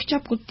ចង់ខ្ច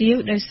ប់គុទាវ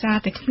ដោយសារ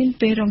តែគ្មាន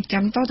ពេលរង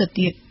ចាំតទៅ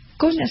ទៀត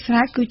កូនអ្នកស្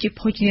រាគឺជា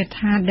ភោជនីយដ្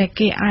ឋានដែល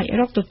គេអាច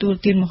រកទទួល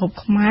ទានម្ហូប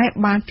ខ្មែរ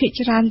បានភាគ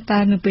ច្រើនតែ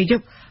នៅពេលយ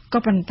ប់ក៏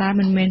ប៉ុន្តែ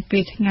មិនមែនពេ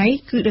លថ្ងៃ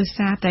គឺដោយ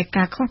សារតែ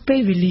ការខ្វះពេល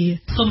វេលា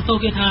សុំទោស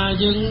គេថា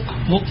យើង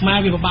ម្ហូបខ្មែរ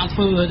វាពិបាកធ្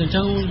វើអញ្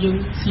ចឹងយើង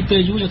ស៊ីពេ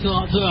លយូរយើងធ្វើអ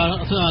ត់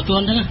ទា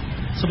ន់អញ្ចឹង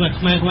សម្រាប់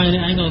ខ្មែរ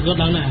នេះឯងក៏គាត់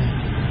ដឹងដែរ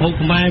ម្ហូប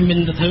ខ្មែរមិន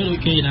ទៅធ្វើដូច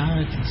គេណា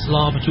ស្ល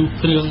បញ្ជូរ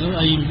គ្រឿង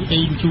អីប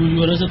ញ្ជូរ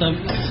យូរទៅតែ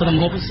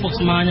ម្ហូបស្មុគ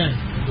ស្មាញហើយ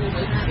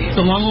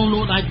កំងល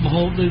ក់ដាច់ម្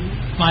ហូបដូច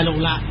បាយលោក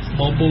ឡាក់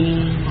បប៊ុង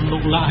លោ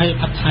កឡាក់ហើយ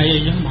ផាត់ថៃអី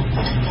ចឹងមក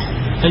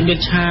ហើយមាន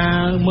ឆា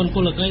មុនព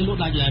លកៃលក់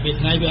ដាច់ដែរពេល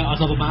ថ្ងៃវាអត់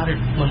សូវពិបាកទេ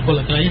មុនពល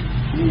កៃ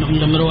ខ្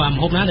ញុំរកអា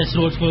ម្ហូបណាដែលស្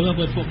រួលធ្វើ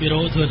ពួកពីរ៉ូ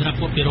ធ្វើត្រាប់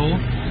ពួកពីរ៉ូ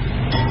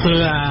ធ្វើ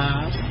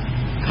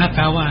ហាត់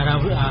កៅរា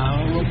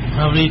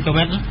វីក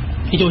វ៉ែត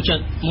គេចូលចិត្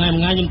តថ្ងៃ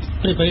ខ្ញុំ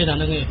ព្រឹកពេលថា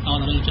ហ្នឹងឯង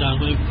តនឹងច្រើន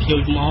ពេលភ្ញៀវ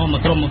មក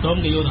ក្រុម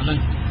គេយកថាហ្នឹង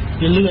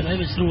វាលឿនហើយ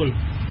វាស្រួល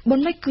ប៊ុន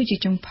ម៉ិចគឺជា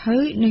ចុងភៅ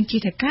និងជា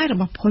ថៅកែរ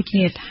បស់ភោជ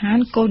នីយដ្ឋាន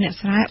កូនអ្នក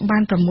ស្រែបា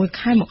ន6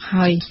 ខែមក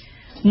ហើយ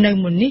នៅ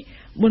មុននេះ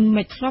ប៊ុន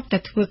ម៉ិចធ្លាប់តែ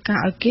ធ្វើការ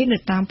ឲ្យគេនៅ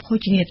តាមភោ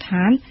ជនីយដ្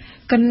ឋាន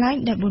កន្លែង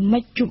ដែលប៊ុនម៉ិ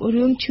ចជួប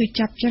រឿងឈឺ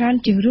ចាប់ច្រើន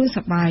ជាងរឿងស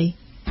ប្បាយ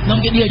ខ្ញុំ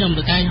គេឌីលខ្ញុំ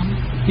ទៅកែខ្ញុំ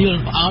ឌីល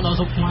ផ្អើលដល់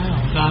សុខខ្មែរ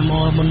កាលម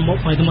កមុនមក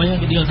ហើយថ្មី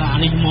គេឌីលថាអា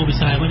នេះមកពី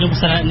ស្រែខ្ញុំ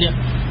ស្រែនេះ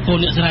កូន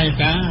អ្នកស្រែ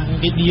កា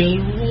គេឌី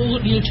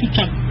លឈឺ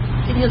ចាប់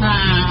គេឌីលថា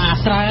អា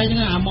ស្រែអញ្ចឹង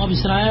អាមកពី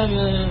ស្រែ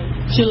វា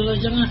ជិលអ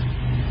ញ្ចឹង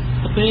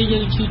ទៅពេលយើ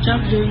ងឈឺចា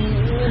ប់យើង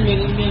មាន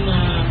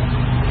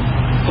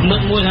កំណ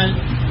ត់មួយថា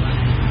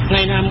ថ្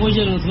ងៃណាមួយ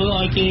យើងធ្វើ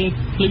ឲ្យគេ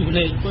ភ្លេចភ្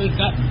នែកព្រោះ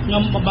ខ្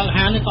ញុំបើក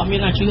ហាងនេះក៏មា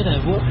នអាជឿដែរ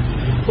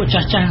ពួក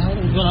ចាស់គាត់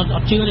អ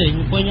ត់ជឿទេ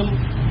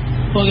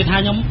ពួកគេថា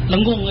ខ្ញុំល្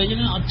ងងអីចឹង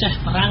អត់ចេះ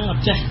បារាំងអ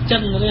ត់ចេះចិ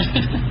ន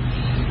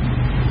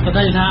ទេ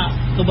តែថា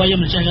ទោះបីខ្ញុំ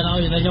ចេះក៏ដោយ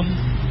តែខ្ញុំ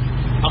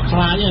អត់ខ្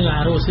លាចទេ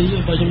អារ៉ូស៊ី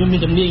បើខ្ញុំមា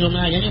នជំនាញក្នុង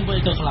ណាអញ្ចឹងខ្ញុំ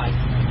ទៅខ្លាច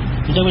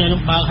អញ្ចឹងខ្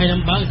ញុំបើកឲ្យខ្ញុំ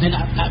បើកគេ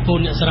ដាក់កូន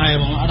អ្នកស្រែ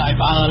ហ្មងអត់ឲ្យ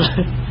ផ្អើល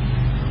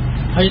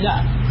ហើ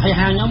យ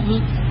ហាងខ្ញុំគឺ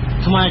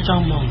ខ្មែរចំ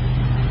ហ្មង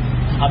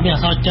អត់មានអ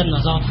សរចិនអ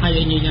សរថៃ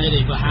អីញ៉ៃទេ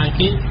ព្រោះហាង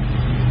គេ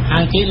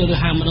ឬ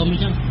ហាងម្ដុំអ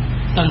ញ្ចឹង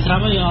តាំងស្រា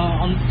ប់ហើយ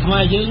ខ្មែ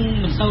រយើង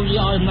មិនសូវនិ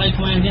យាយឲ្យម្លាយ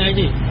ខ្មែរនេះឯង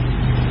ទេ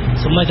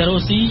សម្រាប់តែរ៉ូ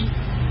ស៊ី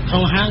ក្នុ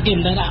ងហាងគេ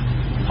មិនដែលដាក់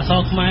អសរ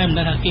ខ្មែរមិន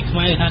ដែលថាគេខ្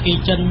មែរថាគេ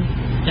ចិន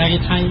តែគេ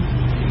ថៃ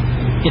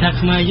គេថា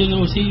ខ្មែរយើង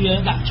រ៉ូស៊ីវា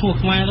ដាក់ឈ្មោះ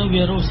ខ្មែរទៅ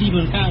វារ៉ូស៊ី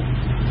មិនកើត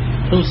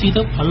រ៉ូស៊ី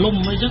ទៅប្រឡំ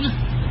អីចឹង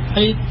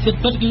ហើយ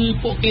ពិតគឺ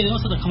ពួកគេទាំងអ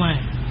ស់សិតតែខ្មែរ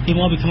គេ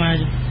មកពីខ្មែរ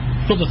ចឹង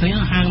គ្រប់តែគ្នា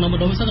ហាងនៅម្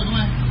ដុំសិតតែខ្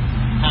មែរ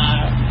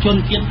ជន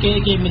ជាតិ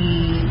គេមិ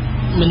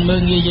នមើ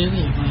លងាយយើង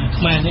ទេ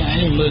ខ្មែរនេះឯ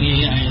ងមើលងាយ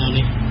ឯង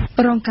នេះ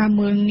រងការ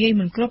មើលងាយ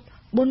មិនគ្រប់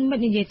ប៊ុនម៉ិច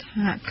និយាយ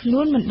ថាខ្លួ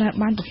នមិនដែល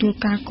បានទទួល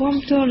ការគាំ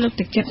ទ្រលើក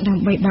ទឹកចិត្តដើ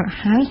ម្បីបើក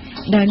ហាង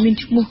ដែលមាន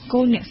ឈ្មោះ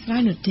កូនអ្នកស្រែ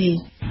នោះទេ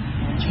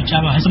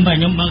ចាំឲ្យសម្រាប់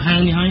ខ្ញុំបើកហាង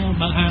នេះហើយ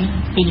បើកហាង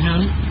ទិញហាង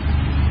នេះ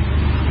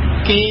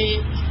គេ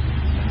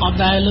អត់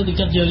ដែលលើកទឹក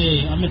ចិត្តយើងទេ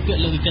អត់មានពាក្យ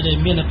លើកទឹកចិត្តទេ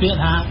មានតែពាក្យ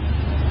ថា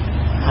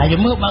ហើយ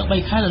មើលបើក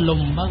3 ខែលំ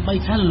បើក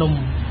3 ខែលំ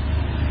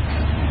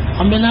អ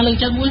ត់មានណាលើក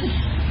ចិត្តមួយទេ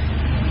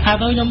ថា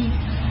ទៅខ្ញុំ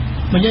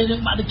មិននិយាយរឿង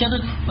បាក់ទឹកចិត្តទេ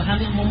បើថា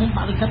នេះមុំ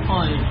បាក់ទឹកចិត្ត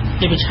អើយ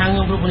គេប្រឆាំងខ្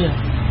ញុំគ្រប់គ្នា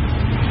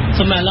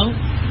សម្រាប់ឥឡូវ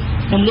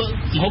ខ្ញុំលក់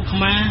ម្ហូបខ្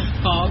មែរ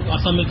ក៏អ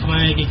ត់សូវមានខ្មែ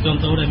រគេគ្រប់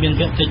គ្រងតែមាន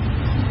វគ្គតិច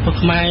ព្រោះ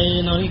ខ្មែរ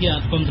នៅនេះគេអ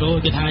ត់គ្រប់គ្រង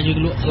គេថាយើង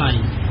លក់ថ្លៃ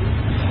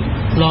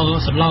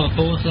សម្លក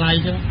កោថ្លៃ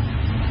ចឹង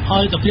ហើ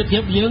យទៅប្រៀបធៀ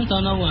បយើងទៅ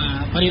នៅ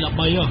ប៉ារី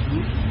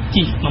13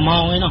ជី1ម៉ោ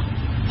ងឯណោះ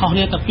ខុសគ្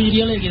នាតែ2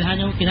រៀលឯងគេថា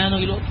គេថានៅ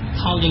គេលក់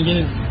ថោកជាងយើ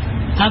ង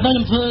ថាទៅខ្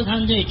ញុំធ្វើថា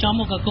និយាយចំ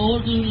មកកកោ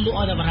គឺលក់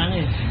ឲ្យតែបារាំងឯ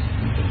ង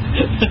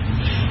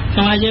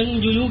ខ្មែរយើង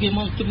យូរគេម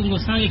កជុំគូ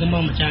សាគេក៏ម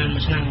កម្ចាស់មួ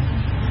យឆ្នាំ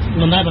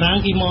មិនដែលបារាំង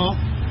គេមក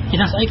គេ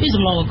ថាស្អីគេស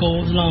ម្លកកោ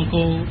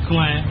ខ្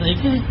មែរស្អី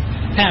គេ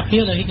តែអាភៀ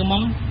លតែគេក៏ម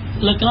ក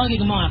លើកក្រោយគេ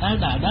ក៏មកដែរ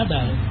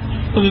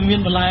ព្រោះវាមាន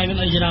បន្លែមាន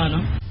អីច្រើន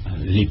ណា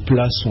Les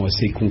plats sont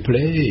assez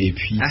complets et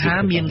puis អាហារ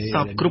មានស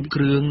ពគ្រប់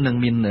គ្រឿងនិង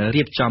មាន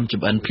រៀបចំច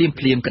ម្អិនភ្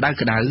លាមក្តៅ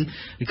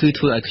គឺ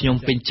ធ្វើឲ្យខ្ញុំ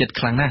ពេញចិត្ត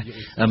ខ្លាំងណាស់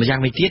ម្យ៉ាង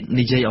វិញទៀត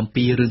និយាយអំ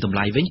ពីរឿងតម្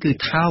លៃវិញគឺ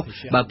ថោក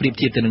បើប្រៀប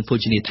ធៀបទៅនឹងភោ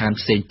ជនីយដ្ឋាន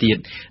ផ្សេងទៀត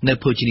នៅ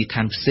ភោជនីយដ្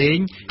ឋានផ្សេង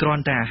គ្រា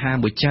ន់តែអាហារ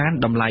មួយចាន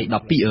តម្លៃ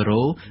12 អឺ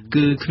រ៉ូ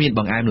គឺគ្មានប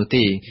ង្អែមនោះ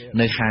ទេ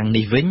នៅហាង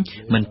នេះវិញ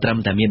មិនត្រឹម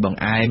តែមានបង្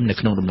អែមនៅ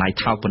ក្នុងតម្លៃ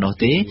ថោកប៉ុណ្ណោះ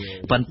ទេ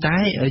ប៉ុន្តែ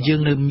យើ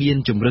ងនៅមាន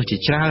ជម្រើសជា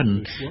ច្រើន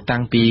តាំ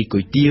ងពីគុ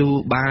យទាវ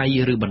បាយ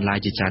ឬបន្លែ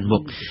ជាច្រើនមុ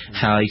ខ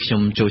ហើយ ខ្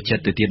ញុំចូលចិ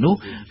ត្តទៅទៀតនោះ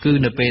គឺ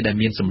នៅពេលដែល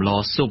មានសម្ល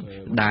ស៊ុប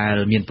ដែល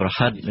មានប្រ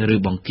ហិតឬ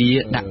បង្គា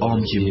ដាក់អម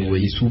ជាមួ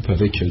យ soupe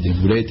avec des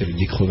boulettes avec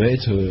des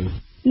crevettes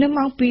នៅ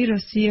ម៉ោង 2 រ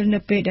សៀលនៅ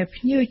ពេលដែល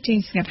ភ្ញៀវចេញ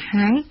ស្ងាត់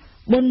ហាង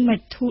បុនមិច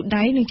ធូ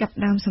ដៃនឹងចាប់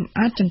ដើមសម្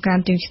អាតចង្ក្រាន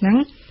ទាំងឆ្នាំង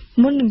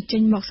មុននឹងចេ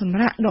ញមកសម្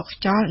រាកដកខ្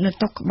យល់នៅ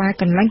តុក្បែរ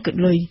កន្លែងគិត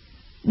លុយ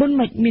បុន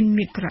មិចមាន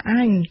មៀតក្រ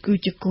អាញគឺ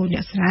ជាគោអ្ន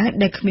កស្រែ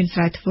ដែលគ្មានស្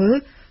រែធ្វើ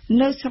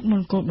នៅស្រុកម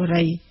ង្គលបុ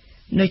រី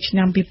នៅឆ្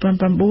នាំ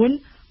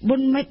 2009 បុ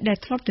នមិចដែល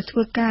ធ្លាប់ទៅធ្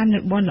វើការនៅ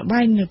បនល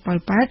បែងនៅប៉ោយ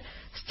ប៉ែត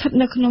ស្ថិត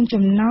នៅក្នុង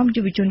ចំណោម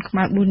យុវជនខ្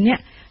មែរ 4 នា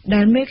ក់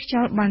ដែលមេខ្យ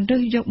ល់បានរើ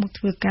សយកមក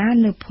ធ្វើការ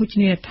នៅភោជ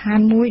នីយដ្ឋាន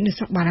មួយនៅ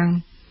ស្រុកបារាំង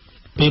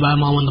ពេលបាន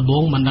មកដំបូ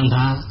ងមិនដឹង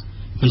ថា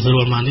មិនស្រួ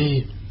លមកទេ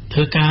ធ្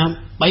វើការ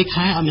3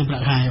ខែអត់មានប្រា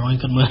ក់ខែឲ្យ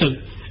គាត់មើល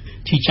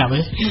ឈឺចាប់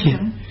ហ៎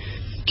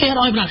គេអ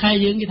ត់ឲ្យប្រាក់ខែ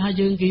យើងគេថា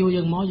យើងគេយក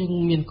យើងមកយើង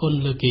មានគុណ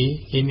លើគេ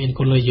មាន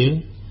គុណលើយើង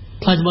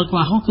ថ្លៃសម្បត្តិខ្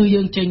វះហោះគឺ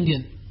យើងចេញទៀ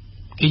ត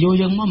គេយក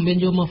យើងមកមិនមាន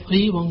យកមកហ្វ្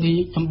រីបងគេ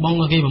ចំបង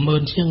គេ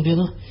 10000 ជាងទៀ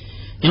ត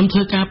ខ្ញុំធ្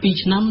វើការ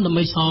2ឆ្នាំដើម្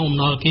បីសងបំ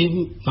ណុលគេ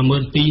 12000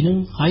 ហ្នឹង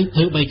ហើយធ្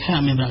វើ3ខែអ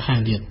ត់មានប្រាក់ខែ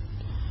ទៀត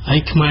ហើយ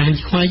ខ្មែ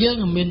រយើង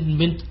មាន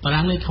បា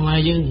រាំងនេះខ្មែរ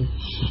យើង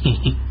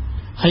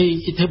ហើយ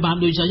គេធ្វើបាន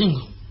ដូចស្អីហ្នឹង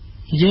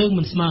យើង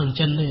មិនស្មើនឹង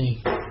ចិនទេ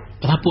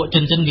បើថាពួកចិ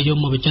នគេយក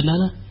មកពីចិនណា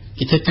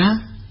គេធ្វើការ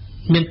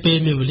មានពេល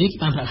មានវេលាគេ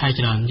បានប្រាក់ខែ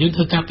ច្រើនយើងធ្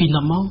វើការ2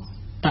 10ម៉ោង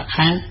ប្រាក់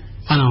ខែ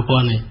បាន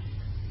1000ទេ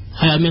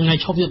ហើយអត់មានថ្ងៃ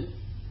ឈប់ទៀត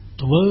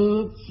ធ្វើ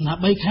ណា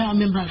3ខែអត់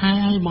មានប្រាក់ខែ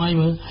ហើយមក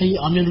មើលហើយ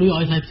អត់មានលុយ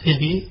ឲ្យថ្លៃផ្ទះ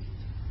គេ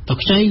ទៅ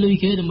ខ្ចីលុយ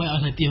គេដើម្បីឲ្យ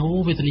ថ្លៃផ្ទះអូ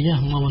វេទនីហ្នឹង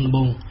មកដំប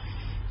ង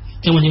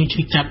ចឹងមកយើង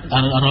ឈឺចាប់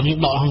អារម្មណ៍យើង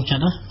ដកហងចិ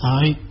ត្តណា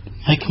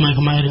ហើយខ្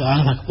មែរឬអាង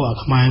ថាពួក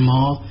ខ្មែរម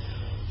ក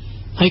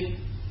ហើយ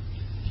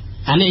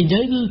អានេះនិយា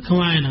យគឺខ្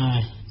មែរណាស់ហើ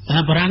យតែ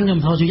បារាំងខ្ញុំ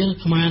ថតជួយ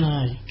ខ្មែរណា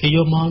ស់គេយ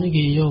កមកនេះ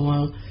គេយកម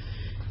ក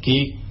គេ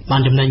បា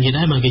នចំណេញគេ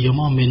ដែរមកគេយក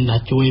មកមានថា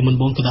ជួយមិន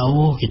បងគេថាអូ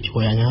គេជួ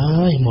យអញ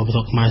ហើយមកបន្ទ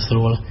ប់ខ្មែរស្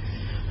រួល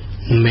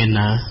មិនមែន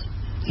ណា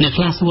អ្នក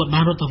ខ្លះស្រួលបា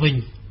នរត់ទៅវិញ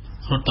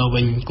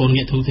កូន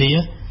ងាកទូធី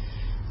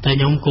តែ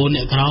ខ្ញុំកូន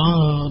អ្នកក្រ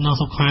នៅ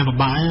ស្រុកខ្មែរពិ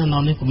បាកនៅ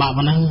នេះពិបាក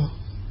ប៉ុណ្ណឹង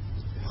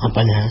អត់ប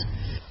ញ្ហា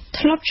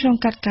ធ្លាប់ឆ្លង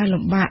កាត់ការ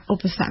លំបាកឧ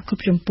បសគ្គគ្រ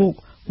ប់ចំពោះ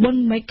បុន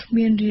មិចគ្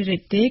មានរីរេ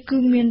ទេគឺ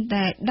មាន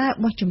តែដើរ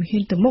បោះជំហា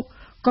នទៅមុខ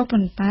ក៏ប៉ុ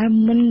ន្តែ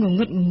មិនង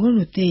ងឹតងងល់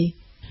នោះទេ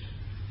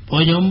ព្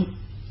រោះខ្ញុំ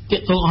ពា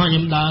ក្យទៅអស់ខ្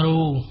ញុំដើរ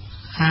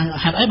ហាង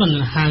ហេតុអីមិន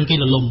ហាងគេ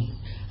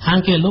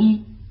លំ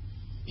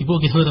ពីពួក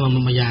គេធ្វើតែ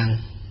មួយយ៉ាង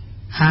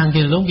ហាង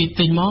គេលំគេ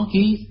ទិញមក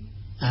គេ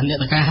អ្នក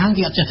តកាហាង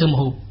គេអត់ចេះធ្វើម្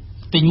ហូប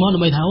ទិញមកដើ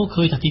ម្បីថា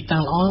ឃើញថាទីតាំ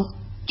ងល្អ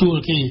ជួល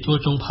គេជួល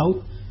ចុងផៅ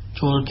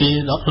ជួលគេ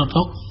ដករត់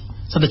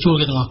សិតតែជួល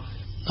គេទាំងអស់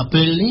ដល់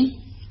ពេលនេះ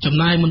ចំ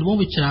ណាយមិនវង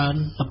វាច្រើន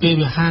ដល់ពេល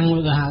វាហាង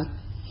គេថា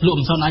លក់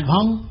មិនសនអាចផ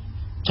ង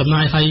ចំ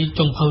ណាយថ្លៃ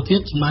ចុងផៅទៀ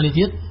តចំណាយនេះ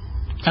ទៀត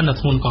កាន់តែ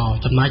ធ្ងន់ក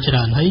ចំណាយច្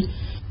រើនហើយ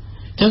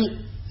អញ្ចឹង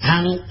ហា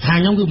ង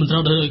ខ្ញុំគឺមិនត្រូ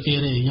វដូចគេ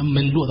ទេខ្ញុំ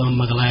មិនលក់តែ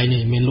មួយកន្លែង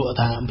នេះមានលក់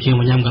ថាព្រៀង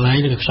មកញ៉ាំកន្លែង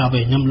ឬក៏ខ្ចប់ទេ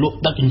ខ្ញុំលក់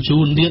ដឹកជញ្ជូ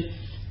នទៀត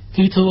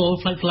គឺធ្វើឲ្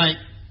យផ្លែក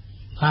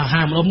ថា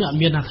ហាងម្ដុំនេះអត់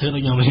មានណាធ្វើដូ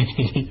ចខ្ញុំទេ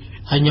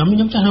ហើយខ្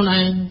ញុំចាស់ខ្លួនឯ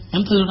ងខ្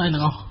ញុំធ្វើខ្លួនឯង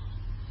ទាំងអស់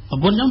ប្រ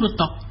ពន្ធខ្ញុំរត់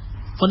តុក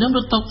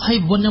ហើយ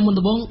ប្រពន្ធខ្ញុំមុន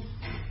ដំបូង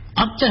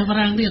អត់ចេះបា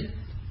រាំងទៀត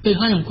ពេល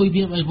ខ្លះខ្ញុំអង្គុយ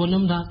វាប្រពន្ធខ្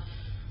ញុំថា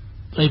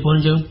ប្រពន្ធ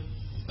យើង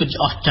គិត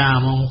អស់ចា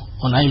ហ្មង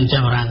ខ្លួនឯងមិនចេះ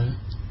បារាំង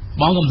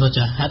បងក៏មិន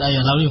ចេះហេតុអីឥ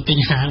ឡូវខ្ញុំទិញ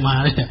ហាងមក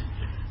ទេ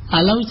ឥ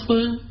ឡូវធ្វើ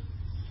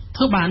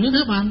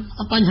បាន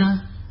អត់បញ្ហា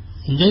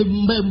និយាយ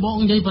បង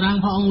និយាយបារាំង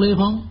ផងអង់គ្លេស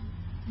ផង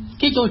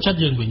គេចូលចិត្ត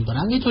យើងវិញបា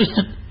រាំងគេចូល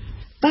ចិត្ត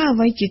តើអ្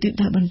វីជាទិដ្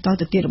ឋាបន្ត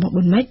ទៅទៀតរបស់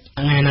បុនមិច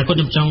ថ្ងៃណាគាត់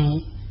ខ្ញុំចង់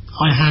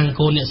ឲ្យហាង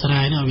កូនអ្នកស្រែ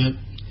នេះវា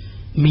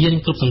មាន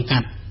គ្រប់សង្កា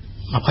ត់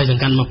20ស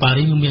ង្កាត់មកប៉ា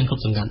រីសមានគ្រ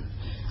ប់សង្កាត់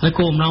ហើយ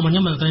គោលបំណងរបស់ខ្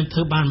ញុំមិនត្រូវធ្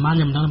វើបានខ្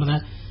ញុំមិនដឹងតែ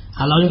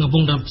ឥឡូវយើងកំពុ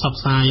ងតែផ្សព្វ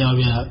ផ្សាយឲ្យ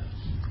វា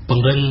ព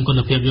ង្រឹងគុណ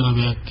ភាពយើងឲ្យ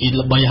វាគេ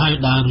ល្បីហើយ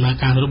ដើរដំណើរ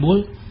ការរបួស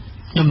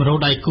ខ្ញុំរក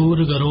ដៃគូ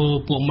ឬក៏រក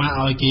ពួកម៉ាក់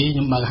ឲ្យគេខ្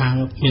ញុំបើកហាង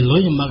មានលុយ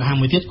ខ្ញុំបើកហាង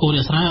មួយទៀតគោអ្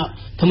នកស្រែ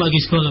ធ្វើឲ្យគេ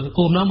ស្គាល់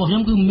គោលបំណងរបស់ខ្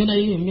ញុំគឺមានអី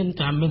មាន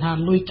ថា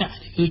លុយកាក់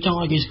គឺចង់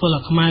ឲ្យគេស្គាល់ថា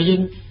ខ្មែរយើ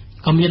ង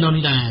ក៏មាននៅ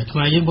នេះដែរខ្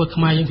មែរយើងពួក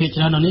ខ្មែរយើងភាគ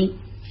ច្រើននៅនេះ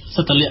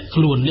សិតតលាក់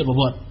ខ្លួនលាក់ប្រ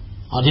វត្តិ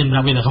អត់ហ៊ានប្រា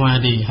ប់គេថាខ្មែរ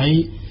ទេហើយ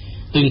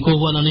ទៅអង្គ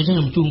វត្តនៅនេះចឹង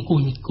ខ្ញុំជួង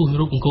គូស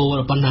រូបអង្គវត្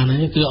តប៉ុណ្ណា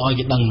នេះគឺឲ្យ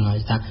គេដឹងហើយ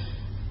ថា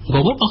អង្គ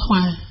វត្តរបស់ខ្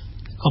មែរ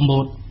កម្ពុ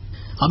ជា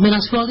អត់មានអ្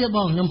នកស្គាល់ទៀតប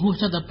ងខ្ញុំហួស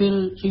ចិត្តតែពេល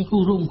ជាងគូ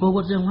សរូបអង្គវ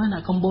ត្តចឹងហ្នឹងអ្ន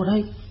កកម្ពុជាហើ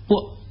យពួ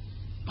ក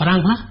បារាំ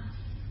ងខ្លះ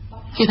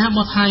គេថា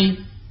បោះថៃ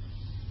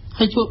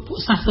ហើយពួក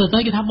សាសទៅ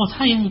គេថាបោះ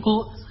ថៃអង្គ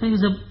ហើយ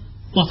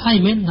បោះថៃ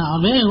មិនថាអ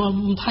ត់ទេ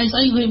ថៃស្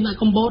អីគេអ្នក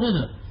កម្ពុជា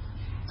ទេ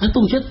ហើយទ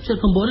ងចិត្ត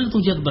កម្ពុជាទ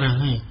ងចិត្តបារាំង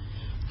ហើយ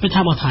គេ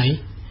ថាបោះថៃ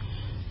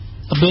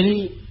តែពេលនេះ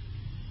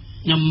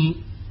ខ្ញុំ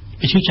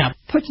គេឈឺចាប់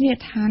ភោជនីយ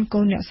ដ្ឋាន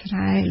កូនអ្នកស្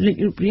រែលេច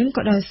រូបរាង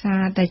ក៏ដោយសា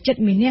រតែចិត្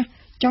តមានះ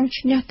ចង់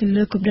ឈ្នះទៅ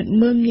លើគំនិត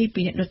មើលងាយ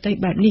ពីអ្នកដទៃ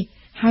បែបនេះ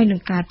ហើយនឹង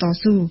ការត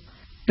ស៊ូ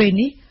ពេល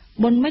នេះ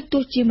បុនមិច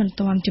ទោះជាមិន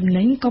ទាន់ចំ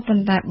ណេញក៏ប៉ុ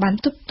ន្តែបាន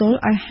ទប់ទល់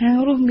ឲ្យហាង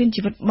រស់មាន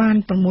ជីវិតបាន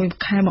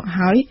6ខែមក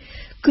ហើយ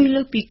គឺ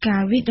លើកពីកា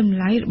រវិតម្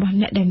លៃរបស់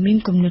អ្នកដែលមាន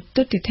គំនិតទ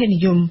ស្សនវិជ្ជានិ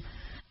យម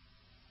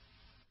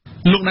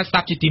លោកអ្នកស្ដា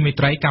ប់ជាទីមេ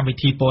ត្រីកម្មវិ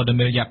ធីព័ត៌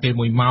មានរយៈពេល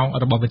1ម៉ោង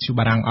របស់វិទ្យុ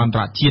បារាំងអន្ត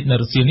រជាតិនៅ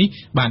រុស្ស៊ីនេះ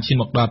បានឈាន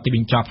មកដល់ទីប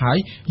ញ្ចប់ហើយ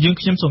យើង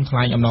ខ្ញុំសូមថ្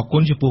លែងអំណរគុ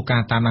ណចំពោះកា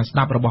រតាមដានស្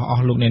ដាប់របស់អ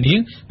ស់លោកអ្នកនាង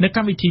នៅក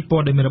ម្មវិធីព័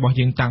ត៌មានរបស់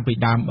យើងតាំងពី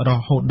ដើមរ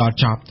ហូតដល់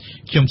ចប់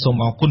ខ្ញុំសូម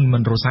អរគុណមិ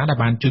នរសាដែល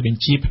បានជួយប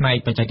ញ្ជាផ្នែក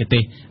បច្ចេកទេ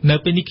សនៅ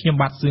ពេលនេះខ្ញុំ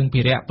បាទសឿង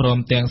ភិរៈព្រម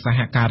ទាំងសហ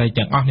ការី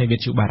ទាំងអស់នៃវិ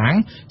ទ្យុបារាំង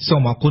សូ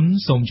មអរគុណ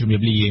សូមជម្រា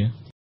ប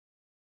លា